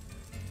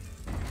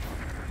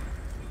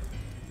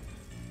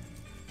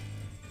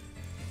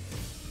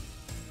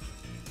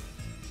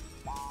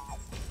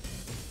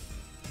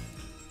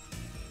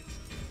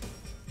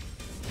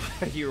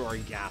 You are a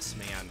gas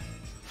man.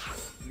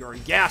 You're a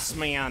gas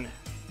man.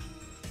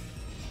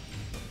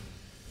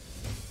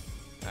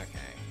 Okay.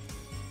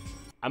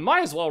 I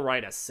might as well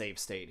write a save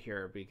state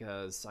here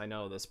because I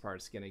know this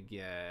part's gonna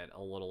get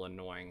a little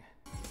annoying.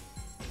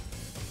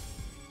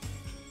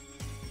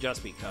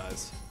 Just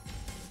because.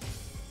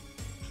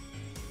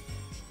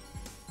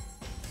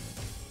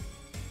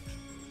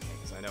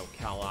 Because I know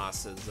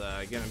Kalos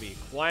is gonna be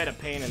quite a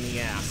pain in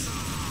the ass.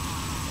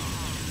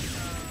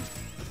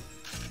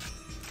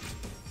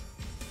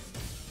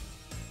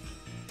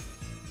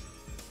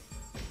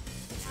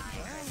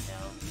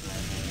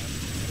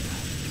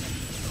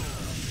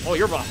 Oh,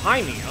 you're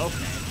behind me.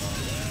 Okay.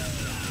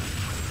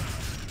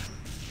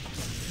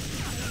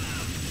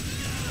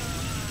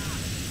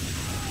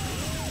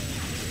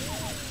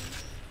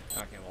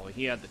 Okay, well,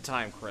 he had the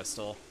time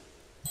crystal.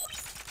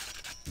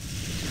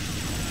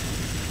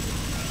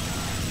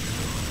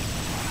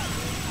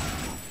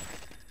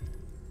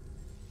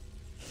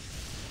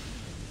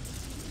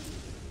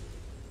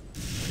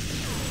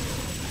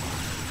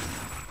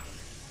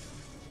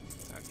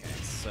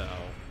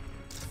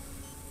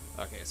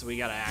 Okay, so we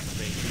gotta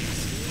activate these.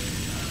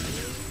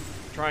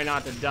 Try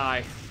not to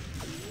die.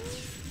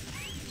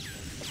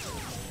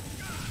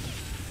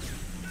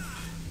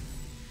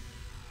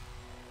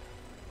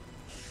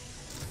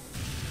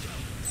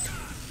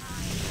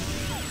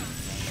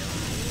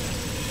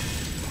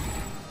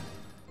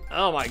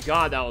 Oh my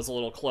god, that was a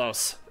little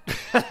close.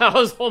 That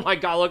was, oh my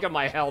god, look at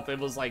my health. It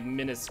was like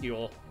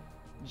minuscule.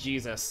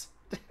 Jesus.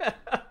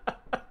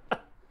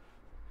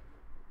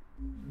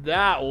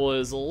 That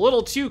was a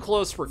little too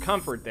close for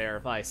comfort there,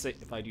 if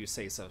I do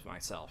say so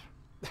myself.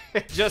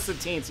 Just a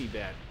teensy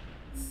bit.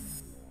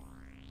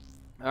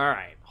 All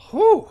right.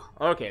 Whew.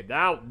 Okay,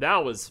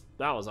 that was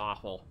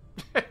awful.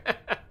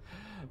 At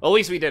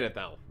least we did it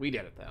though. We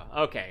did it though.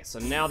 Okay, so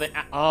now the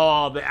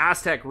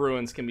Aztec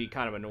ruins can be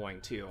kind of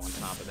annoying too. On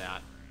top of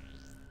that,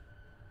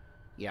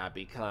 yeah,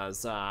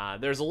 because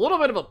there's a little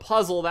bit of a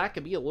puzzle that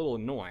could be a little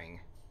annoying.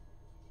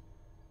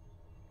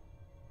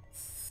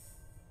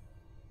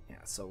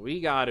 So we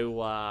gotta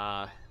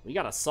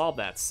solve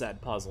that said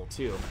puzzle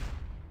too.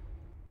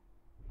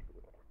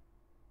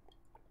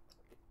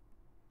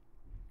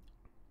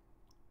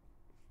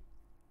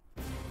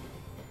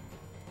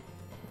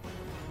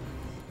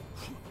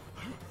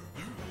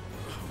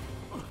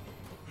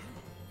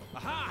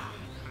 Aha!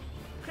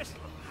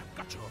 Crystal, I've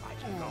got you right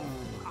to go.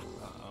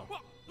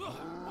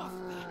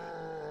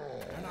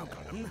 And now,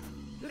 Gollum,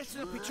 let's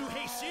not be too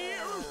hasty.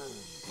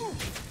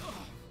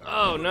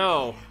 Oh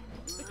no!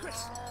 The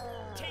crystal.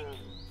 Take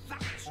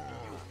that.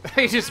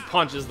 He just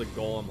punches the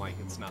golem like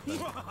it's nothing.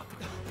 Listen,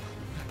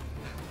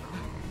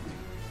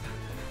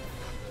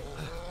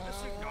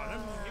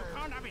 Gollum, you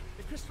can't have it.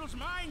 The crystal's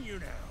mine, you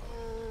know.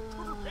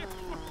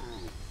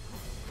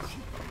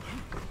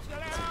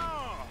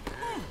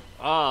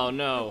 Oh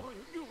no.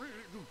 You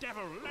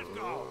devil, let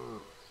go.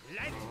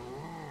 Let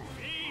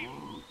me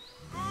go.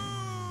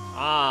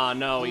 Ah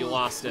no, he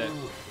lost it.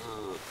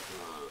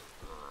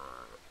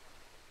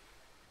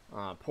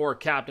 Poor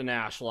Captain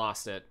Ash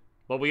lost it.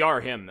 But we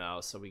are him, though,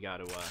 so we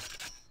gotta,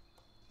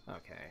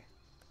 okay.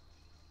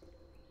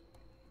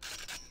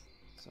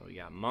 So we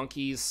got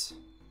monkeys.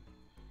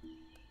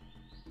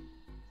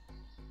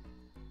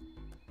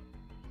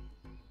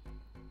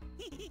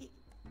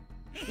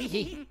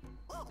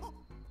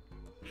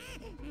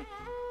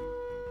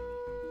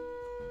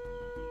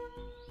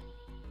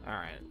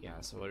 Alright, yeah,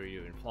 so what are we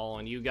doing?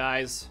 Following you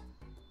guys?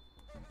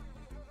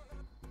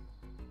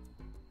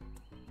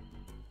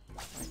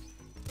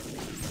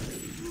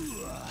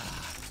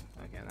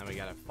 Okay, then we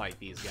gotta fight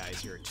these guys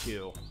here,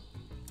 too.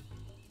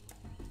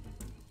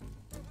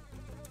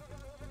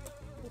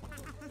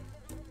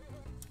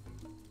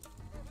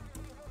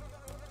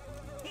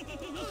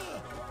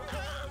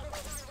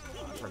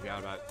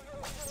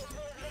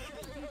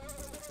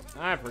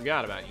 I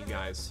forgot about you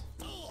guys.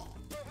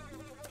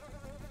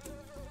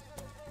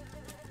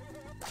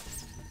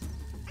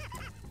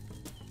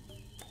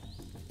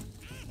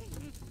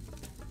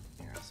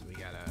 Yeah, so we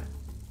gotta...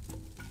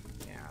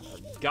 Yeah,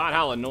 I forgot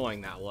how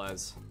annoying that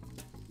was.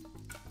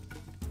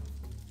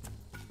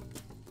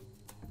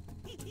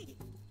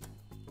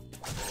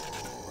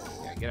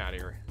 Yeah, get out of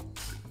here.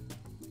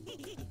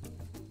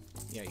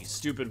 Yeah, you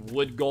stupid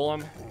wood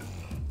golem.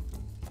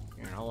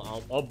 Here,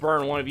 I'll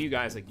burn one of you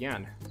guys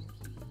again.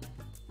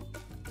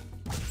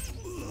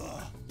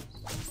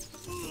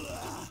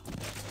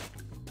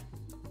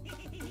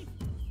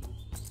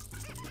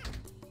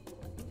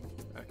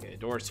 Okay, the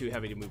door's too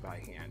heavy to move by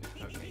hand.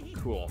 Okay,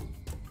 cool.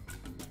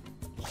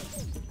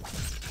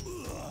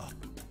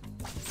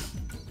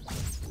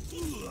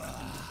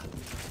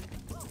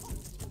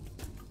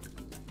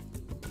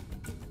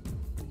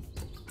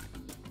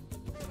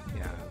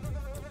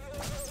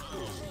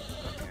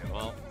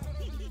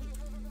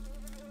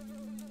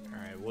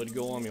 Wood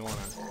golem, you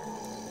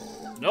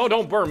wanna... No,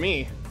 don't burn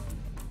me!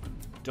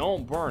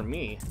 Don't burn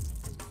me.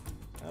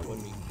 That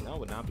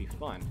would not be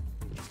fun.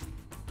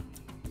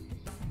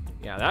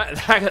 Yeah,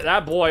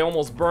 that boy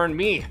almost burned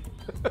me.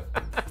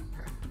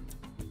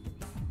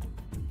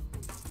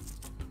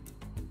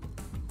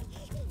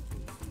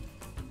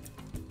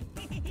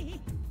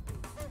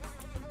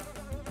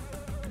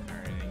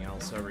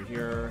 this over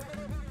here.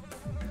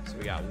 So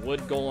we got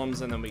wood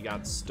golems, and then we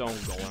got stone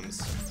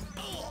golems.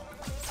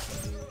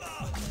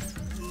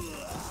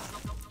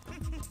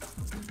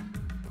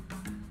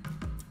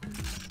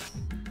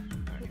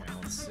 Okay,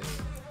 let's see.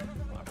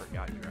 Oh, I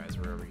forgot you guys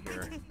were over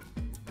here.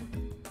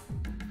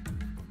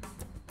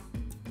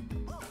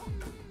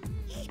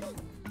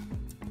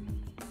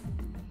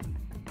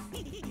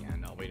 Yeah,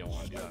 no, we don't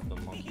want to do that. The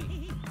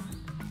monkey.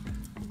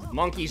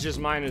 Monkey's just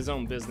minding his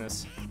own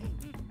business.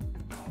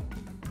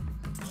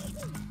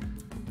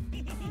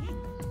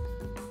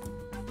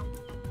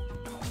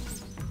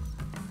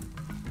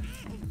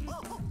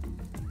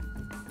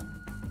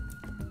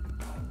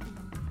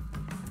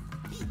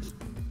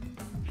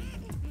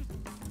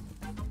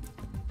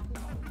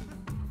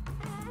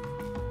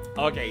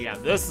 Okay, yeah,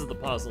 this is the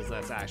puzzles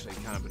that's actually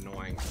kind of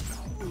annoying.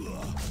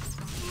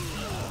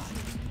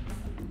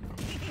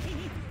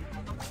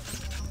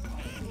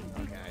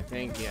 Okay, I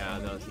think, yeah,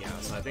 those, yeah,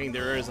 so I think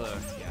there is a,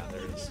 yeah,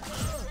 there is.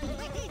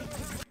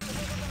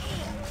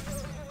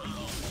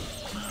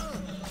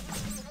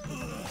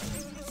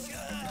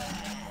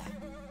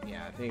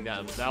 Yeah, I think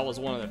that was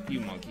one of the few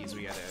monkeys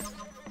we had to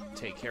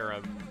take care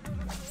of.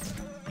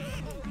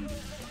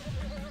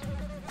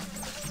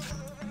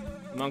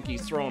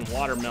 Monkeys throwing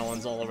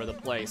watermelons all over the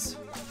place.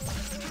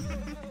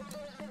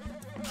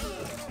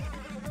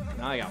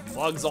 Now I got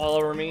bugs all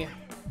over me.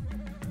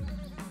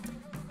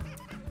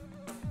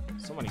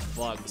 So many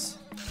bugs.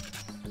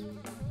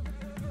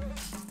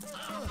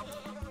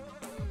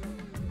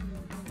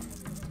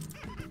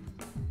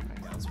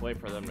 Okay, let's wait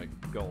for them to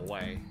go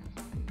away.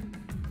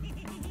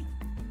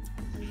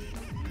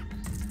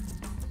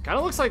 Kind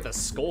of looks like the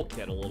Skull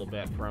Kid a little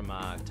bit from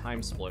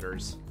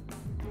Timesplitters.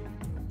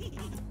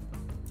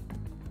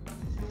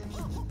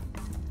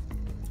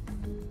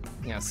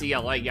 Yeah, see, I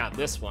like got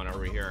this one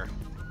over here.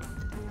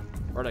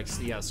 Or like,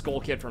 yeah,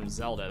 Skull Kid from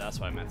Zelda. That's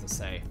what I meant to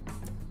say.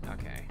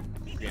 Okay.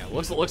 Yeah, it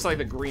looks like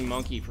the green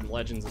monkey from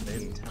Legends of the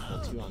Hidden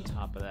Temple too. On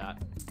top of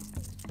that,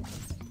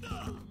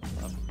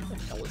 what the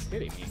hell is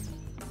hitting me?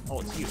 Oh,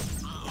 it's you.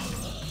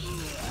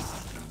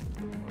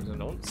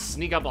 Don't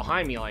sneak up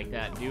behind me like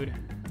that, dude.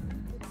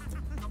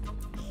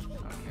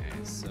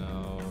 Okay,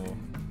 so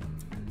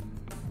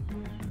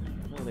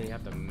they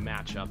have to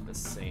match up the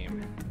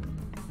same.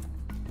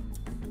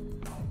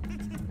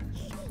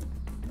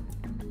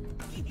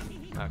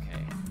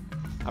 Okay.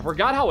 I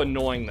forgot how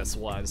annoying this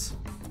was.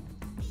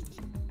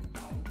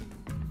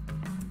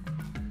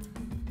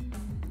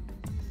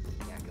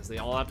 Yeah, because they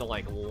all have to,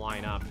 like,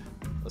 line up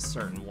a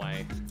certain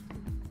way.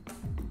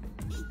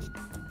 Okay,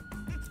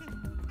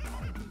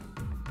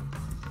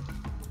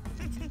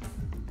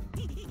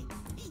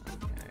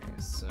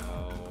 so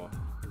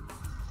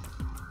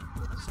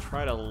let's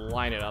try to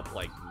line it up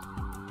like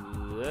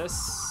this.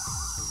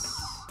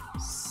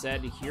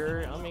 Said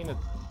here, I mean, I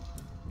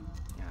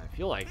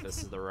feel like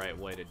this is the right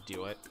way to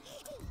do it.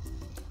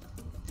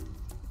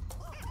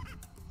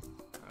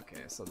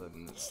 Okay, so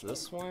then it's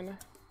this one.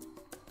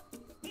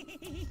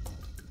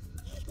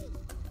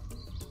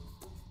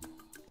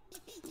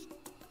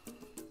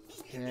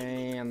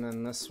 Okay, and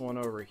then this one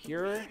over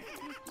here.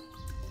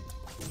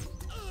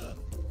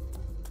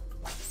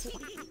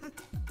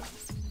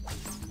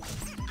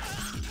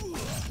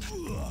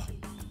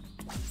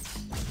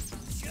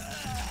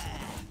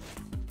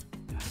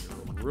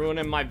 You're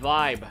ruining my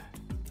vibe.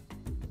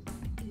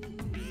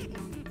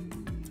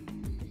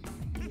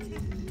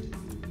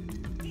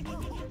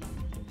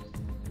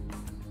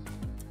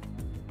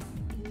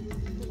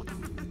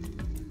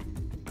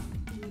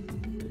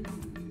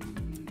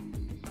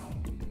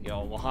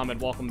 Yo,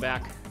 Mohammed, welcome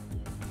back.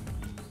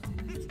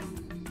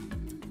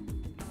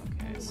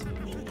 Okay, so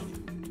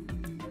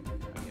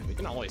okay, we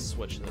can always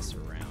switch this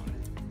around.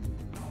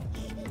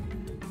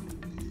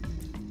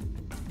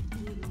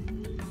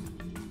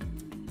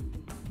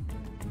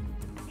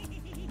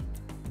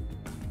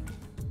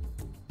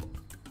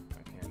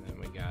 Okay, and then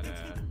we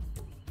gotta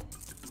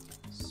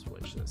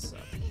switch this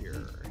up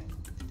here.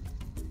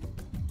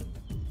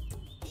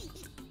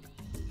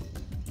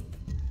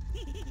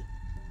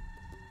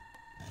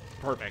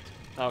 Perfect.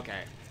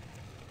 Okay.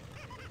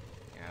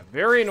 Yeah,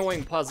 very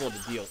annoying puzzle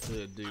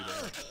to do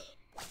there.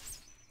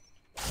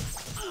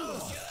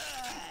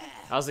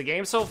 How's the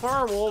game so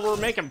far? Well, we're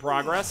making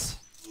progress.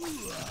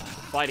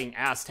 Fighting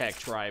Aztec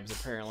tribes,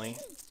 apparently.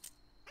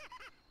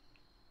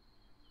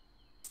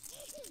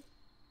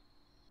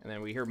 And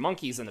then we hear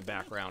monkeys in the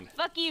background.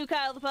 Fuck you,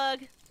 Kyle the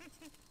Pug.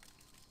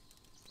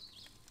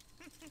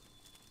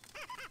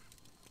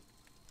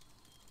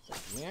 So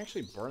can we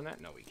actually burn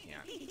that? No, we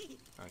can't.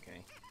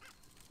 Okay.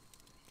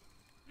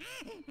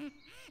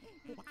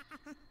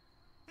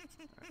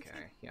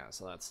 Okay, yeah,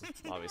 so that's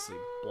obviously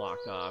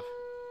blocked off.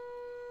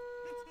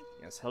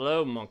 Yes,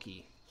 hello,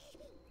 monkey.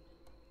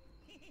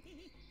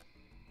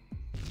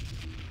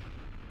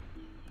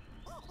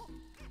 Oh,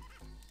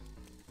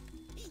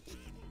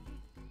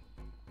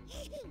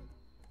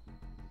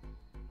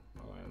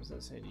 what was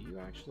that say? Do you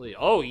actually?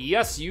 Oh,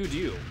 yes, you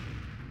do.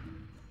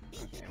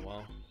 Okay,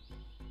 well.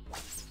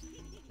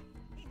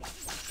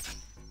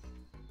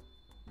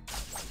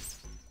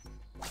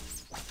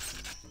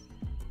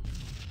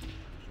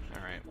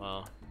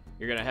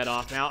 You're gonna head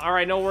off now. All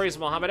right, no worries,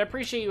 Mohammed. I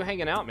appreciate you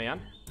hanging out, man.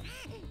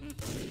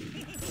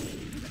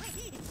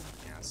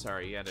 Yeah,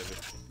 sorry, you had to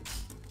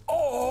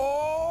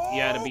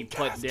be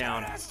put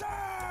down.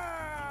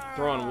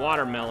 Throwing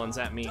watermelons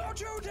at me. Don't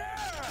you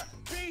dare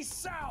be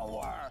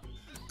sour.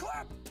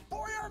 Clap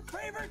for your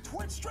favorite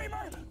Twitch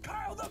streamer,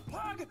 Kyle the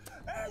Pug,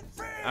 and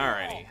feel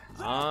Alrighty.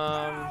 the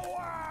power.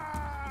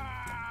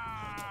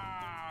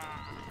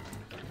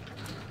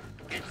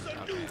 Okay,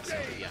 so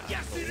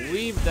yeah, I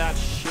believe that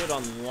should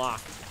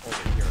unlock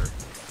over here.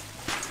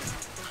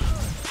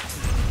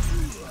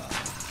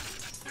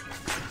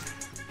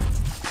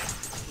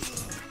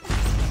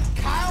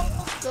 Kyle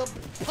the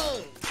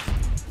Pug.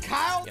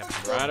 Kyle Yep,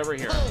 the right over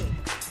here. Pug.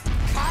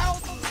 Kyle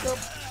the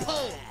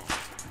Pug.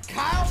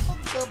 Kyle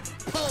the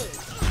Pug.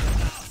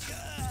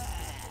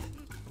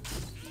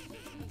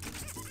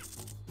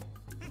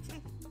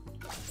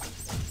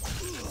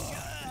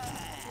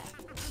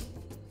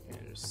 Okay,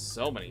 there's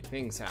so many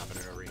things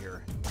happening over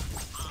here.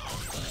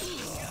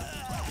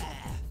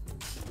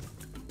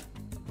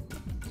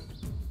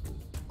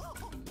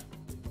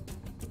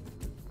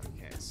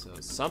 Okay, so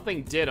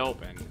something did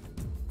open.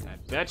 I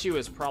bet you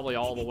it's probably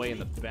all the way in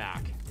the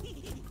back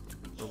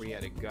where we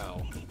had to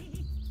go.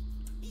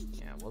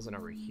 Yeah, it wasn't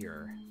over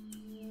here.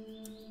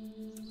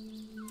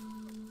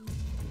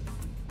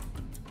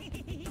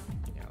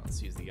 Yeah,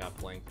 let's use the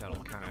uplink.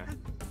 That'll kind of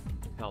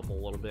help a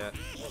little bit.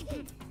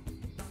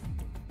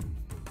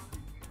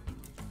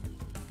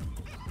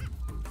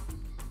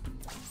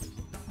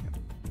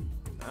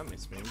 That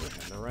makes me we're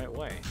heading the right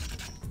way.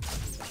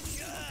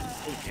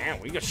 Oh, damn,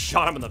 we just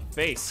shot him in the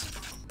face.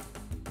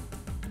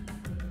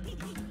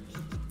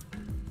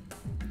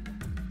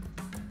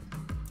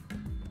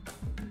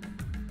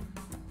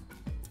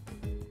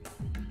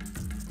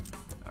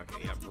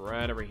 Okay, yep,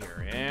 right over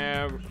here.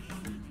 And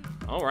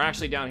oh, we're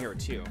actually down here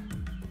too.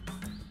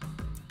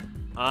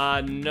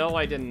 No,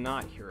 I did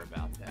not hear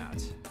about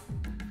that.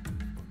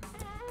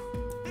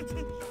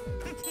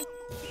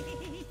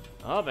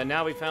 Oh, but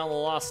now we found the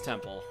Lost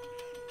Temple.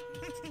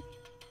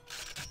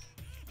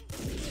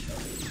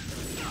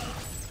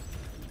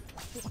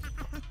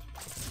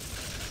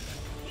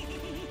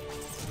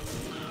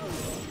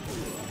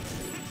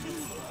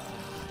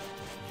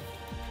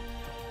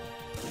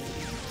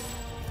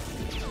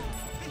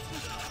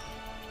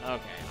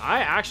 Okay,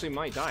 I actually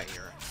might die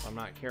here if I'm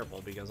not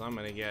careful because I'm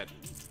gonna get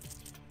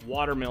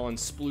watermelon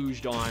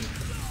splooged on.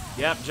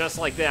 Yep, just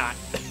like that.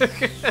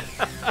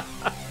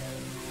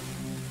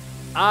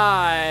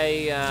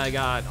 I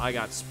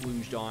got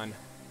splooged on.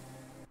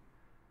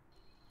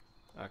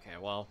 Okay,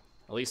 well,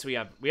 at least we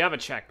have a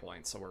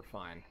checkpoint, so we're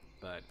fine.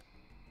 But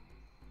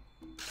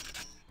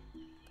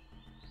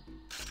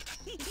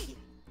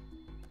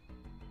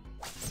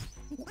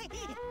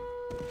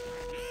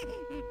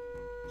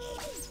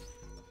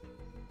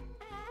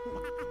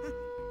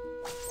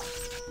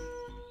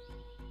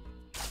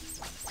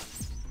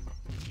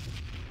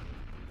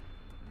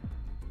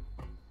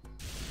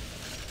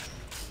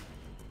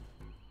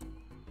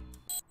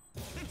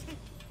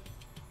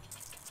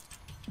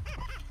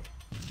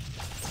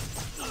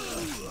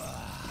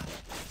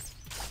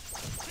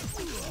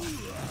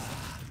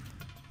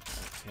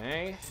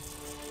okay.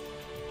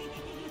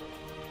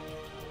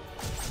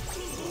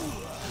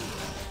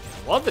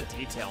 Love the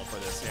detail for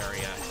this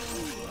area.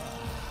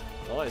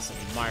 I always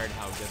admired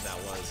how good that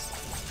was.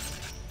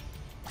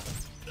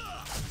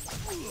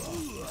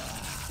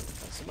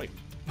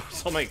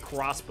 So many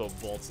crossbow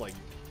bolts. Like,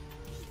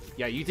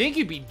 yeah, you think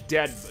you'd be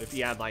dead if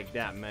you had like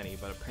that many,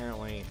 but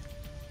apparently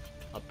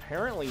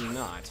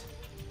not.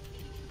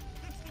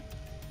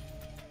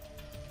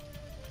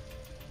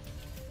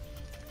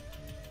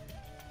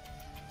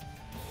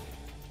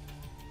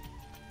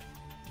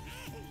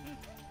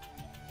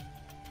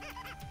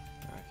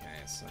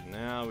 So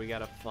now we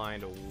gotta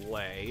find a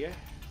way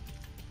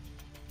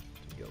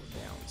to go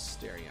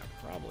downstairs. Yeah,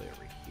 probably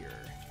over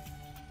here.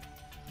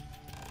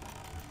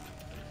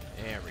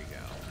 There we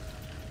go.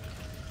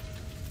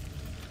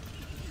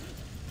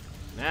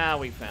 Now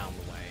we found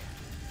the way.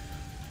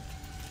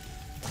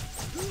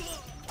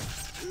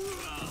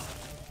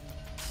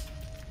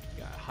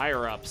 Got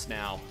higher ups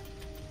now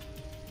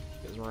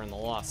because we're in the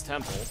Lost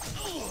Temple.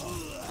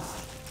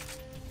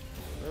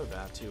 We're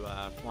about to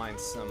find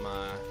some.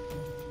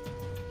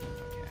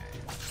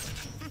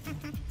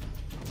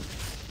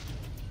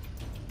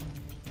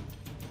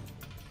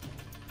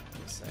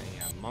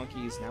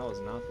 Monkeys, now is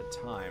not the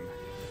time.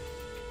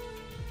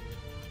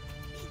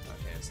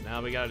 Okay, so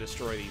now we gotta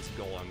destroy these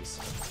golems.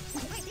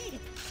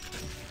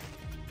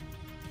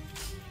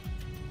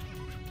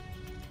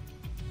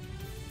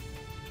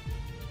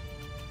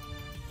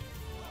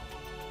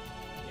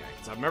 Yeah,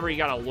 because I remember you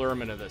gotta lure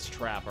them into this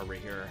trap over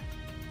here.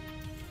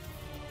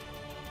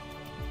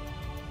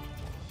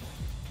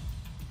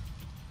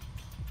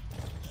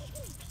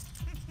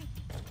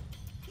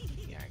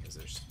 Yeah, because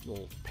there's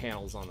little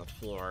panels on the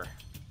floor.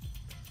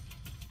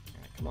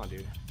 Come on,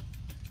 dude.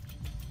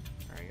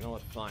 Alright, you know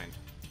what? Fine.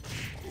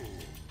 Okay,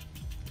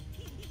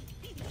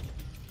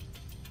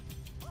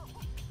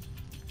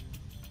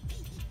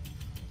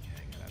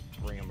 I gotta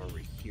bring him over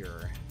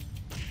here.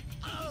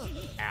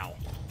 Ow.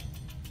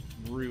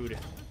 Rude.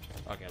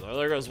 Okay, well,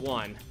 there goes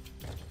one.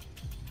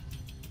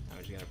 Now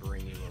we just gotta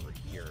bring you over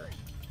here.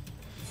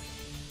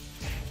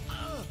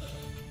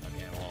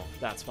 Okay, well,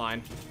 that's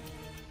fine.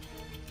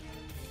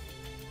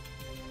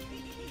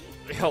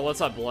 Yo,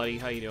 what's up, Bloody?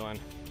 How you doing?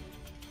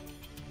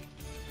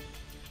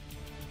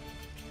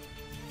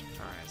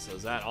 Alright, so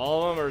is that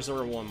all of them, or is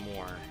there one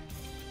more?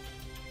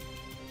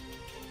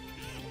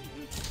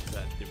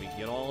 Did we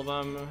get all of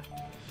them?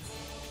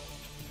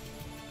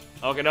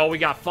 Okay, no, we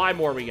got 5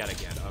 more we gotta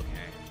get. Okay.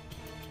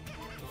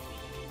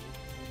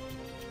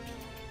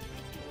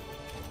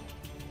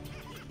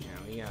 Yeah,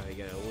 we gotta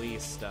get at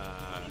least, a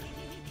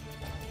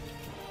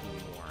few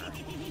more.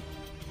 Okay,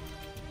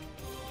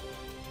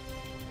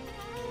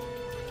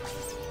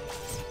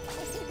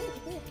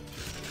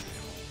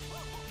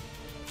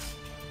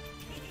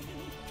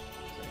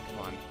 come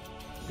on.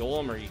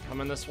 Golem, are you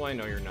coming this way?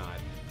 No, you're not.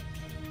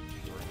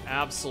 You're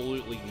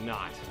absolutely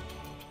not.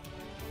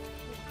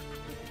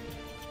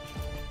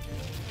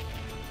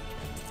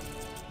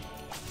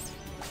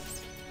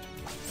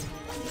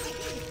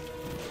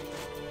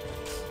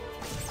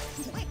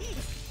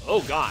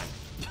 Oh god.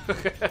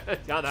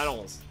 God, that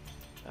almost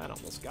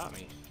got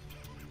me.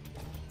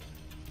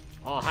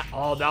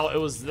 Oh, no, it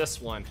was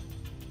this one.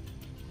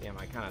 Damn,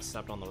 I kind of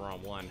stepped on the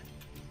wrong one.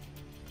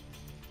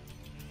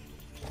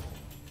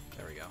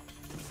 There we go.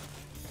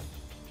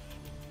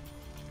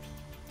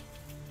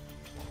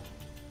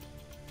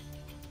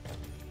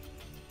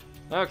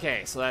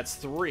 Okay, so that's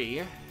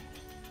 3.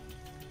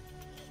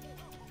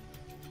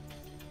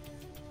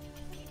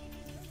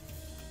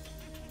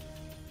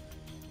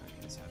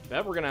 I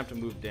bet we're gonna have to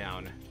move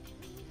down.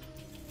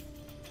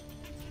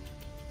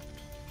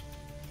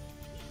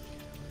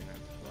 We're gonna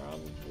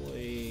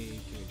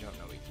probably... Can we jump?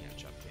 No, we can't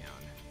jump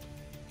down.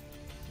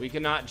 We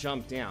cannot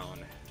jump down.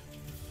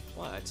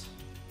 What?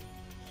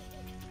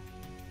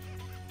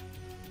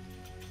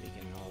 We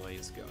can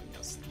always go.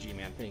 Yes,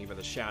 G-Man, thank you for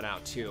the shout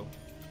out too.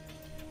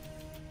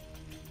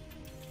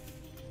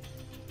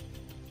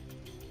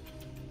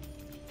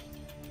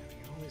 We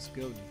can always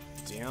go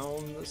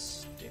down the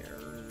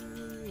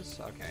stairs.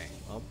 Okay,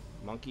 well,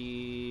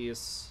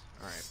 monkeys.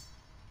 Alright.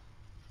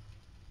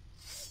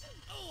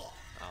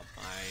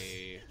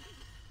 I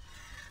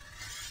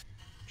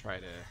try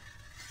to...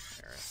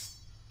 There.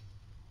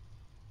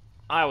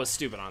 I was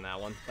stupid on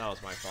that one. That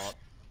was my fault.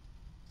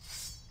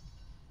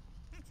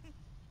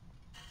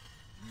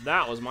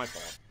 That was my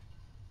fault.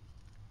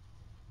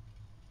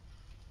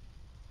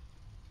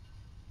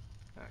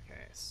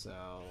 Okay, so...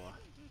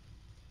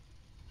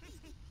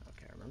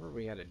 Okay, I remember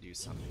we had to do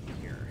something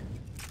here.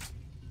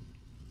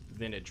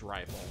 Vintage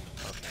rifle.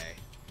 Okay.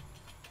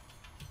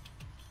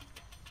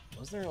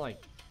 Was there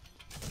like...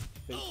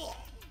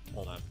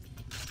 Hold on.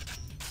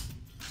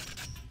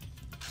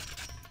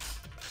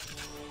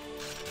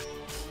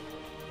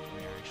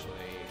 We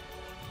actually...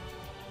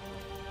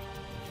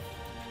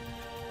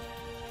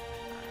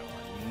 Alright,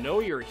 well, I know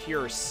you're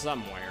here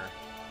somewhere.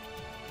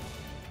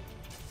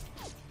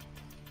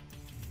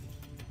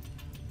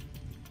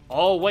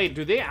 Oh, wait,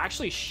 do they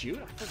actually shoot?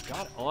 I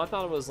forgot. Oh, I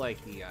thought it was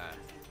like the, I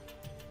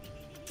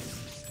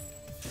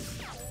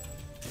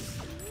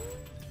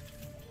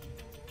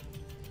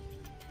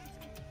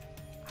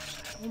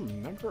don't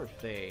remember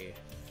if they...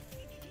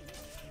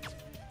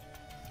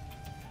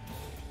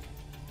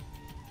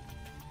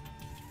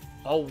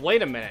 Oh,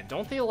 wait a minute.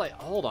 Don't they, like...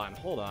 Hold on,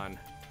 hold on.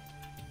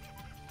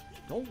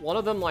 Don't one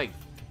of them, like,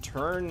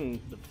 turn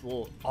the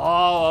full...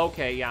 Oh,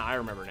 okay, yeah, I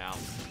remember now.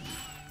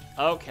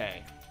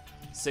 Okay.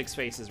 6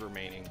 faces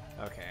remaining.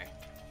 Okay.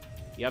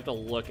 You have to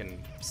look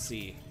and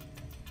see.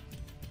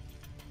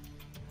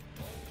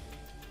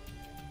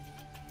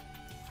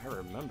 I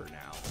remember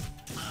now.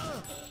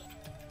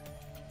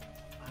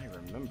 I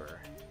remember.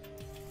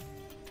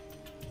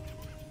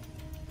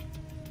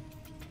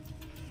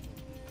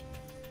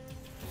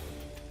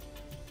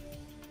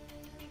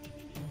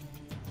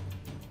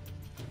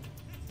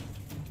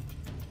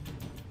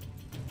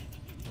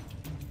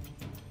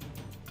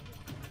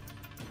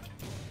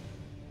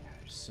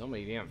 There's so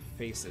many damn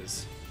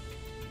faces.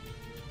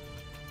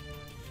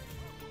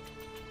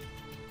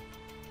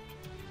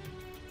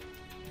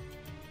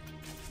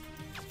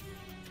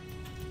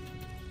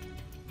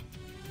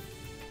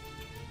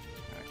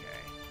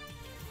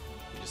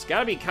 Just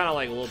gotta be kind of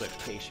like a little bit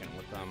patient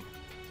with them.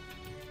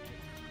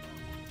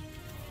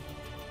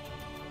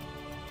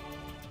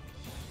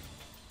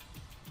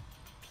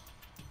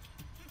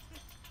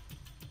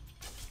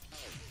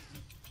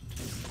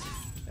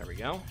 There we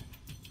go.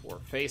 4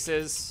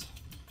 faces.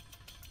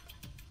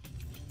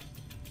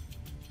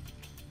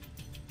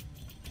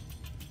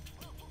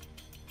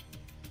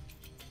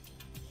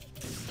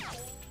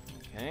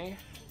 Okay.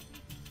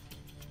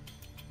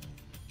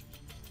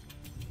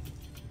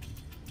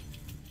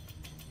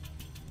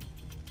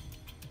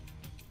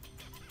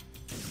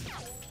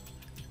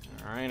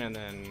 Alright, and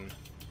then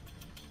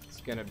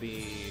it's gonna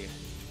be...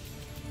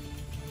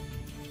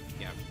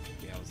 Yeah,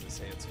 I was gonna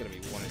say it's gonna be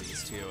one of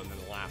these two, and then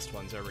the last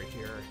one's over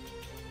here.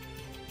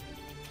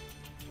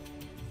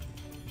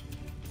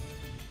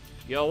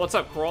 Yo, what's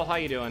up, Coral? How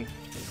you doing?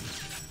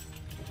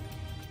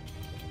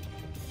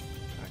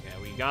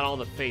 Okay, we got all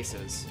the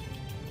faces.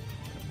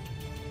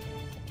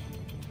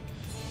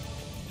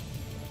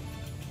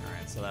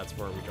 Alright, so that's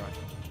where we draw.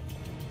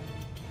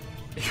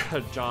 You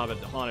got a job at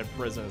the haunted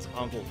prison as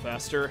Uncle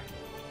Fester.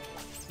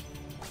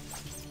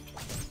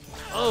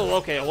 Oh,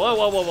 okay. Whoa,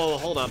 whoa, whoa, whoa.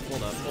 Hold up,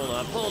 hold up, hold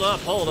up, hold up,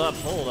 hold up,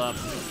 hold up.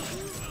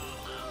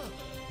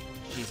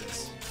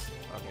 Jesus.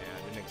 Okay,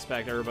 I didn't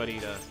expect everybody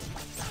to...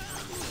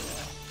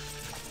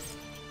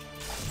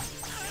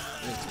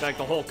 I didn't expect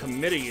the whole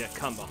committee to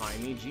come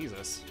behind me.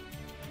 Jesus.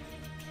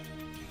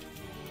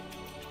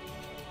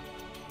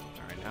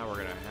 Alright, now we're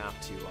gonna have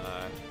to,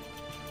 now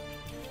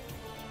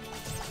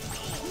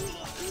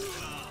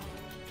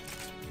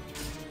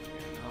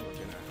I'm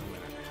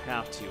gonna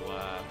have to,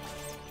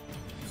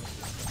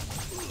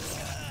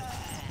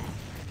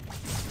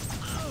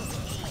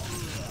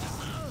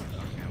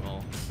 okay,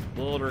 well,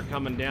 boulder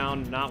coming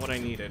down, not what I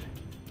needed.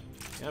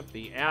 Yep,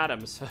 the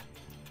Addams.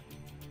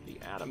 The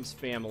Addams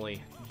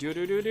family.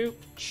 Do-do-do-do.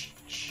 Okay,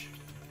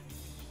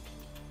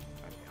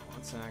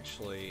 let's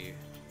actually...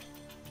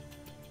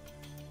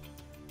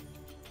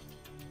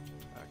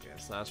 Okay,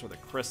 so that's where the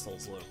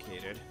crystal's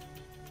located.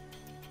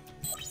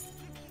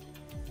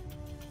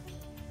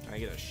 I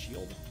get a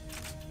shield.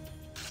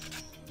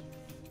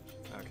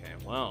 Okay,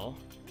 well...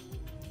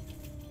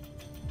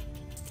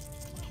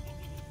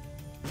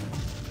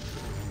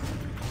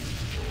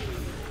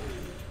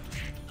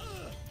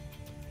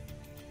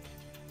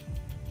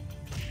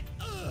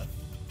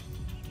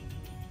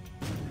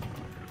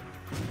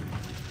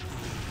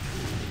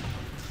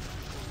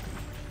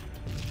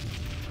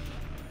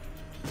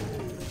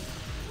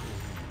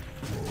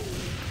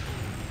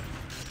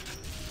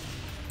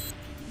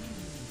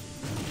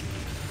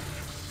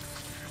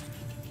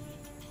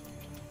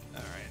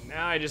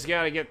 Now I just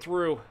gotta get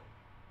through.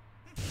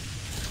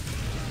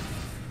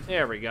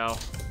 There we go.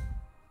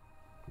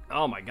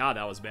 Oh my god,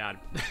 that was bad.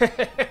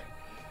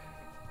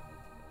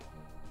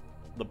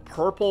 The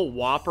Purple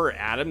Whopper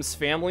Addams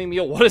family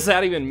meal? What does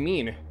that even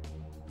mean?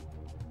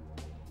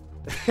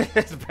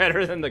 It's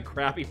better than the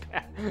crappy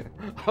pat.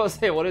 I was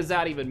saying, what does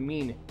that even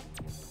mean?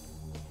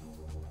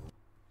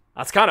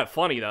 That's kind of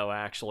funny though,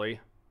 actually.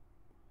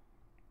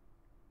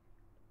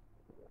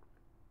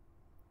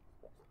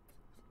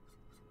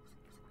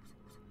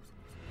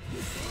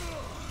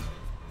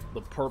 The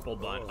purple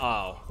bun.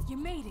 Oh. You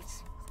made it.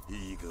 Here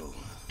you go.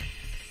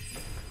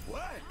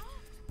 What?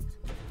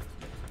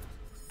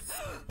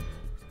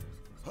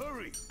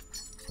 Hurry.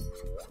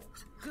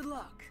 Good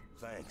luck.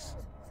 Thanks.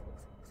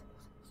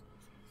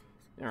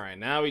 Alright,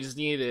 now we just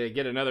need to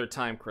get another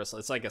time crystal.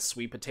 It's like a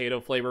sweet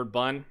potato flavored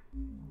bun.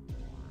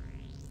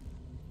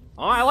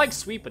 Oh, I like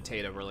sweet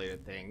potato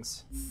related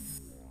things.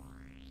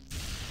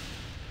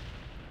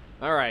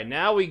 Alright,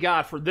 now we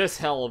got for this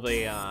hell of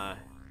a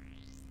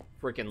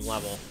freaking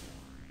level.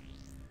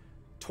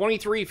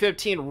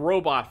 2315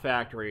 Robot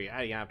Factory.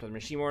 Yeah, after the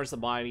machine wars, the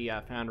body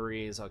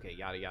foundries. Okay,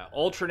 yada yada.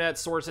 Ultranet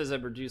sources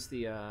have produced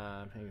the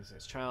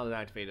child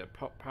activated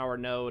power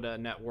node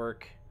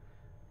network.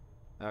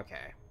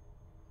 Okay.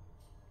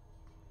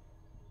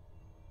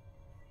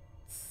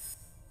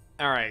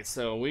 All right,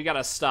 so we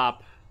gotta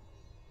stop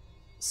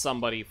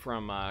somebody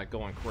from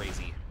going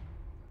crazy.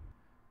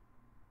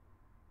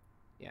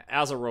 Yeah,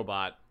 as a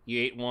robot,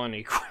 you ate one,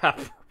 you crap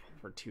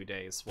for 2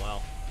 days.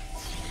 Well,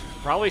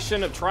 probably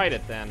shouldn't have tried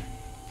it then.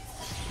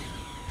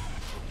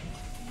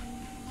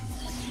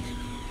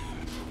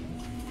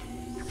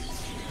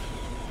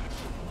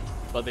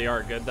 But they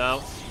are good,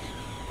 though.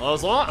 Well,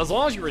 as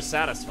long as you were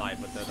satisfied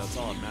with it, that's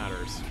all that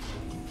matters.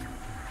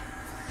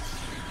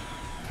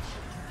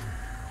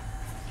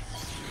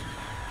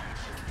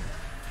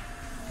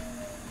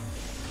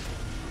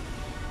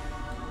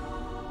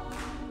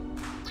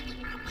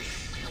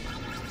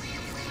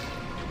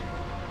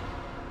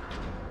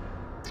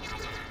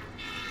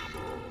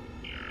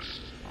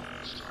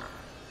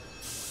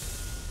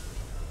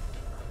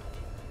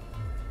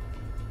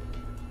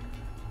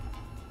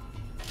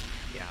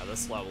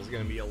 This level's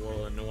gonna be a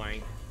little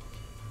annoying.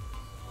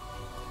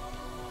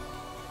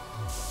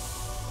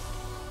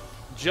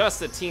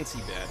 Just a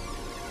teensy bit.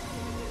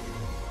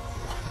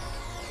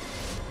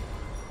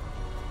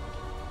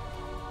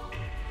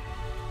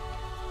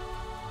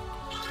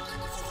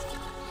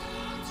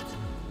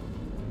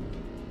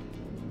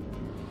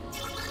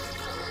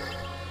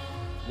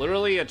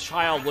 Literally a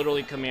child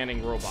literally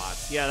commanding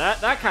robots. Yeah,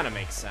 that kind of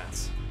makes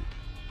sense.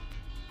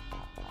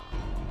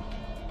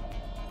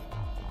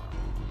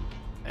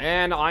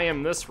 And I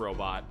am this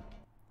robot.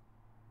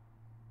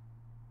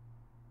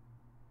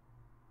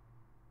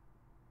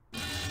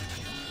 Okay.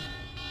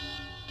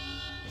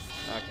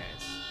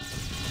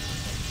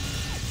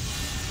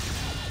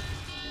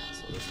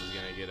 So this is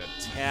gonna get a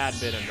tad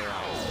bit annoying.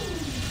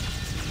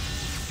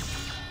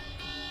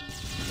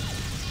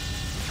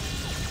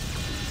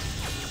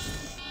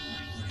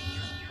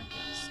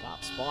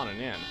 Stop spawning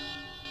in.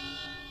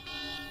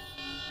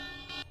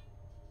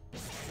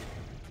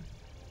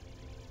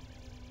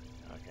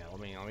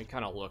 Let me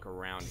kind of look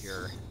around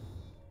here.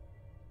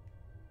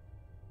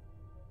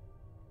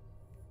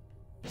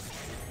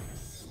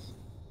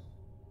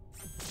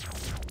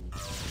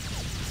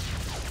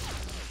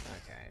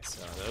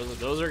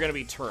 Those are gonna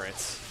be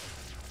turrets.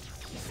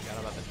 Forgot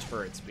about the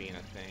turrets being a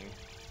thing.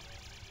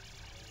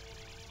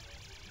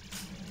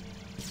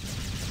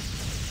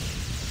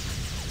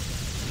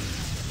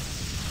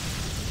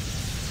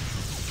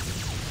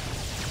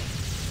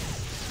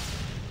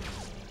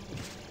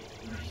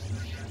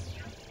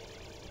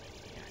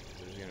 Yeah,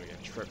 there's gonna be a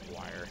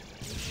tripwire.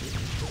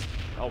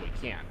 Oh, we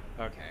can.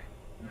 Okay.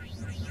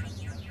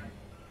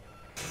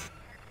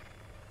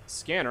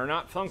 Scanner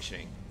not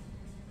functioning.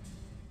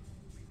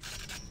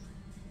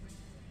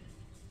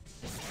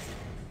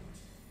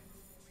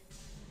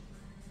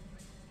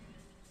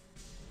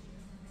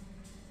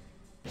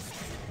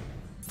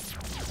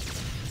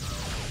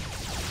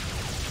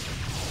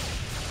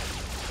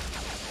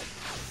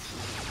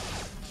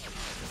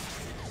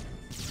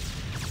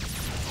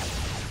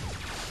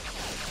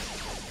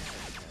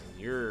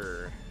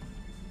 Your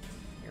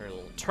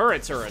little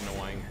turrets are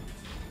annoying.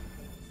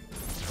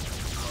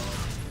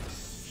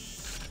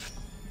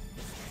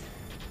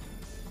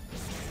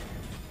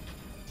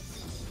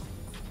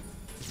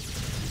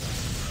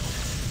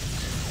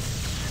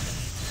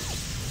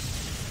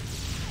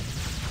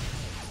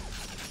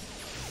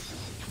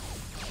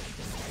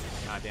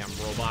 Goddamn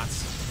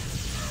robots.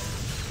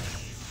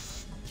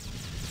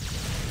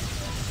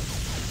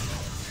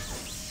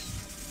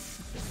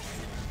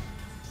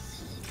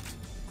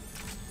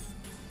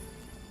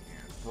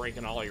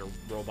 Breaking all your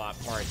robot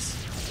parts.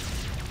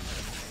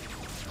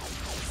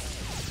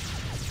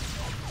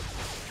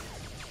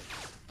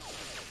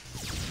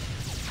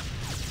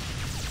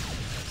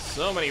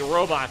 So many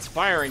robots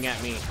firing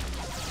at me.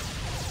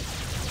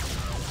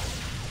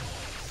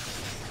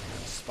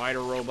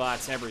 Spider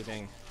robots,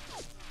 everything.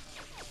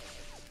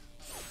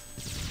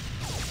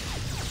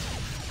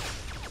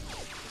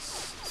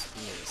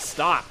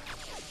 Stop.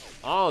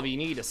 All of you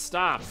need to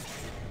stop.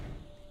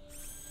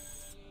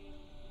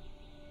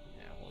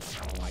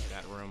 I don't like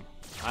that room.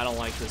 I don't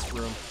like this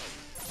room.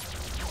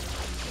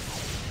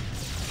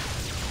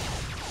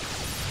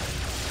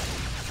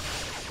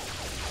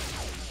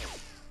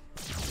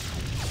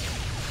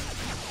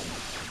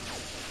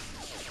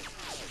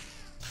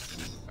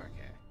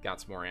 Okay,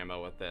 got some more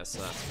ammo with this,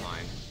 so that's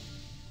fine.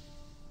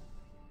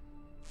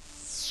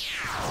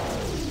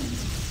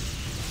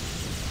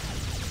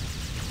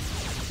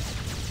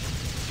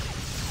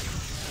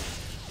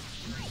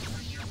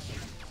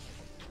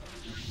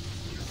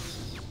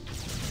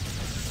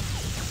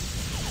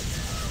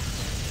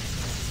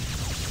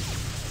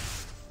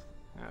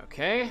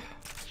 Okay.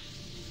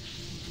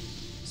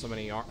 So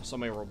many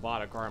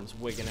robotic arms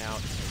wigging out.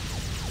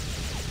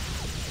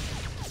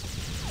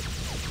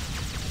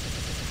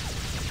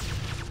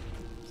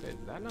 Did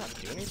that not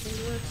do anything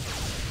to it?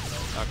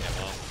 Okay,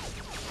 well,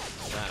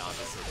 that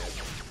obviously did.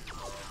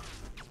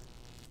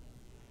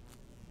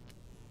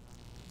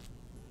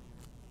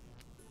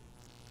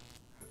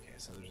 Okay,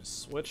 so there's a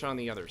switch on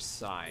the other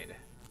side.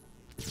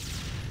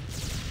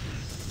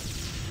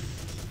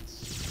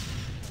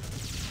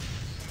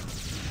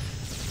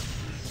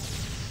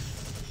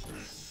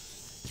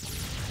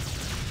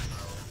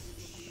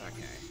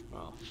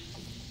 Well,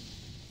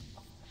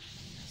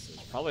 so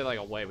there's probably like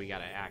a way we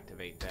gotta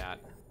activate that.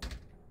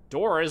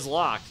 Door is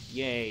locked.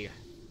 Yay. Is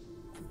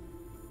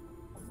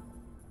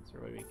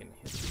there a way we can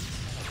hit these?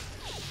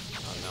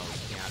 Oh no, we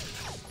can't.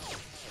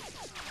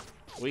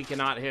 We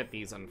cannot hit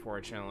these,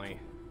 unfortunately.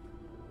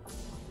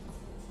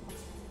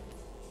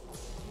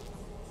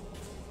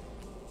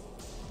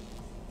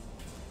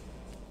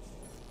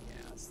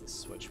 Yeah, that's the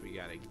switch we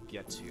gotta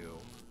get to. Is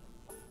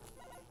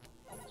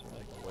there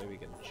like a way we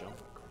can jump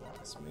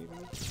across, maybe?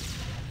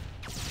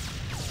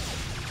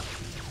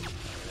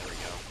 There we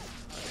go.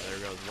 Okay, there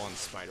goes one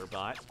spider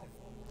bot.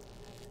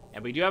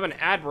 And we do have an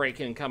ad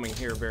break incoming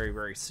here very,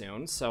 very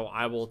soon, so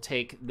I will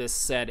take this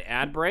said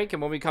ad break,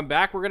 and when we come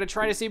back, we're going to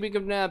try to see if we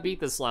can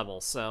beat this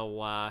level.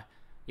 So,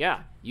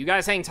 yeah, you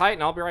guys hang tight,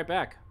 and I'll be right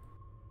back.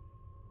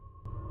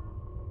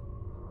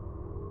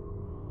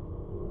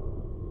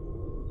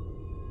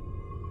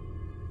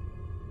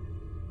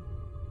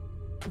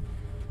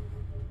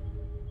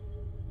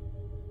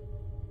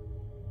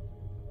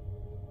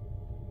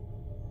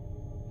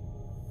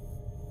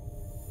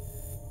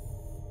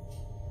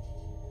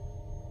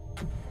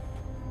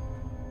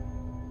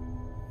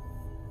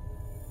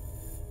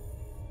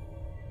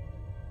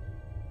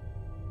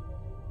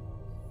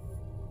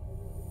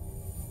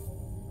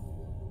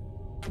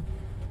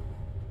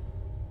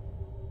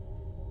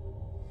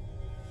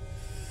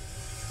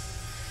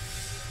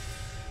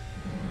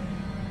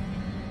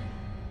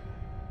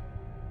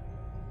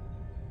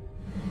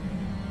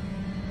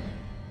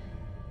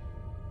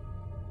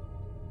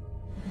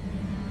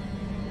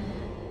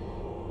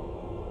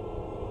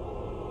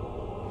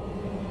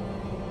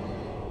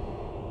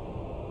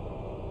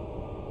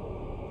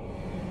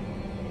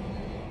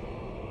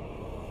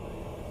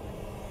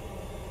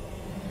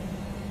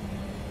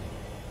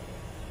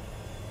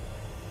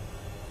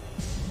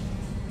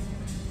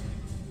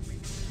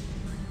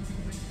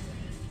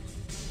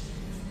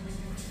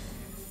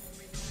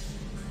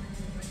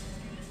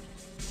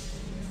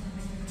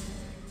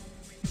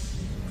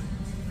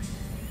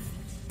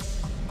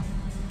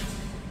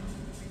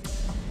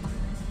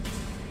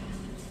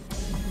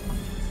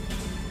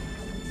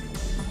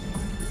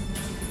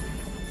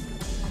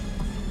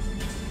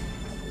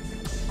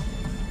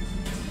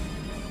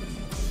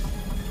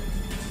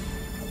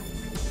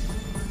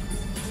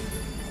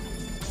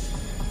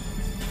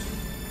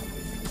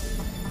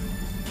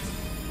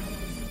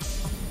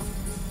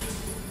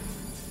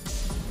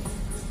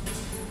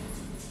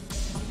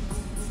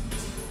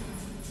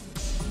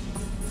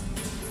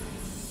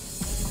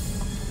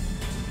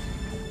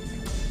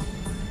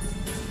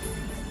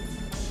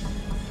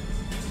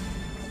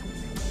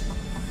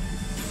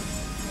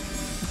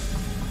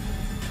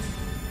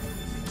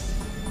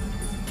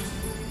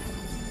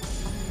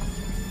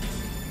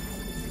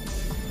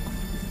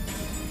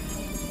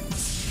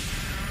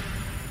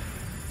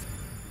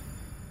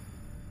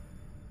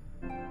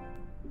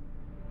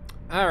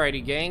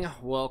 Alrighty, gang.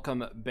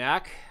 Welcome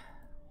back.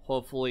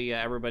 Hopefully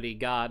everybody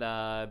got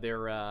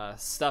their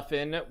stuff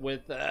in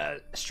with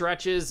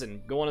stretches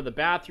and going to the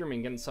bathroom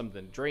and getting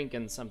something to drink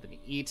and something to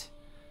eat.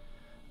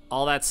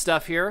 All that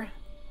stuff here.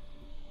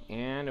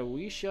 And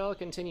we shall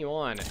continue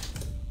on.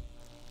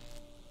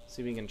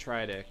 See if we can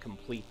try to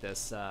complete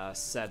this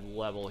said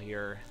level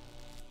here.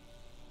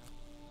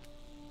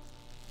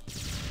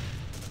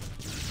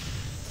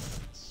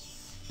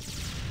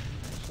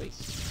 Actually,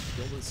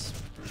 kill this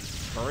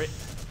turret.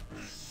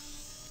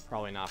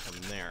 Probably not from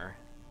there.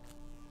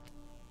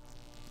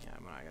 Yeah,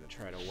 I'm not gonna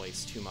try to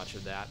waste too much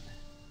of that.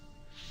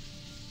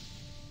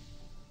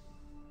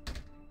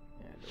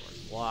 And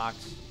door's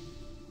locked.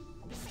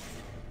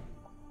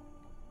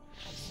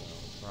 So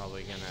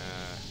probably gonna.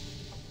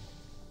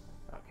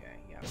 Okay,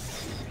 yeah,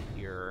 over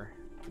here.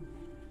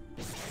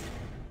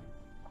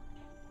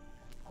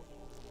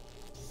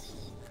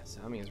 So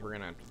that means we're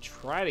gonna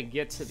try to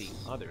get to the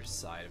other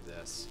side of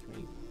this.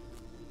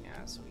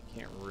 Yeah, so we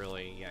can't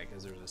really, yeah,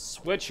 because there's a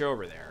switch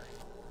over there.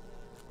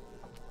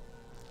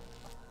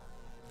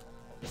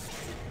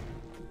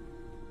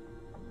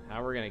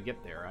 How we're gonna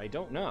get there, I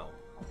don't know.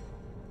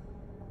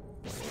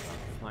 We're about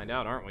to find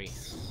out, aren't we?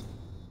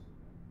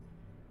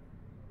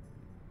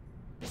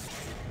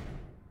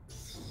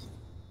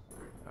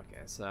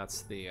 Okay, so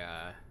that's the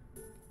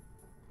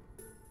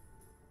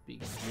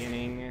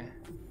beginning.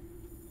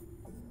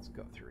 Let's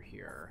go through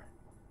here.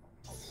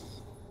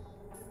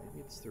 Maybe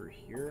it's through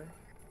here.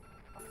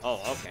 Oh,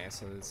 okay,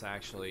 so it's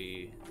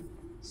actually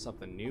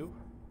something new.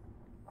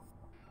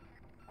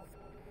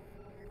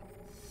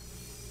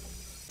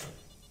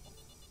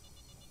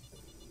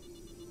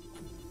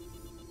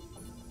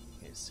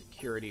 Okay,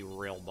 security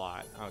rail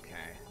bot. Okay.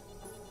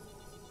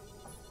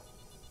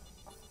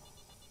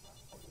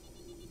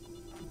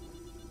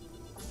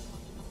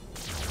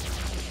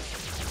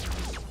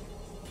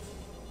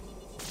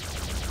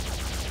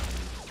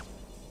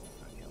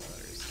 Okay, well,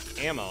 there's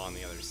ammo on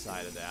the other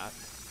side of that.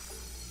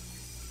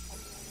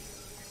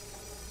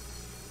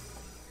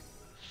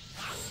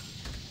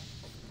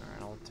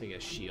 Alright, I'll take a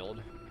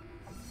shield.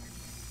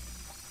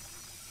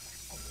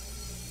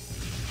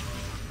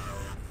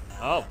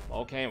 Oh,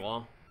 okay,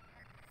 well,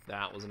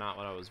 that was not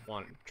what I was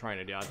trying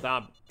to do. I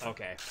thought,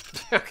 okay,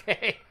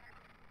 okay.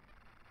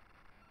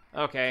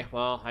 Okay,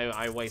 well,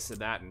 I wasted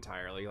that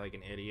entirely like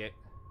an idiot.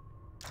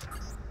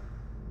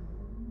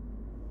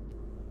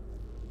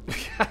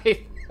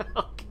 Okay.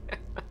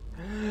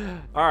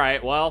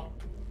 Alright, well,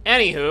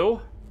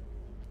 anywho.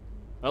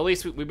 At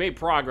least we made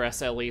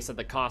progress, at least, at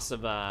the cost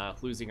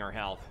of losing our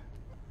health.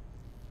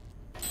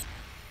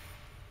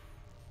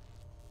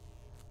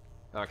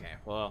 Okay,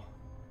 well,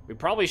 we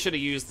probably should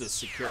have used the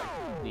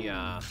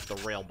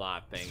rail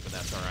bot thing, but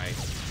that's all right.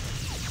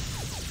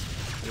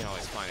 You can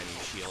always find a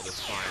new shield.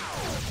 It's fine.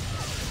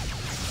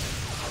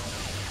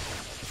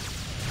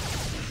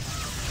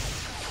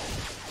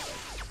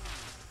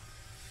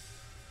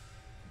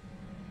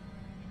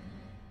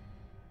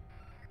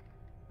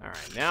 All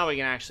right, now we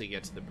can actually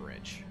get to the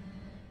bridge.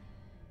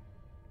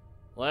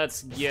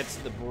 Let's get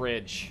to the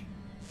bridge.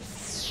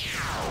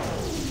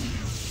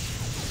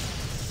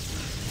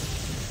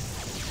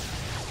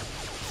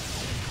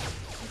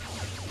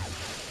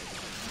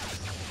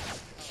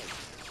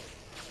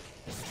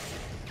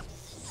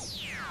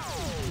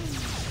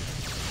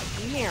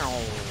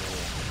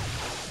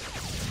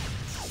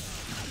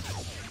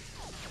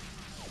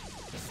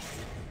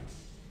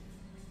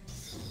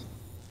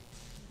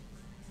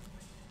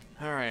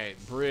 All right,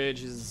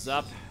 bridge is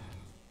up.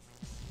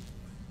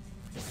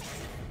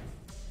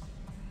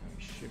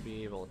 We should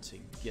be able to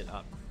get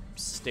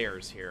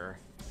upstairs here.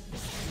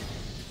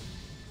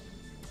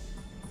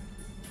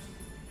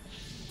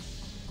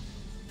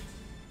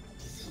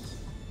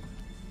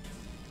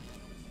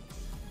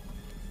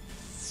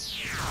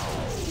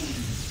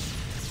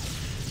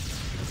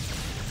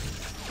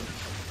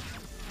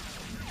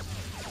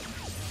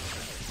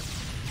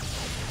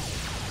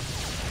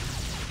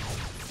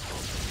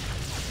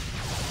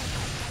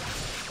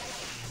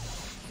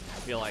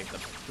 I feel like the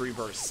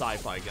reverse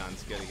sci-fi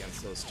gun's good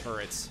against those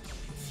turrets.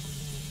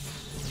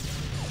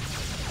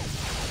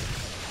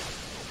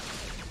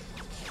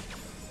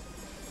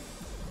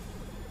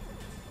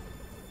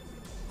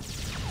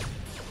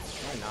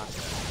 Try not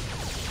to.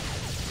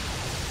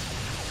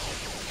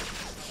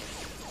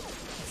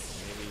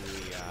 Maybe we,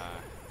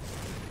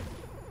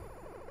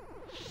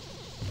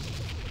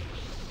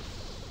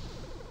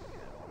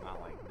 well,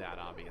 not like that,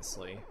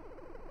 obviously.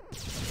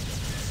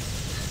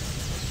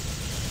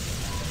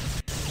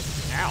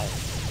 Ow!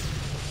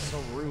 So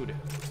rude.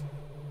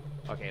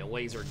 Okay,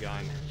 laser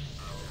gun.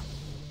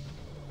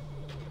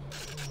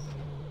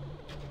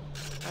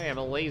 I have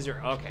a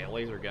laser. Okay, a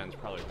laser gun's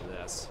probably for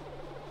this.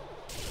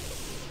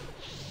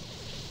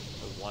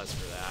 It was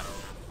for that.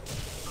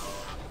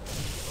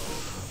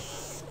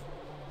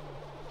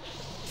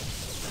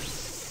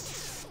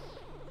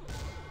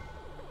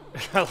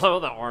 I love how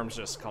the arms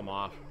just come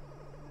off.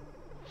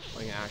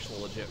 Like an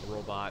actual legit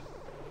robot.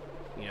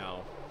 You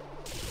know,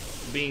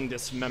 being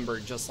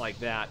dismembered just like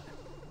that.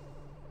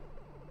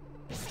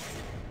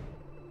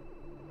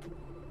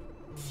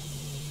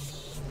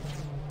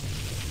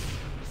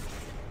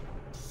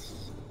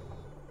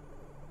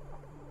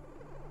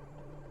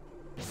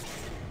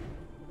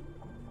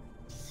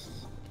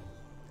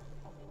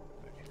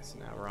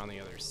 Now we're on the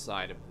other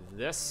side of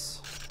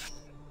this.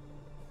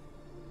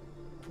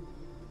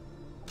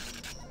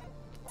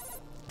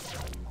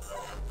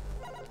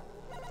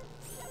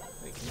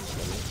 Wait, can you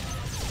see me?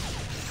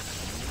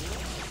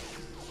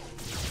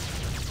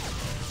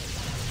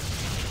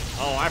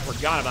 Oh, I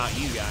forgot about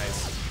you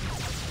guys.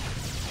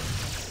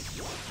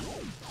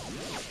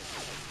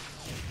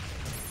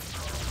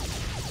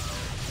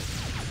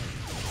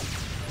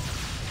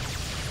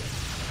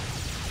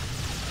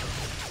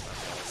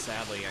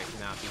 Sadly, I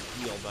cannot be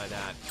healed by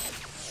that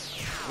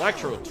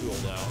electro tool,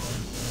 though.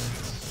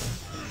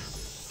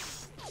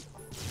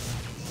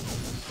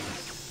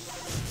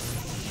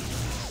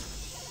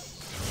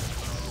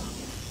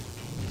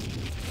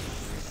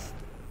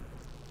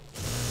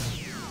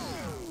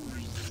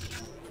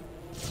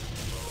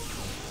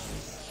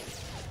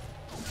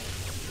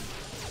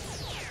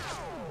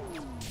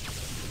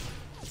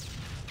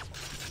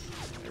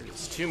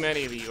 There's too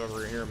many of you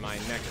over here in my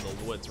neck of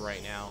the woods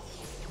right now.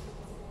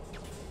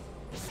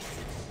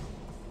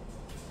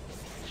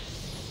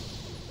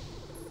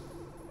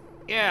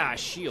 Yeah,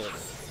 shield.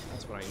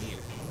 That's what I need.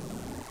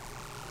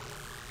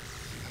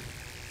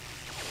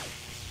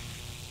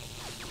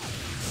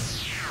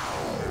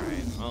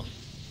 Alright, well,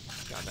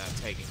 got that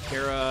taken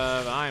care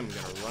of. I'm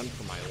gonna run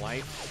for my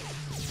life.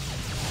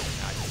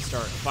 I can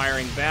start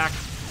firing back.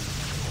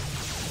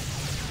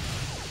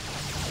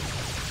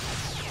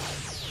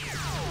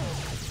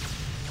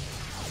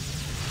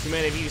 Too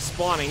many of you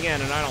spawning in,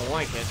 and I don't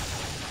like it.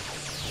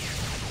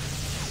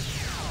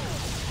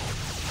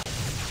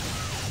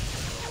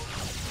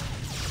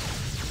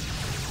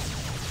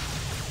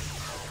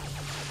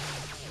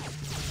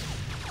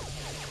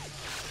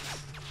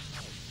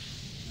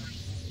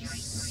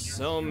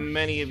 So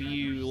many of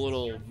you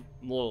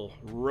little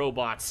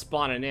robots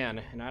spawning in,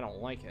 and I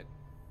don't like it.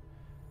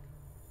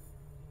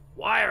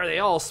 Why are they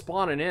all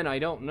spawning in? I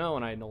don't know,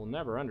 and I'll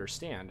never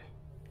understand.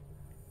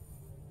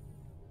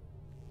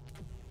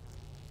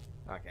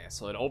 Okay,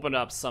 so it opened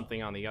up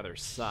something on the other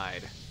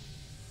side.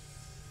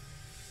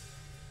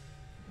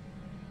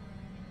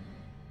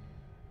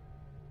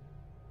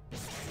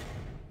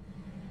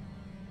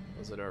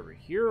 Was it over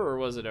here, or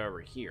was it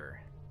over here?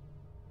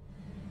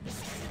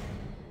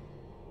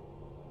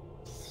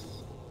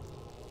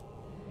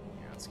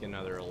 Let's get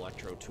another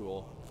electro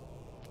tool.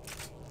 I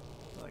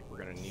feel like we're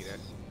gonna need it.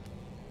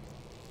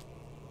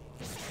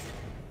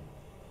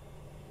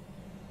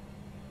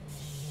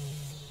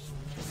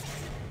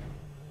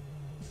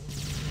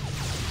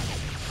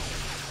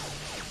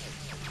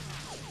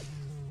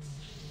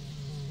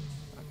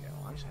 Okay,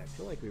 well, actually, I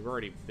feel like we've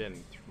already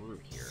been through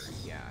here.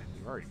 Yeah,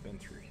 we've already been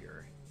through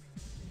here.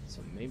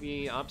 So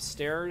maybe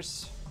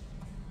upstairs?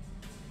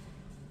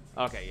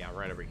 Okay, yeah,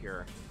 right over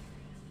here.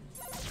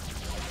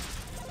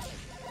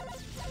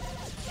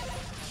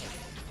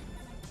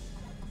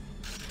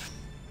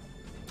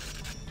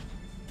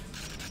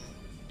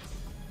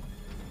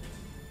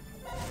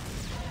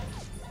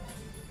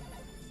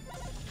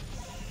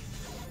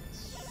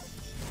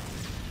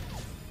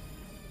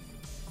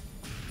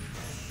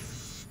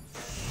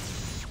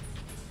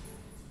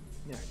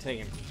 Yeah,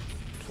 taking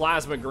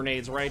plasma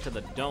grenades right to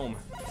the dome.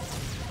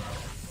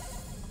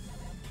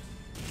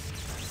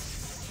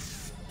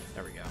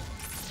 There we go.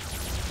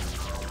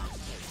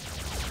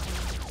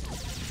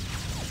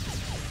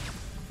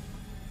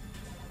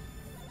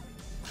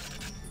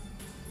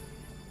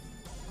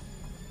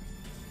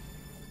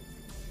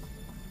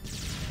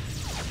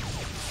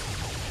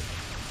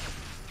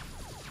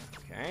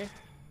 Okay.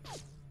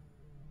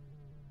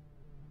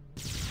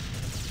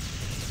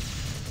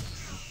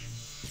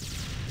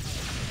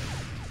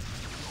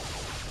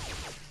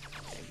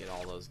 Get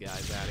all those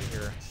guys out of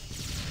here.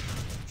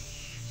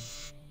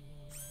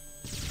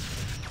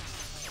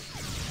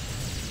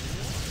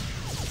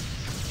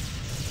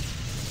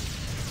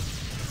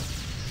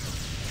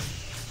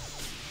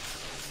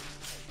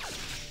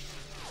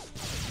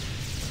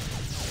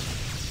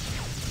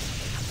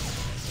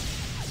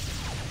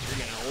 You're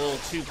getting a little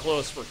too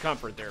close for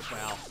comfort there,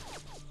 pal.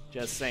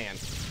 Just saying.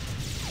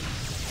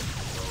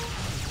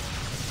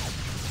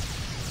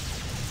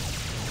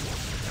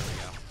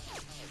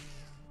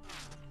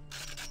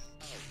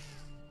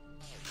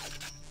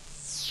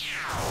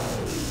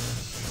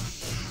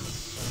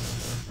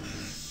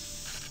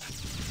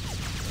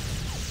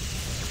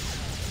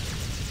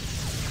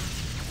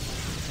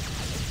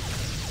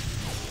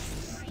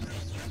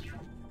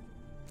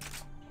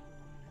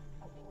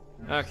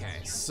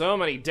 Okay, so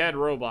many dead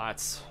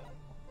robots.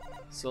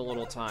 So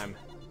little time.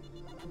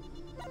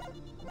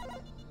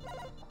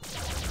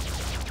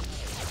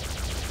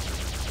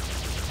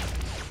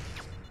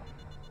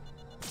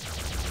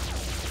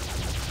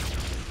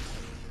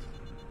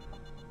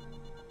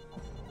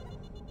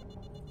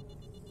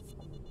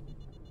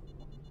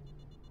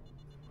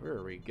 Where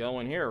are we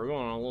going here? We're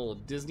going on a little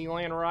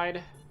Disneyland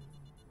ride?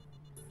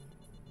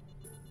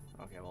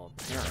 Okay, well,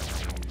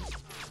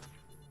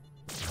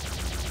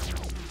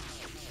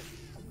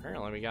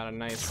 apparently we got a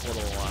nice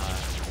little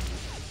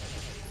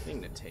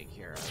thing to take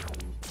care of.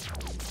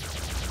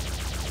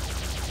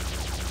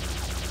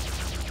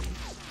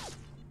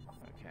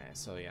 Okay.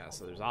 so yeah,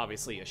 so there's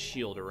obviously a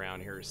shield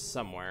around here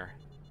somewhere.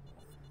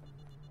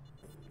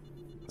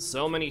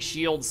 So many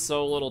shields,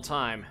 so little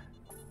time.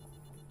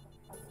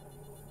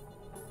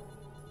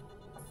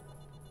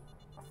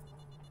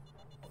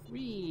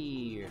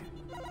 Whee!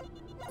 I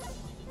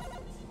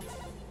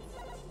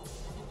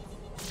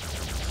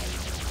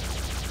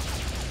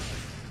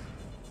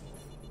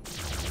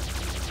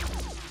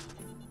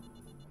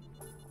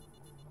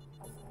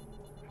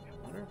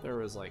wonder if there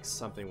was like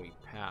something we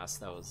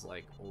passed that was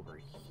like over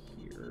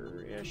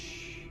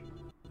here-ish.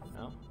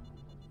 No?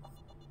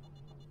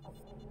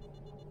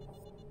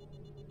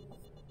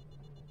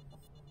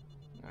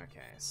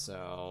 Okay,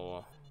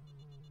 so...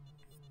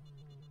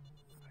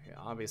 Okay,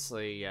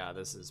 obviously, yeah,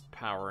 this is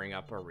powering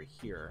up over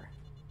here.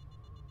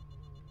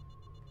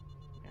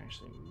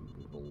 Actually,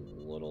 move a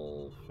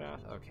little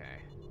fast. Okay.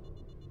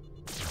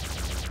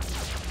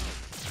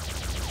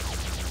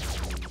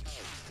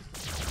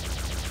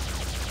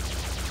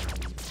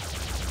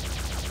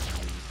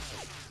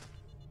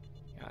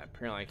 Yeah,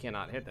 apparently I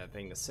cannot hit that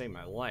thing to save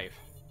my life.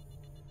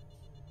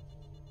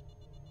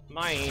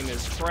 My aim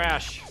is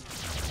trash.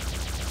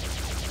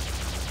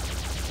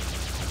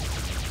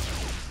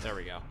 There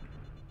we go.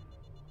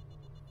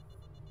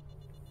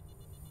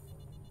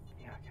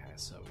 Yeah, okay,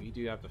 so we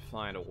do have to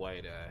find a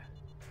way to...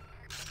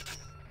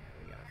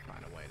 We gotta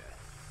find a way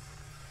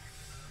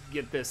to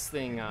get this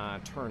thing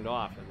turned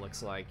off, it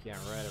looks like. Yeah,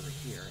 right over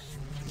here.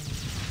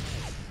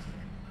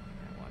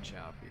 Yeah, watch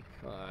out,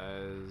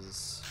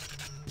 because...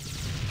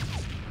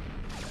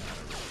 Yeah,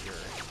 over here.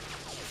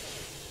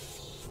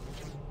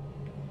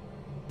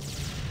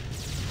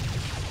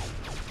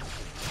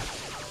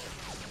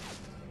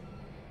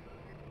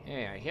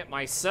 Hey, I hit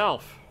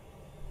myself.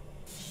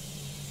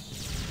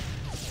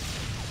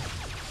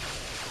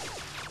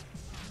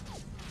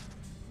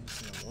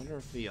 I wonder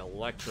if the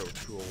electro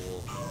tool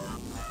will...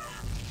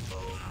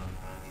 Oh,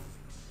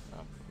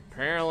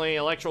 apparently,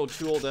 electro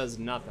tool does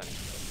nothing.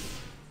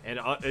 And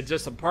it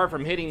just apart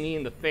from hitting me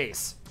in the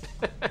face.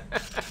 Okay,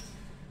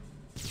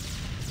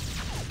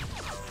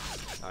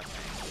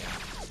 yeah.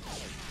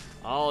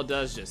 All it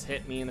does is just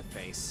hit me in the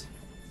face.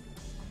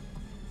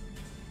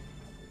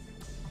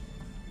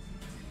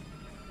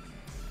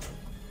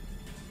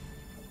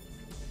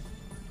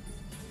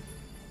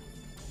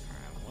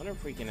 I wonder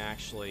if we can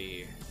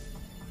actually...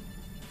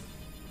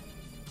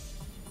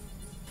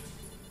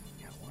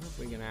 Yeah, I wonder if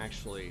we can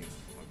actually...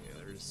 Okay,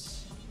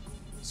 there's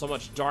so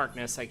much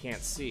darkness I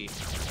can't see.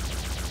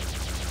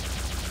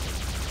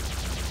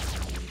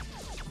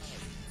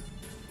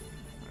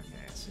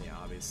 Okay, so yeah,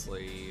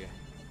 obviously...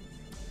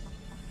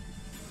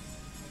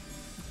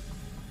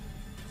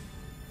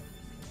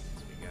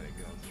 So we gotta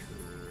go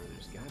through...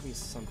 There's gotta be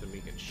something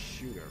we can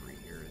shoot over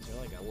here. Is there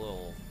like a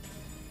little...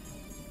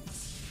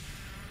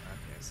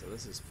 So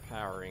this is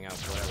powering up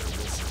whatever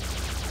this is.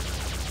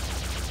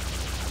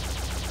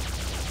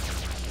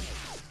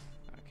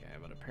 Okay,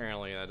 but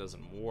apparently that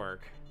doesn't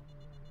work.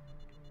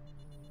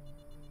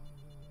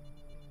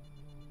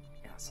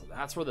 Yeah, so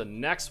that's where the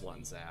next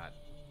one's at.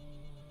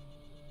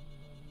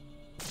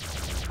 There's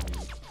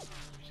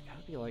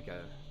gotta be like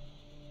a...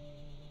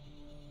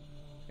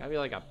 Gotta be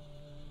like a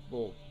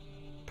little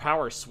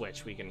power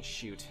switch we can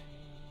shoot.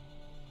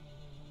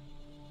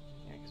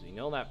 Yeah, because we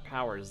know that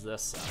powers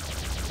this up.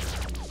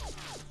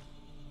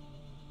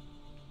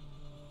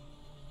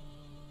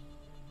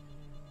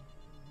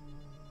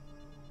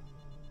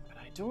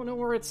 Don't know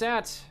where it's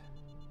at.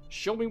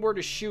 Show me where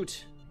to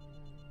shoot.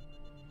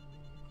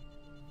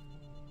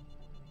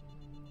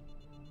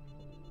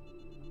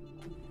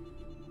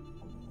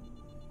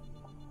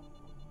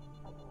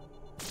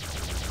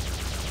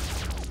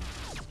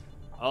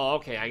 Oh,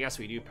 okay. I guess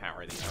we do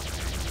power these. Okay.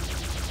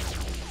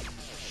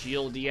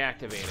 Shield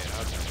deactivated.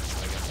 Okay, so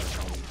I guess that's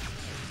all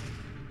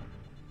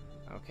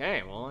we...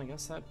 Okay, well, I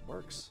guess that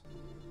works.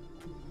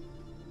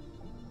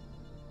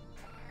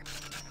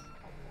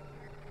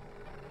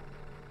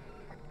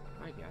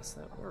 I guess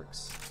that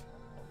works.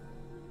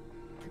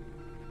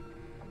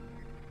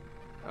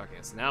 Okay,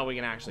 so now we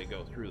can actually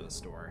go through the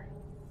store.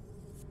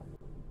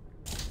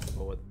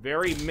 But with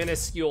very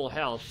minuscule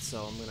health,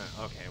 so I'm gonna...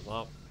 Okay,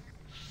 well...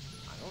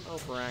 I don't know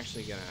if we're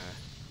actually gonna...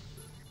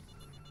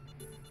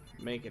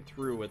 make it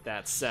through with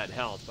that set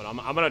health, but I'm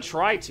gonna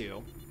try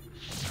to.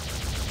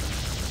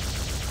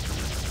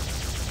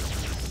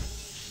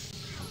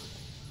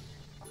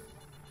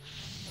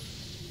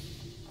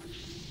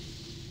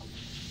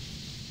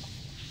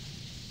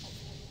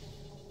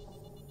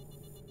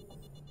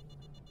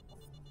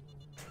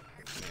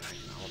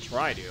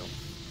 Try to. Okay,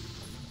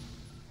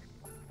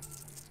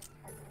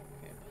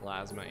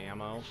 plasma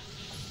ammo. Okay,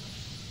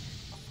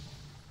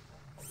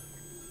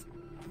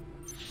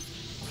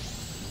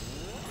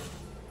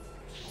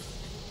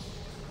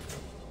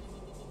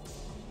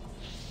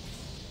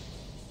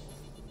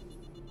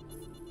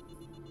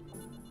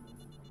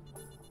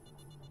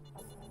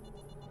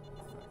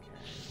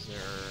 is there...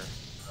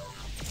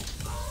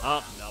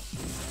 Oh, nope.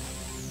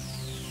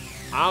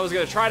 I was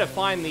gonna try to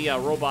find the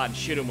robot and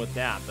shoot him with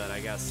that, but I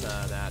guess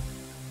that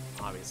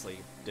obviously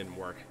didn't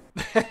work.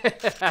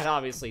 That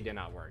obviously did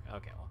not work.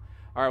 Okay, well.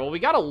 All right, well, we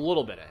got a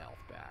little bit of health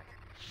back.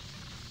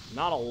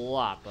 Not a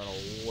lot, but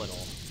a little.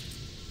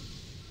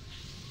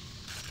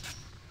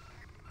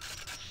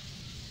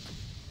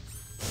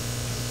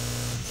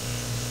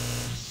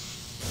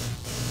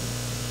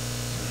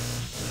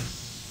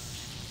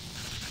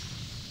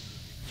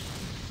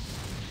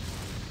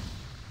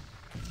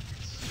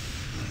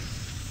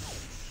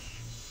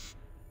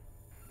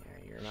 Yeah,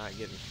 you're not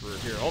getting through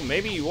here. Oh,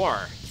 maybe you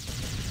are.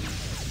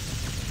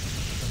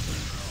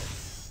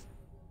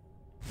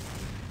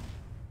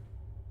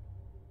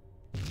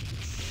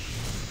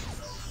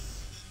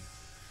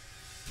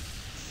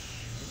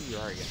 You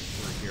are getting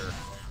through here.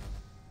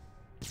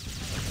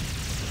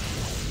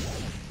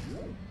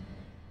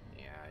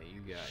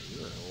 Yeah,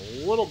 you're a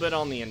little bit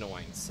on the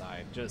annoying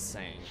side, just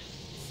saying.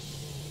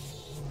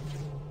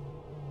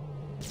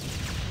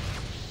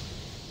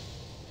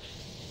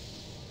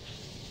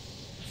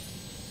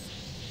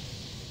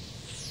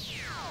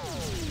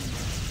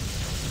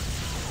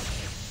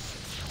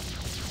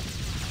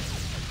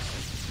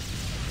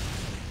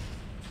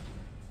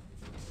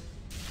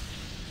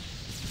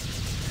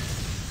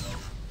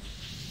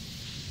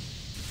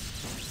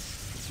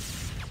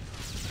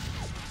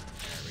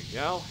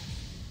 Go.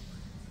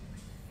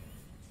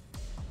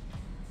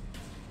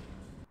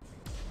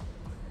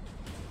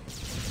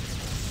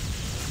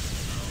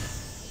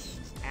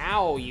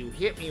 Ow, you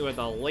hit me with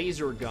a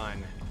laser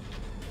gun.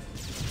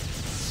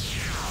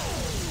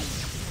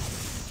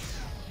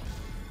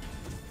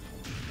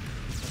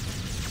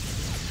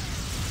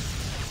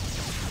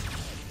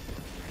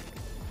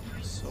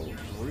 So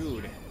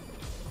rude.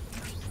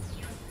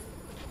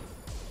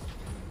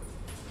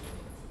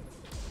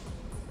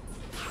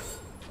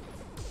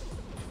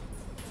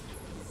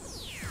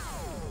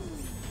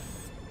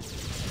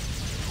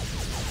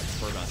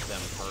 About them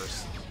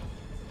first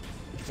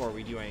before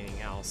we do anything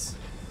else.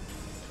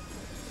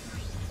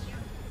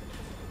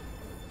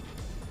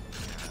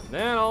 And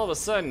then all of a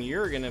sudden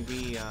you're gonna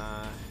be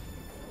oh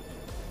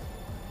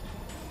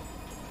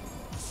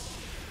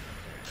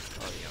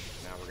yeah,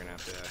 now we're gonna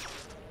have to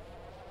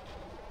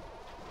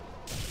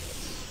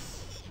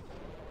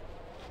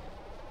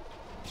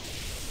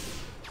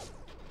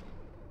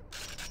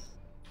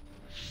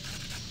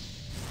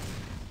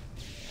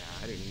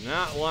I do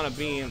not want to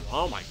be in.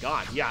 Oh my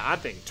god, yeah, that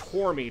thing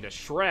tore me to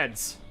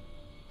shreds.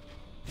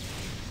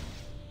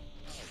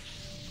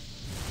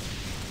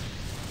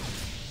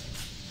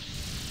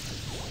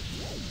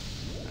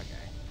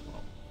 Okay,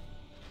 well,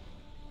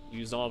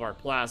 used all of our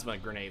plasma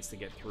grenades to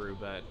get through,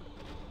 but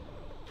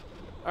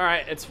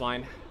alright, it's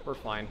fine. We're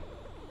fine.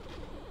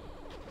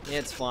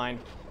 It's fine.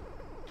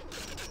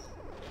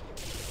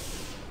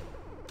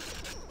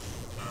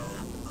 Yeah,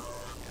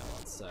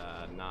 let's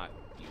not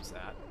use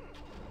that.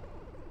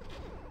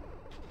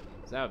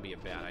 That would be a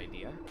bad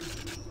idea.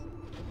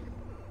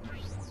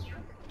 Alright,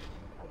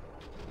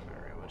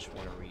 which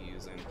one are we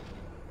using?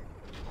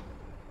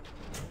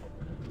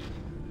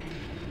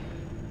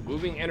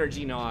 Moving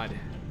energy nod.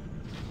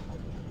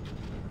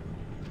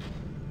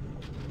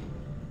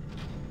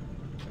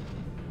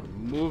 We're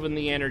moving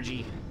the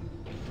energy.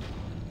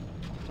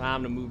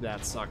 Time to move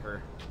that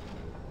sucker.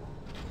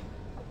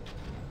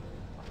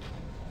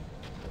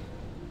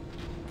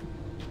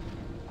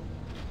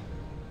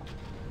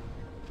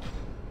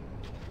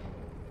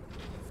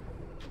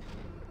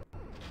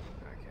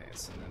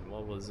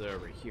 What was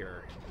over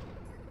here?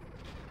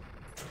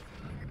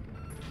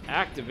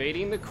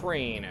 Activating the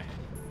crane.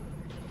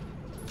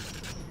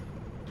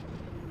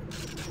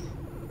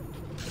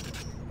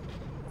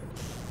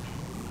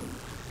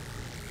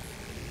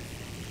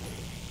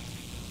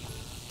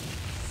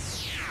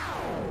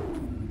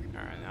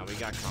 Alright, now we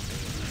got company.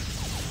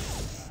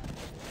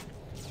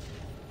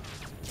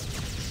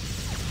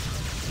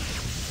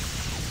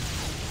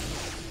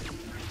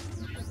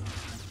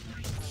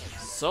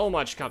 So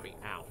much company.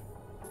 Ow.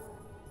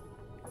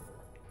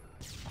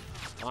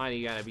 Why do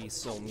you gotta be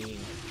so mean?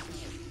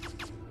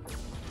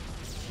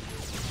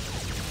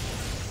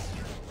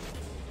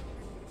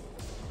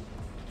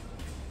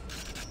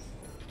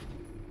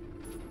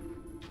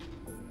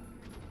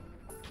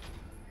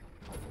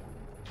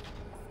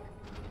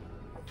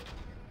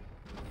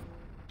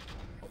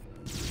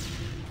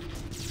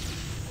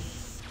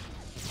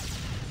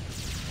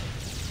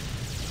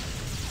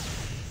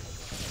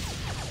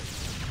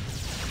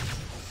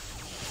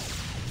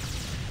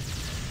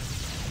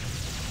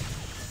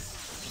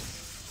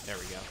 There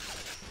we go.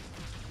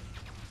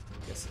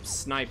 Get some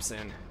snipes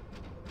in.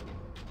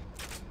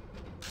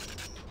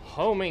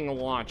 Homing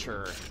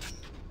launcher.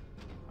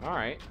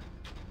 Alright.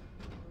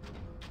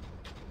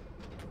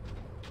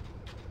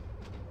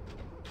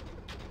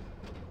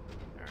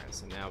 Alright,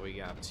 so now we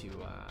got to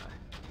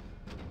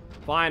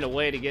find a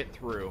way to get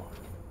through.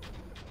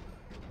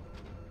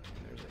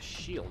 And there's a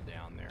shield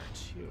down there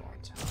too on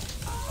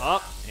top.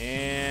 Up,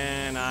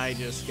 and I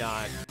just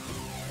got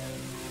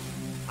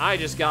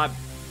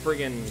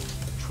friggin'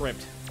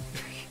 tripped.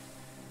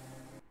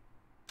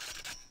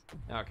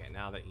 Okay,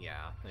 now that,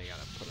 yeah, they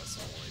gotta put us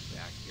all the way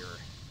back here.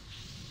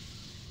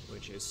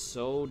 Which is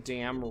so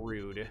damn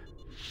rude.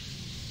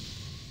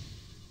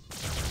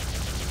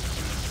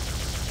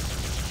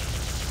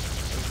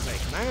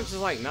 Can I just,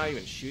 like, not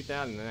even shoot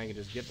that and then I can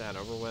just get that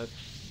over with?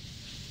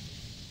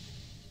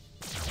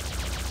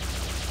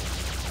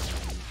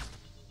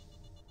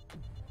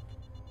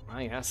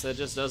 I guess that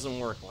just doesn't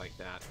work like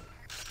that.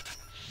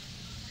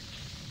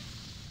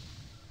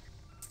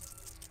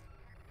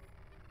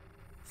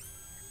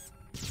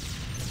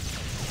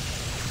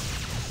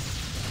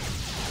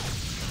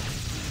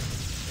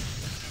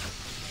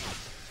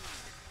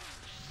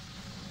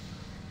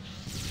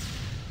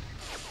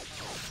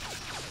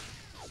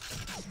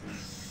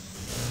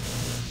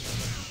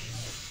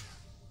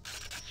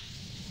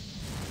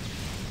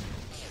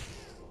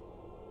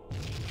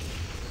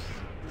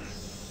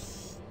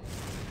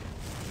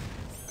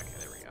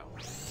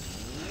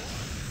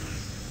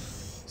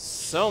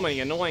 So many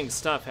annoying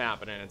stuff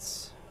happening.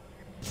 It's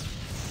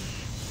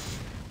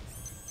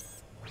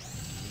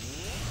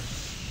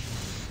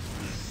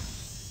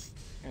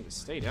and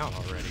just stay down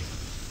already.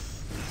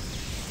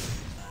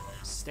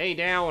 Stay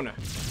down.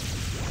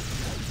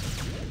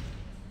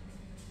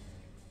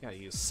 Gotta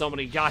use so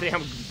many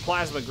goddamn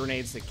plasma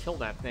grenades to kill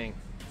that thing.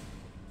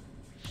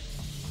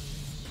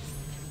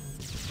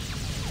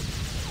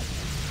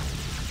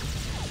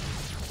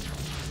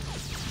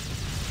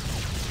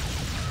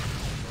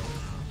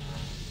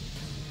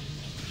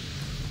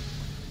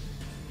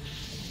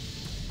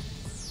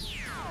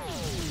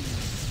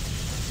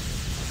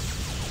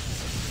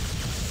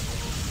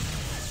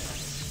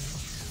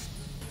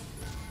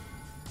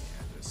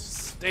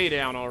 Stay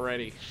down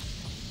already.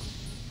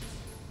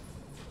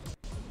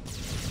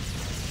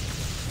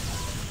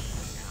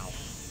 Ow.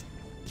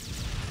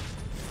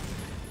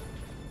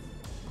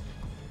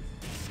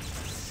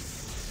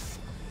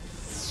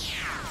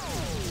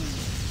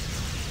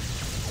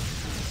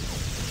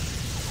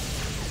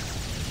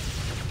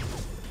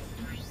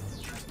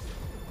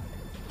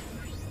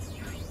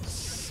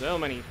 So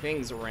many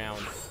things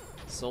around,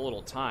 so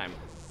little time.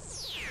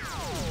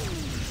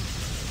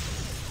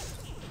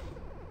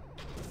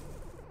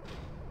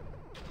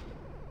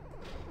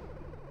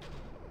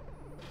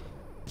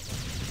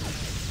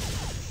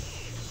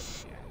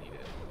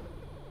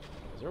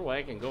 Is there a way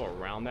I can go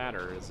around that,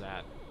 or is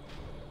that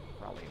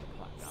probably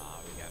nah,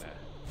 we gotta.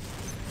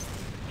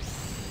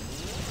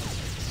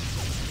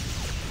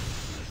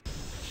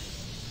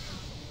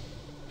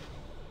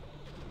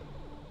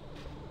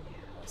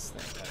 Yeah,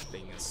 that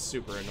thing is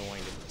super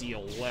annoying to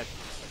deal with.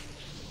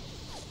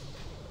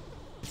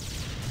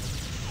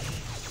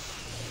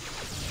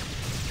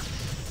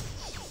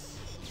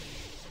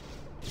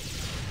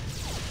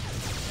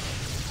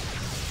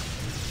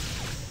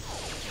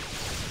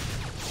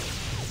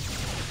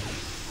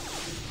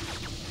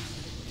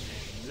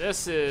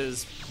 This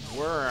is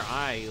where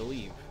I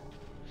leave.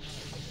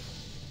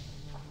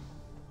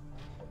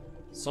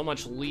 So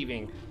much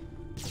leaving.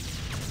 Is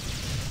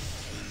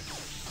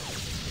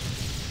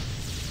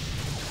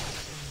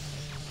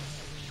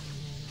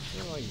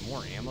there like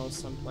more ammo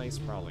someplace?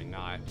 Probably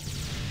not.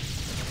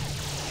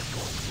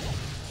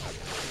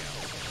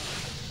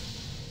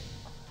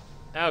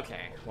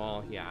 Okay,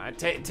 well, yeah, it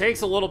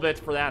takes a little bit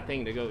for that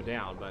thing to go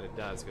down, but it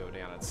does go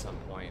down at some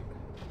point.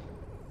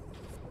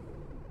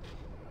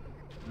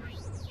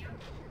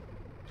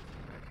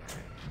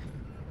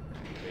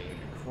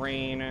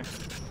 Crane. I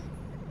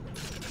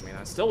mean,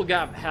 I still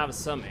have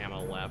some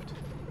ammo left.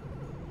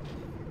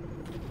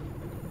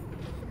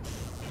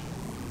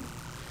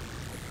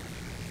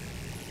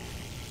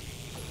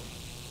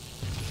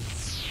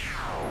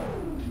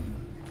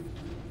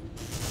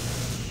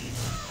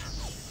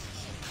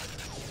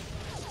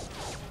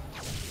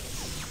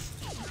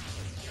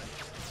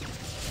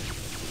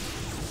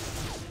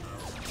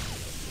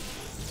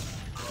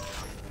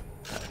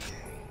 Yeah,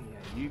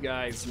 you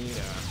guys need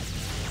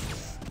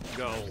to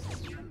go.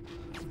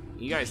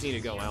 You guys need to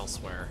go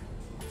elsewhere.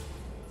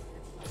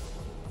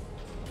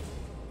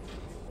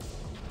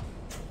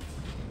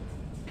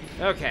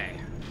 Okay.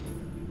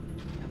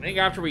 I think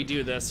after we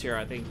do this here,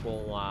 I think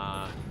we'll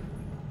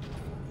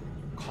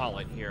call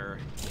it here.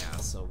 Yeah,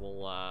 so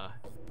we'll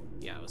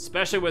yeah,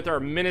 especially with our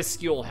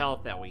minuscule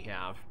health that we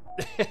have.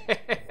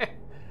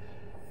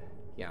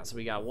 Yeah, so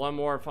we got one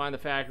more, find the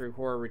factory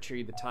core,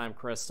 retrieve the time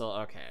crystal.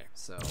 Okay,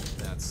 so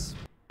that's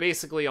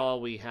basically all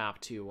we have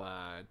to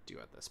do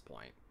at this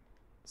point.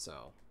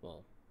 So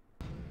we'll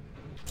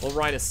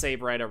write a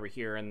save right over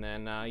here, and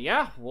then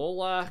yeah,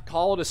 we'll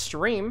call it a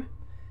stream,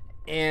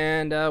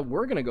 and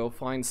we're gonna go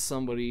find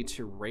somebody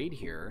to raid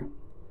here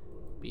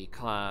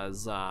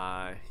because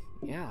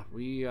yeah,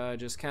 we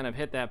just kind of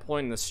hit that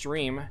point in the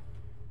stream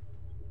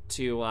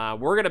to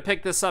we're gonna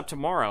pick this up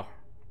tomorrow.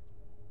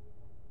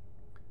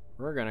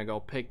 We're gonna go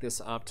pick this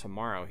up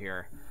tomorrow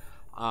here.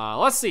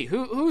 Let's see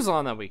who's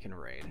on that we can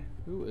raid.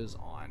 Who is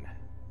on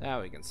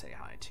that we can say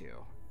hi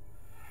to?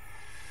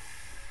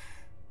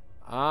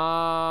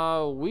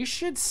 We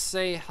should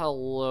say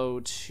hello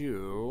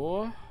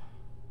to...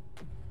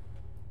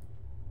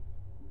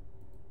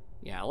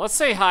 Yeah, let's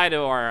say hi to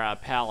our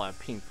pal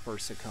Pink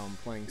Persicombe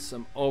playing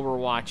some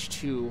Overwatch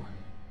 2.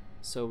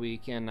 So we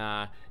can,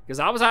 because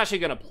I was actually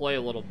going to play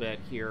a little bit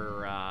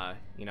here,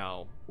 you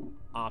know,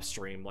 off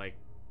stream, like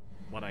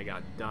what I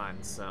got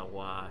done. So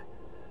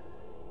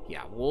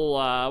yeah,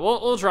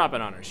 we'll drop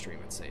it on our stream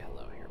and say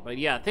hello here. But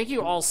yeah, thank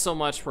you all so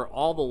much for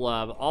all the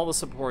love, all the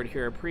support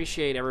here.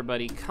 Appreciate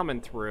everybody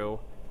coming through.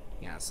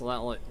 Yeah, so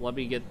let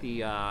me get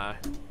the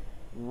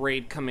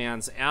raid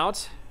commands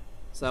out,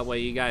 so that way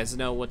you guys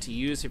know what to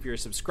use. If you're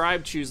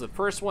subscribed, choose the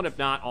first one. If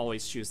not,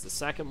 always choose the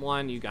second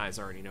one. You guys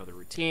already know the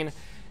routine.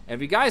 And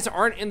if you guys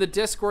aren't in the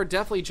Discord,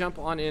 definitely jump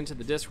on into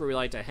the Discord. We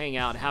like to hang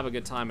out, have a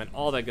good time, and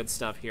all that good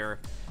stuff here.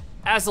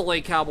 As the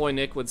late Cowboy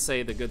Nick would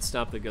say, the good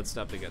stuff, the good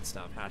stuff, the good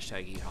stuff.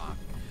 Hashtag EHOC.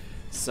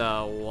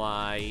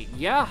 So,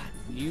 yeah,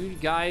 you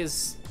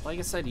guys, like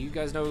I said, you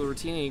guys know the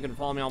routine. You can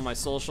follow me on my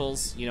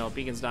socials, you know,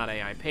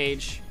 beacons.ai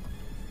page.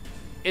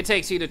 It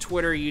takes you to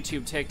Twitter,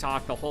 YouTube,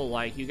 TikTok, the whole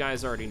like. You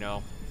guys already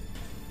know.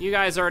 You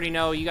guys already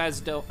know. You guys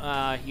don't,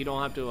 you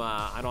don't have to,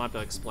 I don't have to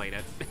explain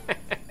it.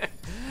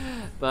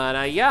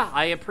 But, yeah,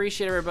 I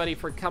appreciate everybody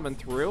for coming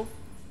through.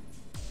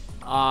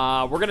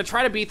 We're going to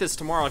try to beat this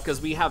tomorrow because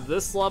we have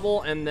this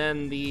level and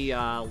then the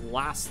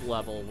last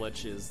level,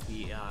 which is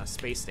the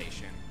space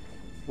station,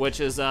 which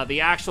is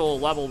the actual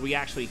level we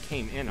actually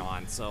came in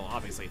on. So,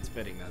 obviously, it's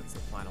fitting that it's the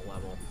final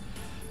level.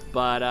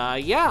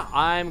 But, yeah,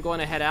 I'm going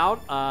to head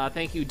out.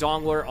 Thank you,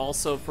 Dongler,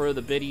 also for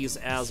the biddies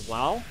as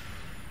well.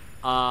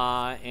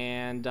 Yeah,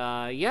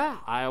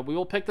 we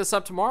will pick this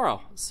up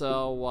tomorrow.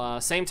 So,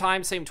 same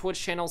time, same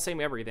Twitch channel, same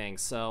everything.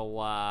 So,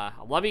 I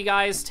love you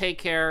guys. Take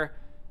care.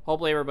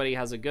 Hopefully everybody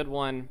has a good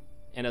one.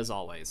 And as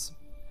always,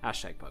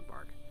 hashtag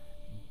PugBark.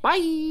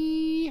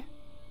 Bye!